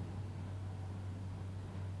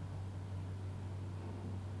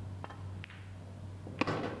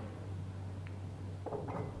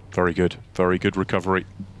 Very good recovery.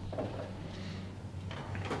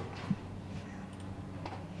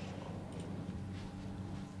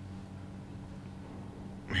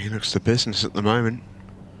 He looks the business at the moment.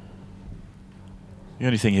 The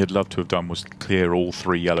only thing he'd love to have done was clear all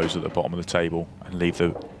three yellows at the bottom of the table and leave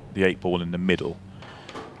the 8-ball in the middle,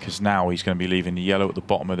 because now he's going to be leaving the yellow at the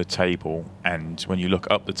bottom of the table, and when you look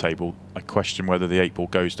up the table, I question whether the 8-ball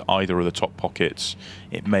goes to either of the top pockets.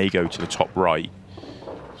 It may go to the top right,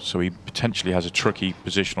 so he potentially has a tricky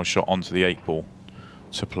positional shot onto the 8-ball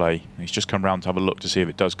to play. He's just come round to have a look to see if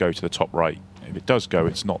it does go to the top right. If it does go,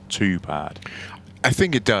 it's not too bad. I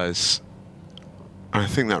think it does. I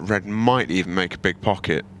think that red might even make a big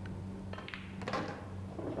pocket.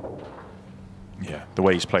 Yeah, the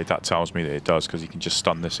way he's played that tells me that it does, because he can just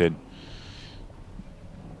stun this in.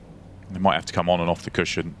 They might have to come on and off the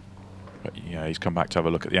cushion, but yeah, he's come back to have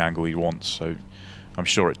a look at the angle he wants, so I'm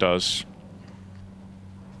sure it does.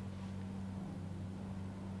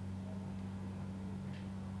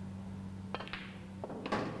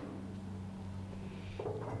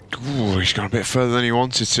 Ooh, he's gone a bit further than he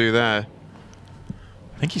wanted to there.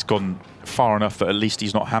 I think he's gone far enough that at least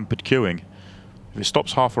he's not hampered queuing. If it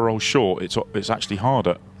stops half a roll short, it's actually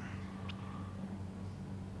harder.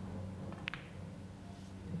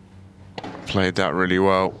 Played that really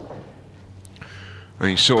well.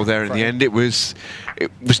 And you saw there in the end, it was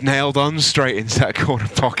nailed on straight into that corner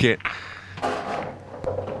pocket.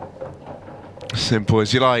 Simple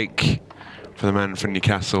as you like. For the man from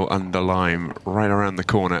Newcastle under Lyme, right around the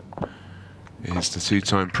corner is the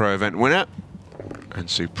two-time Pro Event winner and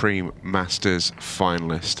Supreme Masters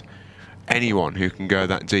finalist. Anyone who can go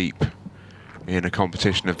that deep in a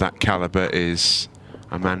competition of that caliber is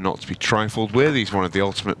a man not to be trifled with. He's one of the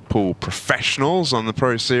ultimate pool professionals on the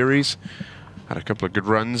Pro Series. Had a couple of good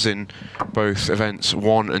runs in both events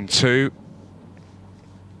 1 and 2.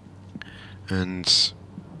 And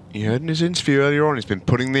you heard in his interview earlier on, he's been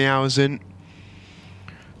putting the hours in.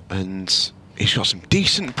 And he's got some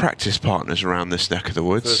decent practice partners around this neck of the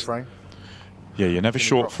woods. Yeah, you're never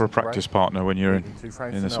short for a practice partner when you're in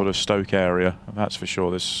the sort of Stoke area, that's for sure.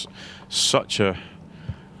 There's such a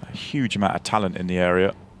huge amount of talent in the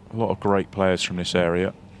area. A lot of great players from this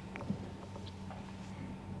area.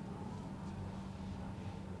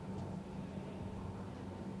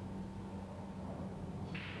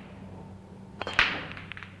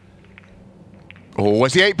 Oh,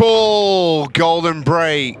 where's the 8-ball? Golden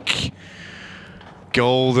break.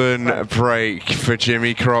 golden break for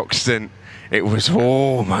Jimmy Croxton. It was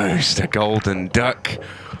almost a golden duck.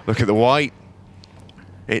 Look at the white.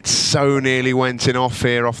 It so nearly went in off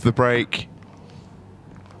here, off the break.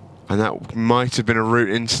 And that might have been a route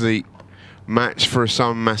into the match for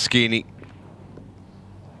Oussama Masskini.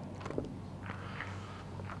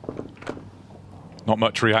 Not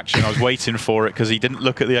much reaction. I was waiting for it because he didn't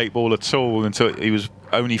look at the 8-ball at all until he was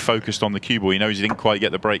only focused on the cue ball. He knows he didn't quite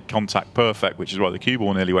get the break contact perfect, which is why the cue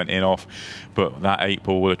ball nearly went in off. But that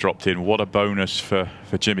 8-ball would have dropped in. What a bonus for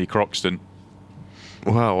Jimmy Croxton.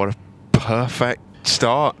 Wow, what a perfect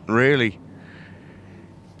start, really.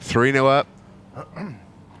 3-0 up. And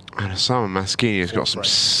Oussama Masskini has got some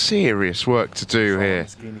serious work to do here.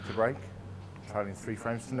 Masskini to break, trailing 3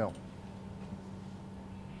 frames to 0.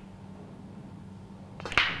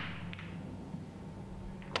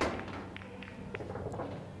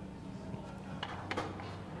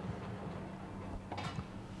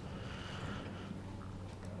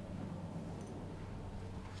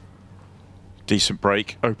 Decent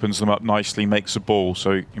break, opens them up nicely, makes a ball.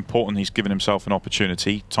 So important he's given himself an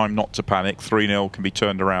opportunity. Time not to panic. 3-0 can be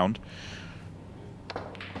turned around.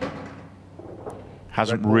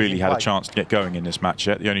 Hasn't really had a chance to get going in this match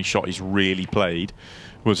yet. The only shot he's really played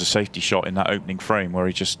was a safety shot in that opening frame where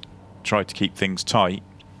he just tried to keep things tight.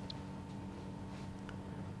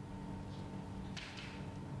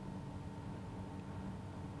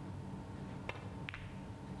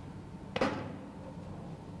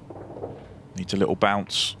 Needs a little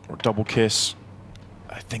bounce or a double kiss.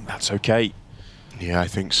 I think that's okay. Yeah, I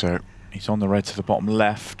think so. He's on the red to the bottom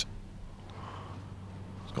left.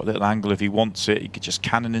 He's got a little angle if he wants it. He could just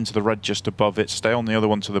cannon into the red just above it, stay on the other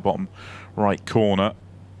one to the bottom right corner.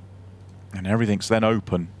 And everything's then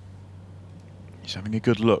open. He's having a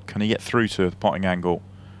good look. Can he get through to the potting angle?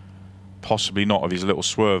 Possibly not if he's a little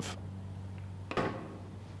swerve.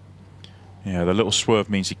 Yeah, the little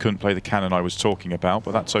swerve means he couldn't play the cannon I was talking about,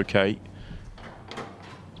 but that's okay.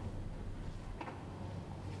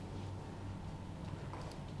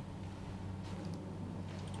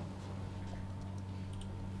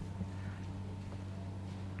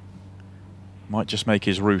 Might just make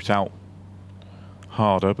his route out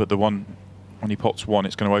harder, but the one, when he pots one,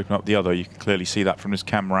 it's going to open up the other. You can clearly see that from this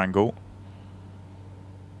camera angle.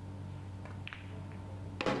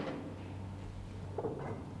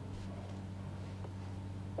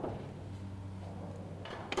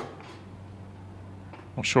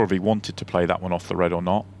 Not sure if he wanted to play that one off the red or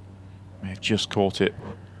not. May have just caught it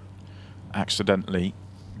accidentally,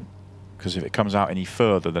 because if it comes out any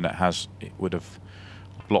further than it has, it would have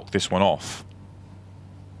blocked this one off.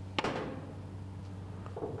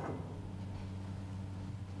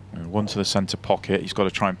 One to the centre pocket. He's got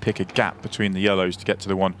to try and pick a gap between the yellows to get to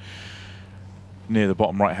the one near the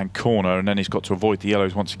bottom right hand corner, and then he's got to avoid the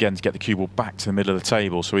yellows once again to get the cue ball back to the middle of the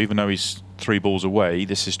table. So even though he's 3 balls away,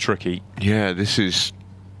 this is tricky. Yeah, this is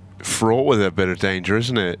fraught with a bit of danger,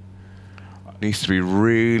 isn't it? Needs to be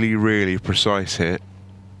really, really precise here.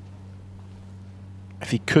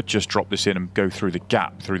 If he could just drop this in and go through the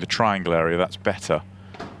gap, through the triangle area, that's better.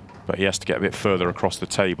 But he has to get a bit further across the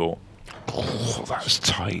table. Oh, that's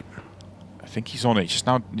tight. I think he's on it. Just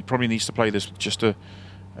now, he probably needs to play this with just a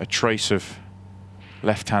trace of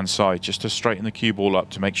left-hand side, just to straighten the cue ball up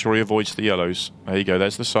to make sure he avoids the yellows. There you go,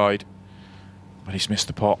 there's the side. But he's missed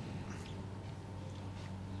the pot.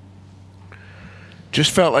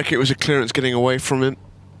 Just felt like it was a clearance getting away from him.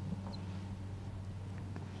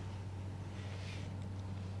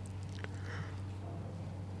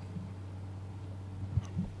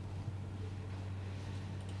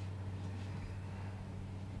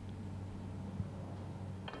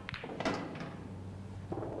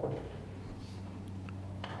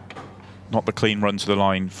 Not the clean run to the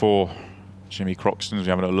line for Jimmy Croxton. We're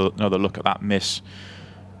having another look at that miss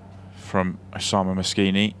from Oussama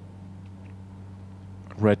Masskini.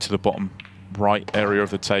 Red to the bottom right area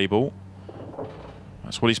of the table.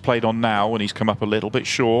 That's what he's played on now, and he's come up a little bit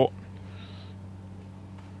short.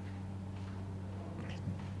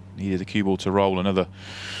 Needed the cue ball to roll another.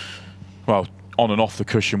 Well, on and off the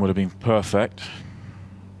cushion would have been perfect.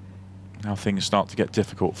 Now things start to get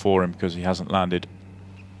difficult for him because he hasn't landed.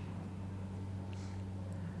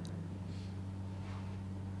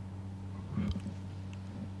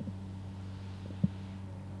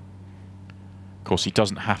 Of course, he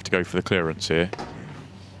doesn't have to go for the clearance here.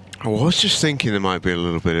 I was just thinking there might be a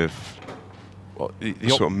little bit of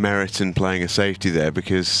sort of merit in playing a safety there,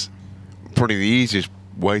 because probably the easiest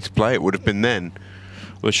way to play it would have been then.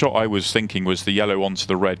 Well, the shot I was thinking was the yellow onto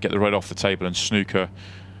the red, get the red off the table and snooker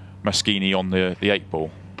Masskini on the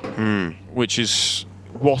 8-ball, which is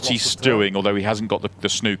what he's doing, although he hasn't got the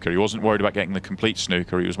snooker. He wasn't worried about getting the complete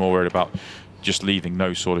snooker. He was more worried about just leaving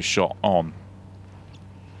no sort of shot on.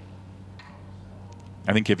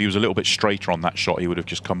 I think if he was a little bit straighter on that shot, he would have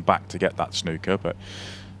just come back to get that snooker, but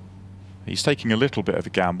he's taking a little bit of a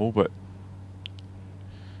gamble, but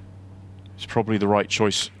it's probably the right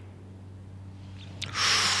choice.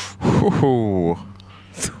 Ooh.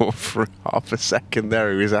 Thought for half a second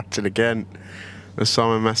there he was at it again.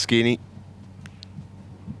 Oussama Masskini.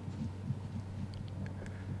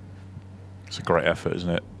 It's a great effort, isn't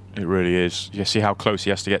it? It really is. You see how close he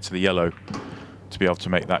has to get to the yellow to be able to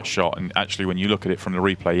make that shot. And actually, when you look at it from the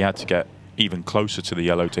replay, he had to get even closer to the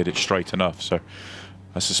yellow to hit it straight enough. So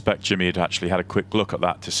I suspect Jimmy had actually had a quick look at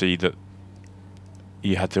that to see that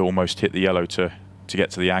you had to almost hit the yellow to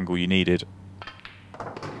get to the angle you needed.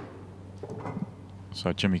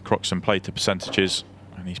 So Jimmy Croxton played the percentages,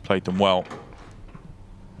 and he's played them well.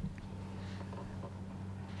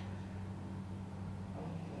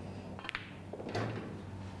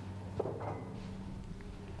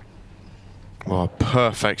 Well, a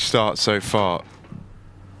perfect start so far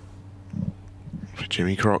for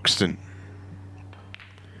Jimmy Croxton,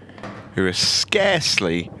 who has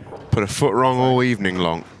scarcely put a foot wrong all evening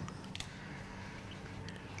long.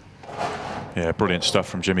 Yeah, brilliant stuff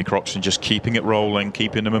from Jimmy Croxton, just keeping it rolling,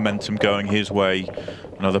 keeping the momentum going his way.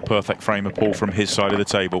 Another perfect frame of ball from his side of the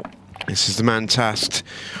table. This is the man tasked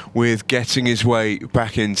with getting his way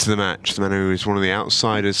back into the match. The man who was one of the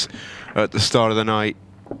outsiders at the start of the night.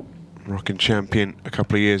 Moroccan champion a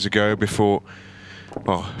couple of years ago before,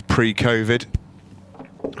 well, pre-COVID.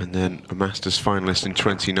 And then a Masters finalist in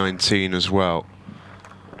 2019 as well.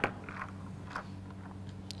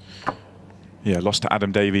 Yeah, lost to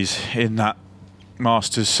Adam Davies in that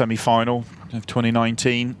Masters semi-final of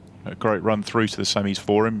 2019. A great run through to the semis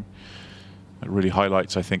for him. It really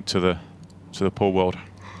highlights, I think, to the pool world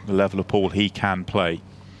the level of pool he can play.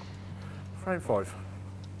 Frame 5.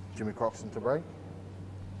 Jimmy Croxton to break,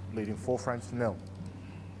 leading 4 frames to 0.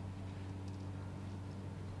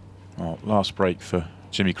 Well, last break for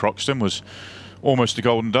Jimmy Croxton was almost a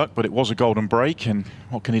golden duck, but it was a golden break. And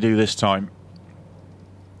what can he do this time?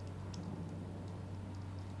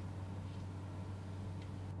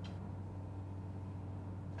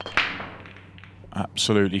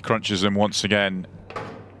 Absolutely crunches them once again,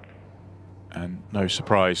 and no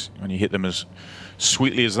surprise when you hit them as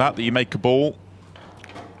sweetly as that you make a ball.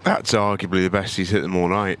 That's arguably the best he's hit them all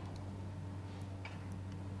night.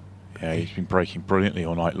 Yeah, he's been breaking brilliantly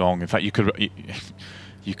all night long. In fact, you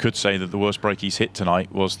could say that the worst break he's hit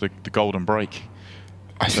tonight was the golden break.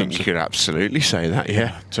 I think you could absolutely say that,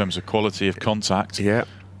 yeah. In terms of quality of contact. Yeah.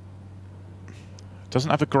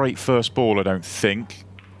 Doesn't have a great first ball, I don't think.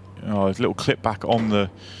 Oh, a little clip back on the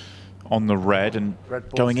red, and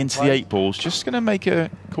going into the 8 balls, just going to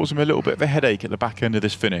cause him a little bit of a headache at the back end of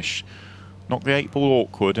this finish. Knocked the 8 ball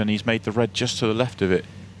awkward, and he's made the red just to the left of it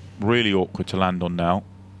really awkward to land on now.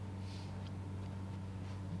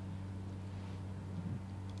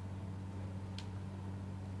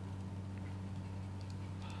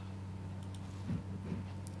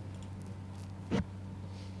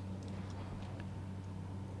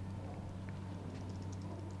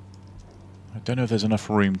 I don't know if there's enough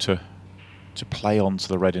room to play onto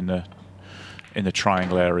the red in the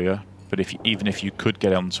triangle area, but even if you could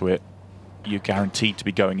get onto it, you're guaranteed to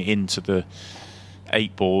be going into the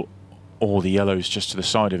 8 ball or the yellows just to the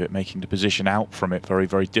side of it, making the position out from it very,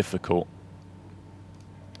 very difficult.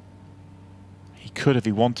 He could, if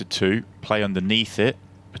he wanted to, play underneath it,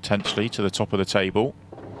 potentially to the top of the table.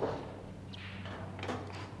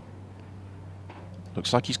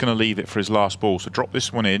 Looks like he's going to leave it for his last ball. So drop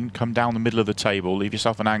this one in, come down the middle of the table, leave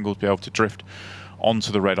yourself an angle to be able to drift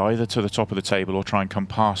onto the red, either to the top of the table or try and come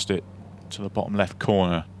past it to the bottom left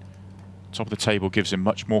corner. Top of the table gives him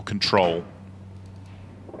much more control.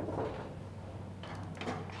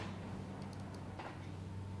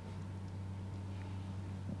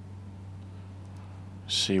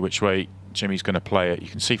 See which way Jimmy's going to play it. You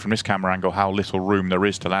can see from this camera angle how little room there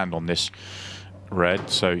is to land on this red.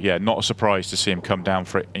 So yeah, not a surprise to see him come down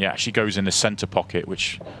for it. He actually goes in the center pocket,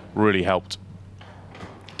 which really helped.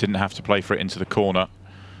 Didn't have to play for it into the corner.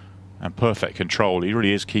 And perfect control. He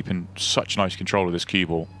really is keeping such nice control of this cue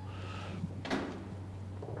ball.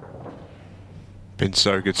 Been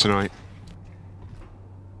so good tonight.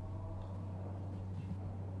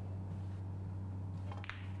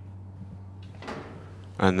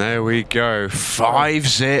 And there we go,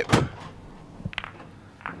 5-zip.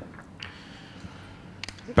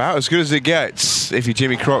 About as good as it gets if you're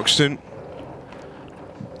Jimmy Croxton.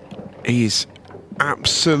 He's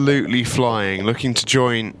absolutely flying, looking to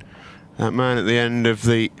join That man at the end of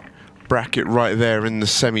the bracket right there in the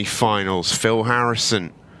semi-finals, Phil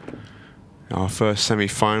Harrison, our first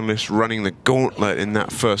semi-finalist, running the gauntlet in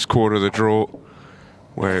that first quarter of the draw,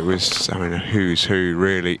 where it was, I mean, a who's who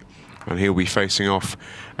really. And he'll be facing off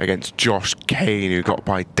against Josh Kane, who got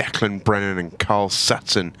by Declan Brennan and Carl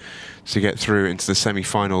Sutton to get through into the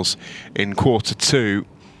semi-finals in quarter 2.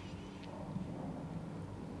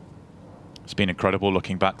 It's been incredible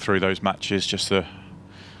looking back through those matches, just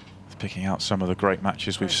picking out some of the great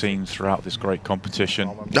matches we've seen throughout this great competition.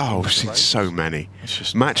 Oh, we've seen so many.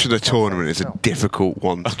 Match of the tournament is a difficult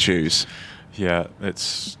one to choose. Yeah,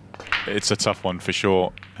 it's a tough one for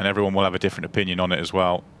sure, and everyone will have a different opinion on it as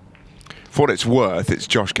well. For what it's worth, it's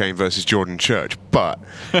Josh Kane versus Jordan Church, but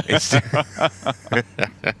it's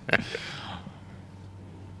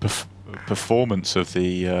performance of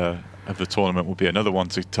the tournament will be another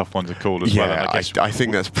tough one to call as well. Yeah, I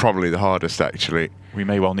think that's probably the hardest, actually. We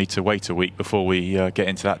may well need to wait a week before we get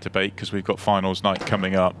into that debate, because we've got finals night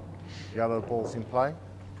coming up. Yellow balls in play.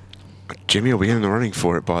 Jimmy will be in the running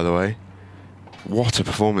for it, by the way. What a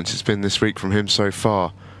performance it's been this week from him so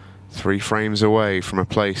far. 3 frames away from a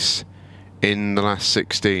place in the last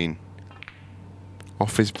 16.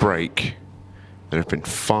 Off his break, there have been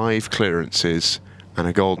 5 clearances and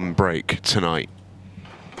a golden break tonight.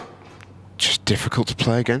 Just difficult to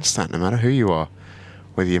play against that, no matter who you are.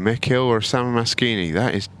 Whether you're Mick Hill or Oussama Masskini,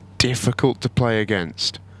 that is difficult to play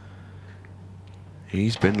against.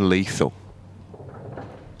 He's been lethal.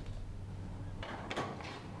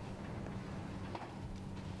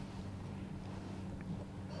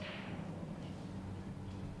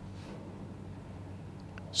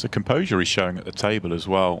 It's the composure he's showing at the table as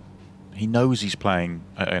well. He knows he's playing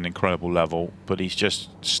at an incredible level, but he's just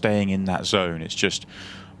staying in that zone. It's just,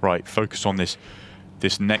 right, focus on this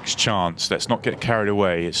next chance. Let's not get carried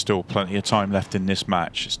away. It's still plenty of time left in this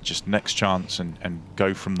match. It's just next chance and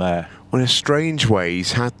go from there. Well, in a strange way,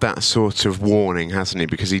 he's had that sort of warning, hasn't he?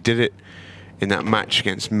 Because he did it in that match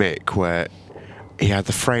against Mick, where he had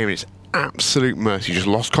the frame and it's absolute mercy. He just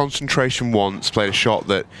lost concentration once, played a shot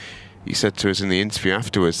that he said to us in the interview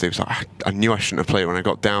afterwards, he was like, I knew I shouldn't have played it when I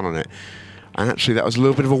got down on it. And actually that was a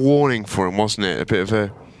little bit of a warning for him, wasn't it? A bit of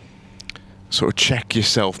a sort of check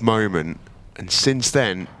yourself moment. And since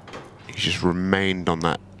then, he's just remained on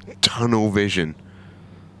that tunnel vision.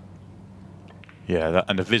 Yeah,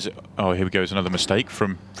 and the visit. Oh, here we go. There's another mistake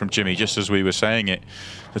from Jimmy, just as we were saying it.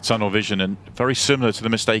 The tunnel vision, and very similar to the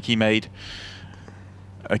mistake he made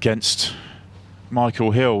against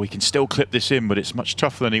Michael Hill. We can still clip this in, but it's much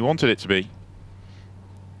tougher than he wanted it to be.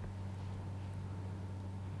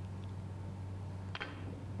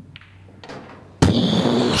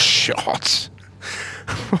 Shot.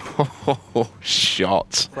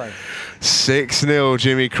 Shot. 6-0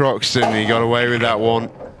 Jimmy Croxton. He got away with that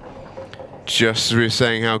one. Just as we were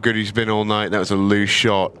saying how good he's been all night, that was a loose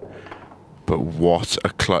shot. But what a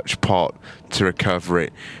clutch pot to recover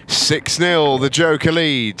it. 6-0, the Joker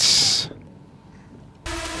leads.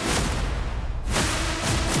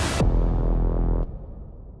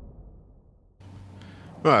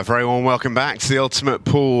 Right, very warm welcome back to the Ultimate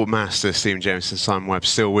Pool Masters. Stephen Jameson, Simon Webb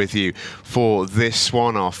still with you for this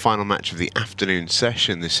one. Our final match of the afternoon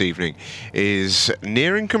session this evening is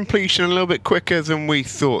nearing completion a little bit quicker than we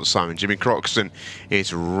thought, Simon. Jimmy Croxton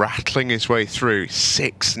is rattling his way through,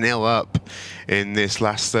 6-0 up in this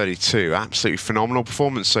last 32. Absolutely phenomenal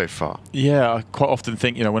performance so far. Yeah, I quite often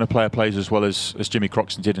think, you know, when a player plays as well as Jimmy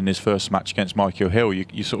Croxton did in his first match against Michael Hill,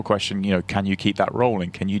 you sort of question, you know, can you keep that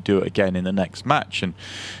rolling? Can you do it again in the next match? And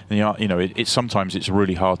you know, sometimes it's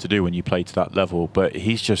really hard to do when you play to that level, but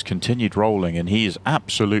he's just continued rolling, and he is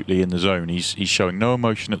absolutely in the zone. He's showing no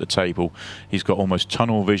emotion at the table. He's got almost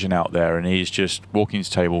tunnel vision out there, and he's just walking to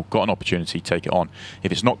the table, got an opportunity, take it on.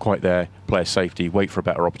 If it's not quite there, play a safety, wait for a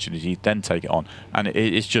better opportunity, then take it on. And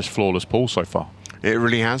it's just flawless pool so far. It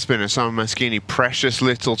really has been. Oussama Masskini, precious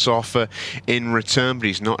little to offer in return, but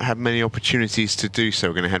he's not had many opportunities to do so.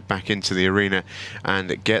 We're going to head back into the arena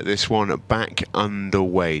and get this one back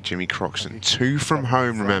underway. Jimmy Croxton, 2 from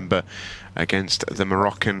home, remember, against the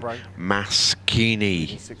Moroccan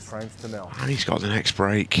Masskini. And he's got the next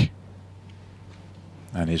break.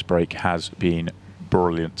 And his break has been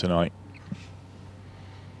brilliant tonight.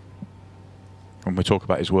 When we talk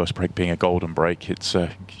about his worst break being a golden break, it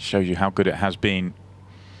shows you how good it has been.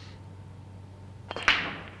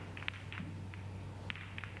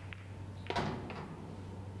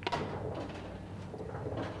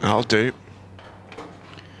 That'll do.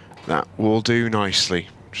 That will do nicely.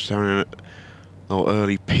 Just having a little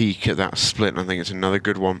early peek at that split, and I think it's another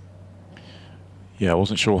good one. Yeah, I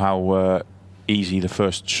wasn't sure how easy the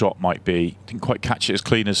first shot might be. Didn't quite catch it as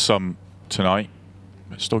clean as some tonight,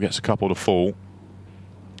 but still gets a couple to fall.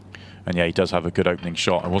 And yeah, he does have a good opening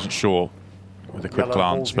shot. I wasn't sure with a quick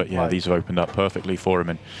glance, but yeah, these have opened up perfectly for him.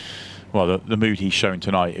 And well, the mood he's shown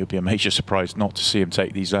tonight, it would be a major surprise not to see him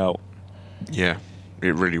take these out. Yeah,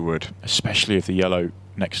 it really would. Especially if the yellow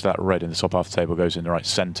next to that red in the top half of the table goes in the right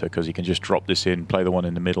centre, because he can just drop this in, play the one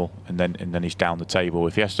in the middle, and then he's down the table.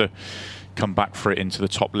 If he has to come back for it into the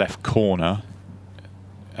top left corner,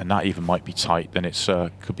 and that even might be tight, then it's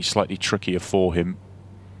could be slightly trickier for him.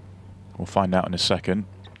 We'll find out in a second.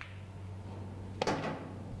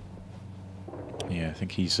 Yeah, I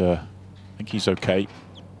think he's okay.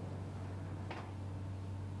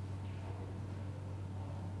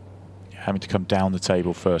 Having to come down the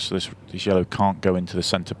table first, so this yellow can't go into the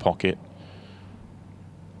centre pocket.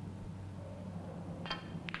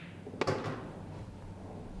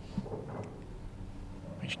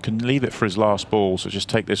 You can leave it for his last ball, so just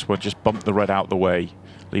take this one, just bump the red out the way,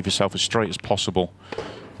 leave yourself as straight as possible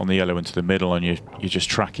on the yellow into the middle, and you're just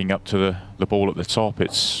tracking up to the ball at the top.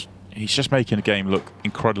 He's just making the game look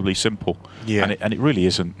incredibly simple. Yeah. And it really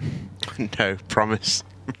isn't. No, promise.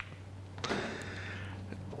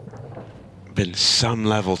 Been some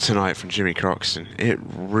level tonight from Jimmy Croxton. It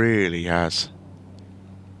really has.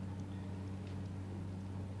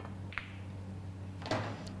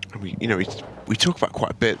 We talk about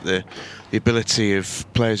quite a bit the ability of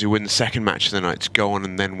players who win the second match of the night to go on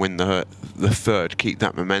and then win the third, keep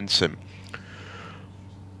that momentum.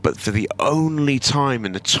 But for the only time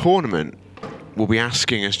in the tournament, we'll be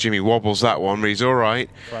asking as Jimmy wobbles that one, but he's all right.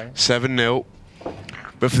 7-0.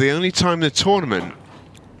 But for the only time in the tournament,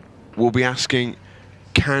 we'll be asking,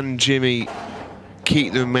 can Jimmy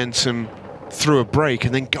keep the momentum through a break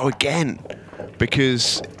and then go again?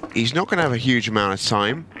 Because he's not going to have a huge amount of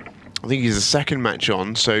time. I think he's the second match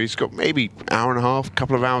on, so he's got maybe an hour and a half,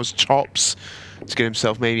 couple of hours tops to get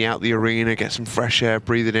himself maybe out the arena, get some fresh air,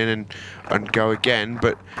 breathe it in and go again.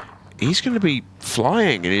 But he's going to be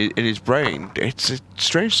flying in his brain. It's a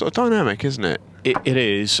strange sort of dynamic, isn't it? It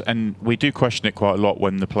is, and we do question it quite a lot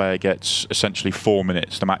when the player gets essentially 4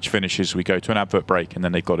 minutes. The match finishes, we go to an advert break, and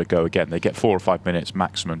then they've got to go again. They get 4 or 5 minutes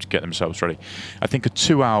maximum to get themselves ready. I think a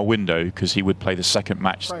 2-hour window, because he would play the second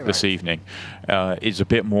match this evening, is a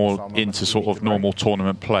bit more into sort of normal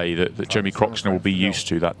tournament play that Jimmy Croxton will be used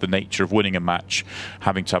to, that the nature of winning a match,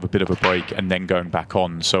 having to have a bit of a break, and then going back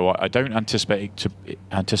on. So I don't anticipate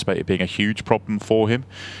it being a huge problem for him.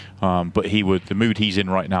 But the mood he's in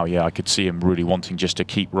right now, yeah, I could see him really wanting just to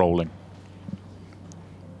keep rolling.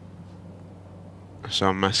 So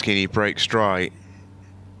Masskini breaks dry.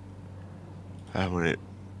 When it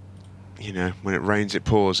rains, it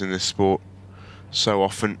pours in this sport so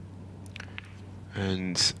often.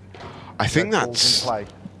 And I think that's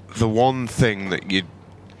the one thing that you'd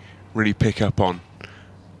really pick up on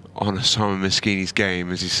Oussama Masskini's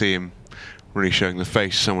game, as you see him really showing the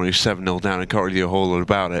face of someone who's 7-0 down and can't really do a whole lot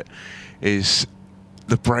about it, is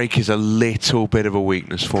the break is a little bit of a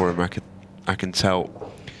weakness for him. I can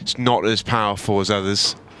tell. It's not as powerful as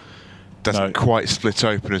others. Doesn't quite split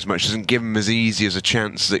open as much. Doesn't give him as easy as a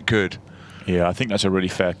chance as it could. Yeah, I think that's a really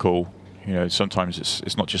fair call. You know, sometimes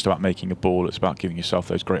it's not just about making a ball. It's about giving yourself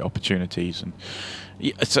those great opportunities. And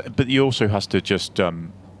but he also has to just.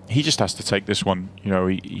 He just has to take this one. You know,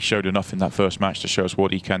 he showed enough in that first match to show us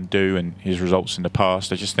what he can do and his results in the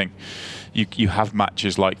past. I just think you have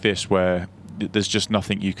matches like this where there's just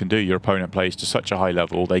nothing you can do. Your opponent plays to such a high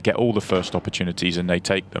level. They get all the first opportunities and they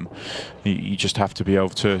take them. You just have to be able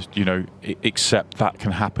to, accept that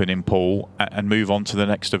can happen in pool and move on to the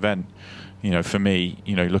next event. You know, for me,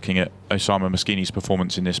 looking at Oussama Masskini's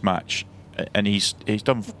performance in this match, and he's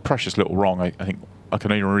done precious little wrong. I think I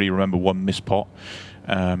can only really remember one missed pot.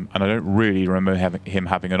 And I don't really remember him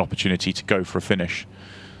having an opportunity to go for a finish.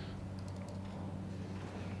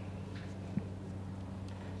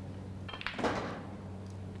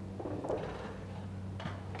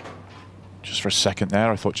 Just for a second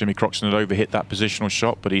there, I thought Jimmy Croxton had overhit that positional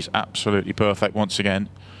shot, but he's absolutely perfect once again.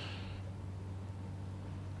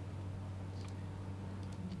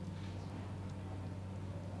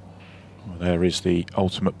 Well, there is the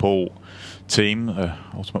Ultimate Pool team,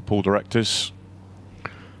 Ultimate Pool directors.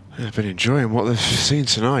 They've been enjoying what they've seen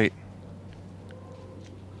tonight.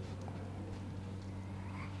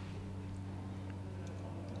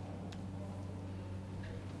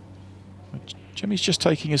 Jimmy's just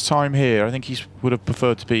taking his time here. I think he would have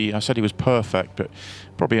preferred to be, I said he was perfect, but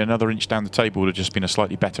probably another inch down the table would have just been a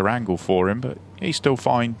slightly better angle for him, but he's still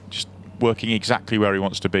fine, just working exactly where he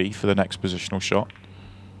wants to be for the next positional shot.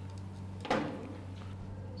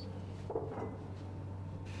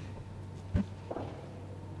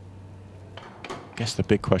 guess the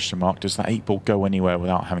big question mark, does that 8 ball go anywhere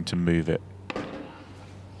without having to move it?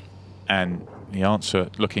 And the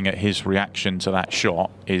answer, looking at his reaction to that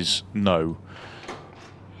shot, is no.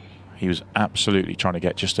 He was absolutely trying to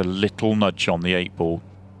get just a little nudge on the 8 ball,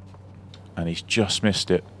 and he's just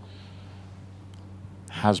missed it.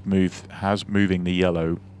 Has moving the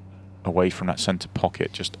yellow away from that centre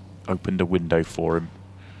pocket just opened a window for him?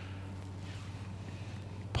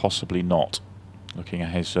 Possibly not, looking at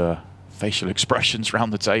his facial expressions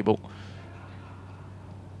around the table.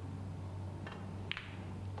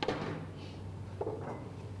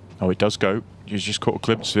 Oh, it does go. You just caught a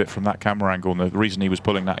glimpse of it from that camera angle, and the reason he was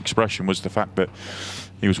pulling that expression was the fact that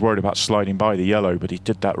he was worried about sliding by the yellow, but he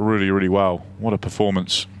did that really, really well. What a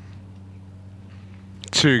performance.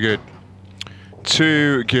 Too good.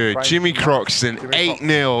 Too good. Jimmy Croxton,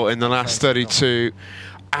 8-0 in the last 32.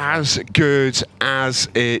 As good as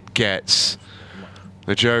it gets.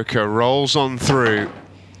 The Joker rolls on through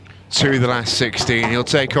to the last 16. He'll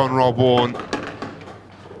take on Rob Warne.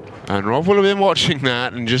 And Rob will have been watching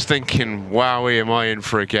that and just thinking, wowie, am I in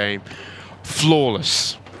for a game?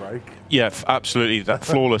 Flawless. Yeah, absolutely. That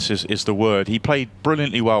flawless is the word. He played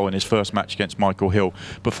brilliantly well in his first match against Michael Hill,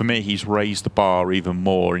 but for me, he's raised the bar even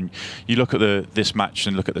more. And you look at this match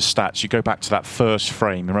and look at the stats. You go back to that first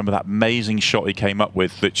frame. Remember that amazing shot he came up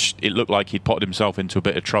with, that it looked like he'd potted himself into a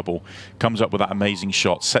bit of trouble. Comes up with that amazing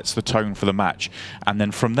shot, sets the tone for the match, and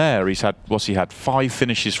then from there, he's had 5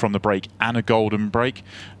 finishes from the break and a golden break.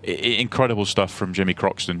 Incredible stuff from Jimmy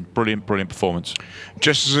Croxton. Brilliant, brilliant performance.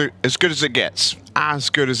 Just as good as it gets. As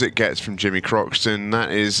good as it gets from Jimmy Croxton.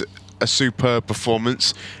 That is a superb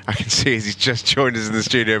performance. I can see as he's just joined us in the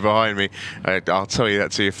studio behind me. I'll tell you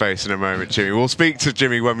that to your face in a moment, Jimmy. We'll speak to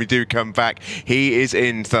Jimmy when we do come back. He is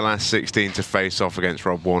into the last 16 to face off against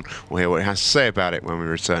Rob Warne. We'll hear what he has to say about it when we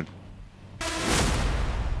return.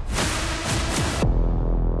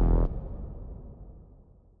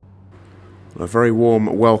 A very warm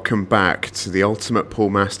welcome back to the Ultimate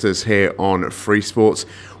Pool Masters here on Free Sports.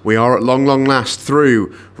 We are at long last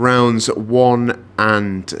through rounds 1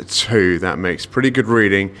 and 2. That makes pretty good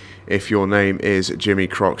reading if your name is Jimmy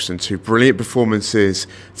Croxton. 2 brilliant performances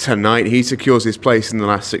tonight. He secures his place in the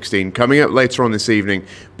last 16. Coming up later on this evening,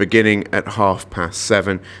 beginning at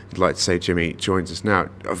 7:30. I'd like to say Jimmy joins us now.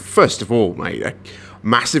 First of all, mate,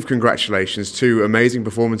 massive congratulations. 2 amazing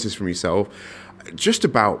performances from yourself. Just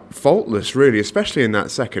about faultless, really, especially in that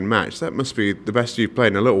second match. That must be the best you've played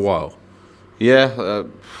in a little while. Yeah,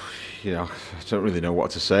 you know, I don't really know what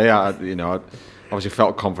to say. I obviously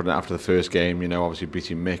felt confident after the first game. You know, obviously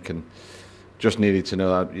beating Mick, and just needed to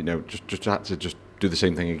know that. You know, just had to do the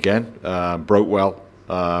same thing again. Broke well.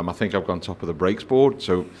 I think I've gone top of the breaks board,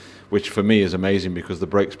 so which for me is amazing because the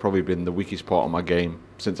break's probably been the weakest part of my game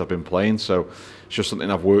since I've been playing. So it's just something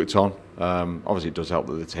I've worked on. Obviously, it does help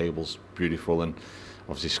that the table's beautiful, and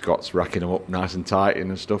obviously Scott's racking them up nice and tight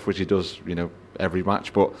and stuff, which he does, you know, every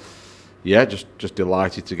match. But yeah, just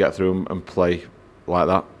delighted to get through and play like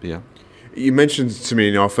that. Yeah. You mentioned to me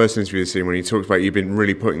in our first interview this evening when you talked about you've been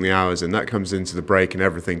really putting the hours in. That comes into the break and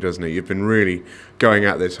everything, doesn't it? You've been really going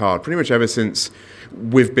at this hard, pretty much ever since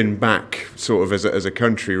we've been back, sort of as a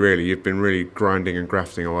country. Really, you've been really grinding and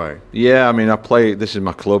grafting away. Yeah, I mean, I play. This is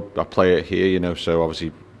my club. I play it here, you know. So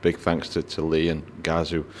obviously, big thanks to Lee and guys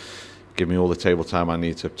who give me all the table time I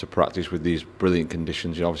need to practice with these brilliant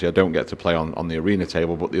conditions. You know, obviously, I don't get to play on the arena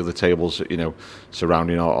table, but the other tables, you know,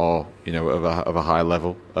 surrounding are you know of a high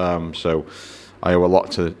level. So I owe a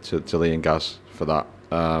lot to Lee and Gaz for that.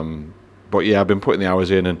 But yeah, I've been putting the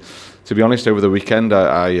hours in, and to be honest, over the weekend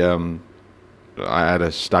I had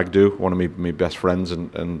a stag do. One of my best friends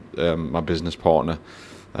and my business partner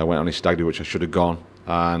went on his stag do, which I should have gone,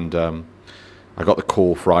 and I got the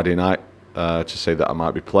call Friday night to say that I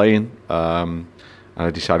might be playing, and I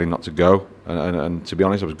decided not to go. And to be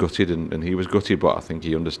honest, I was gutted, and he was gutted, but I think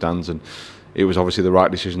he understands. And it was obviously the right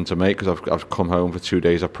decision to make because I've come home for 2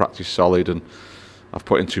 days. I've practiced solid, and I've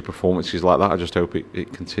put in 2 performances like that. I just hope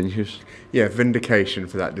it continues. Yeah, vindication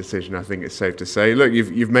for that decision, I think it's safe to say. Look,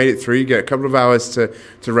 you've made it through. You get a couple of hours to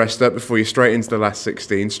rest up before you're straight into the last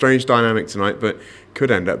 16. Strange dynamic tonight, but could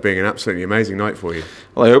end up being an absolutely amazing night for you.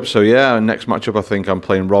 Well, I hope so, yeah. And next matchup, I think I'm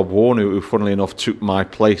playing Rob Warne, who funnily enough took my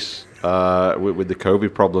place with the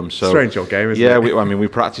COVID problem. So strange old game, isn't it? Yeah, I mean, we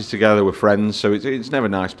practice together, we're friends, so it's never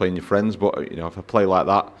nice playing your friends, but you know, if I play like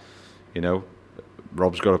that, you know,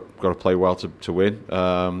 Rob's got to play well to win.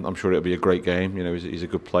 I'm sure it'll be a great game. You know, he's a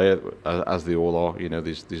good player, as they all are. You know,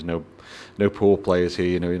 there's no poor players here.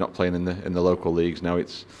 You know, you're not playing in the local leagues now.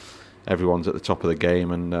 It's everyone's at the top of the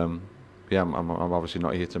game, and yeah, I'm obviously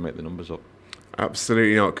not here to make the numbers up.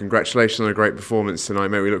 Absolutely not. Congratulations on a great performance tonight,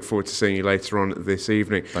 mate. We look forward to seeing you later on this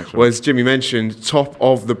evening. Thanks, well, as Jimmy mentioned, top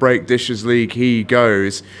of the Break Dishes League he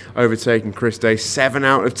goes, overtaking Chris Day, 7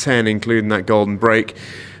 out of 10, including that golden break.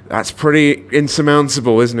 That's pretty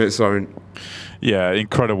insurmountable, isn't it, Simon? Yeah,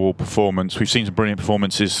 incredible performance. We've seen some brilliant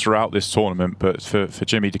performances throughout this tournament, but for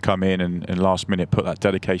Jimmy to come in and last minute put that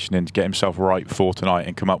dedication in to get himself right for tonight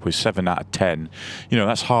and come up with 7 out of 10, you know,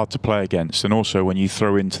 that's hard to play against. And also when you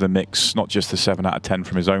throw into the mix not just the 7 out of 10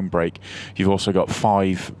 from his own break, you've also got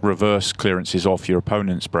 5 reverse clearances off your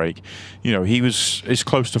opponent's break. You know, he was as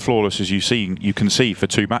close to flawless as you can see for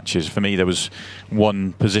 2 matches. For me, there was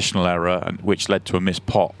one positional error which led to a missed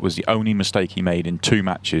pot. Was the only mistake he made in 2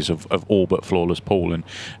 matches of all but flawless pool, and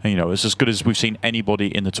you know, it's as good as we've seen anybody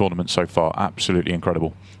in the tournament so far. Absolutely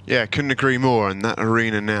incredible. Yeah, couldn't agree more. And that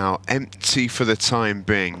arena now empty for the time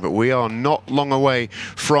being, but we are not long away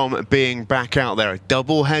from being back out there. A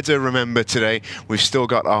double header, remember, today. We've still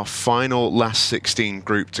got our final last 16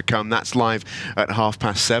 group to come. That's live at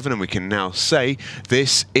 7:30, and we can now say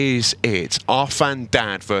this is it. Arfan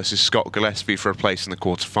Dad versus Scott Gillespie for a place in the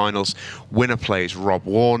quarterfinals. Winner plays Rob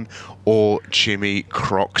Warne or Jimmy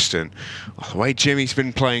Croxton. The way Jimmy's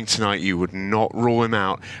been playing tonight, you would not rule him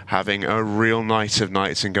out having a real night of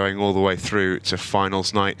nights and going all the way through to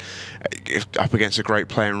finals night. Up against a great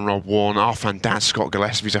player in Rob Warne. Arfan Dad, Scott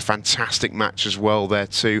Gillespie's a fantastic match as well there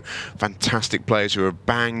too. Fantastic players who are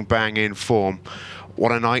bang in form.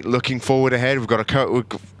 What a night looking forward ahead. We've got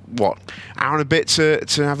what, hour and a bit to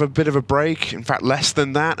have a bit of a break. In fact, less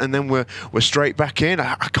than that, and then we're straight back in.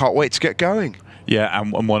 I can't wait to get going. Yeah,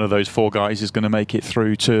 and one of those 4 guys is going to make it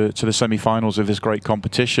through to the semi-finals of this great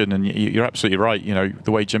competition. And you're absolutely right. You know,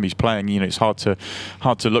 the way Jimmy's playing, you know, it's hard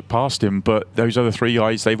to look past him. But those other 3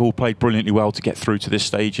 guys, they've all played brilliantly well to get through to this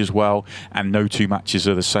stage as well. And no 2 matches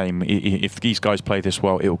are the same. If these guys play this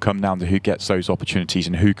well, it will come down to who gets those opportunities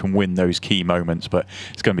and who can win those key moments. But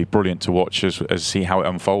it's going to be brilliant to watch as see how it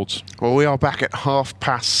unfolds. Well, we are back at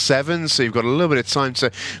 7:30, so you've got a little bit of time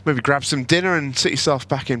to maybe grab some dinner and sit yourself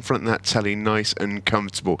back in front of that telly nice and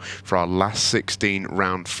comfortable for our last 16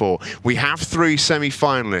 round 4. We have 3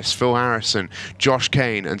 semi-finalists, Phil Harrison, Josh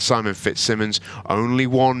Kane and Simon Fitzsimmons. Only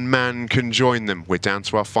one man can join them. We're down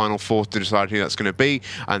to our final 4 to decide who that's going to be,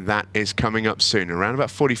 and that is coming up soon. Around about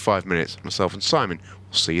 45 minutes, myself and Simon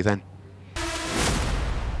will see you then.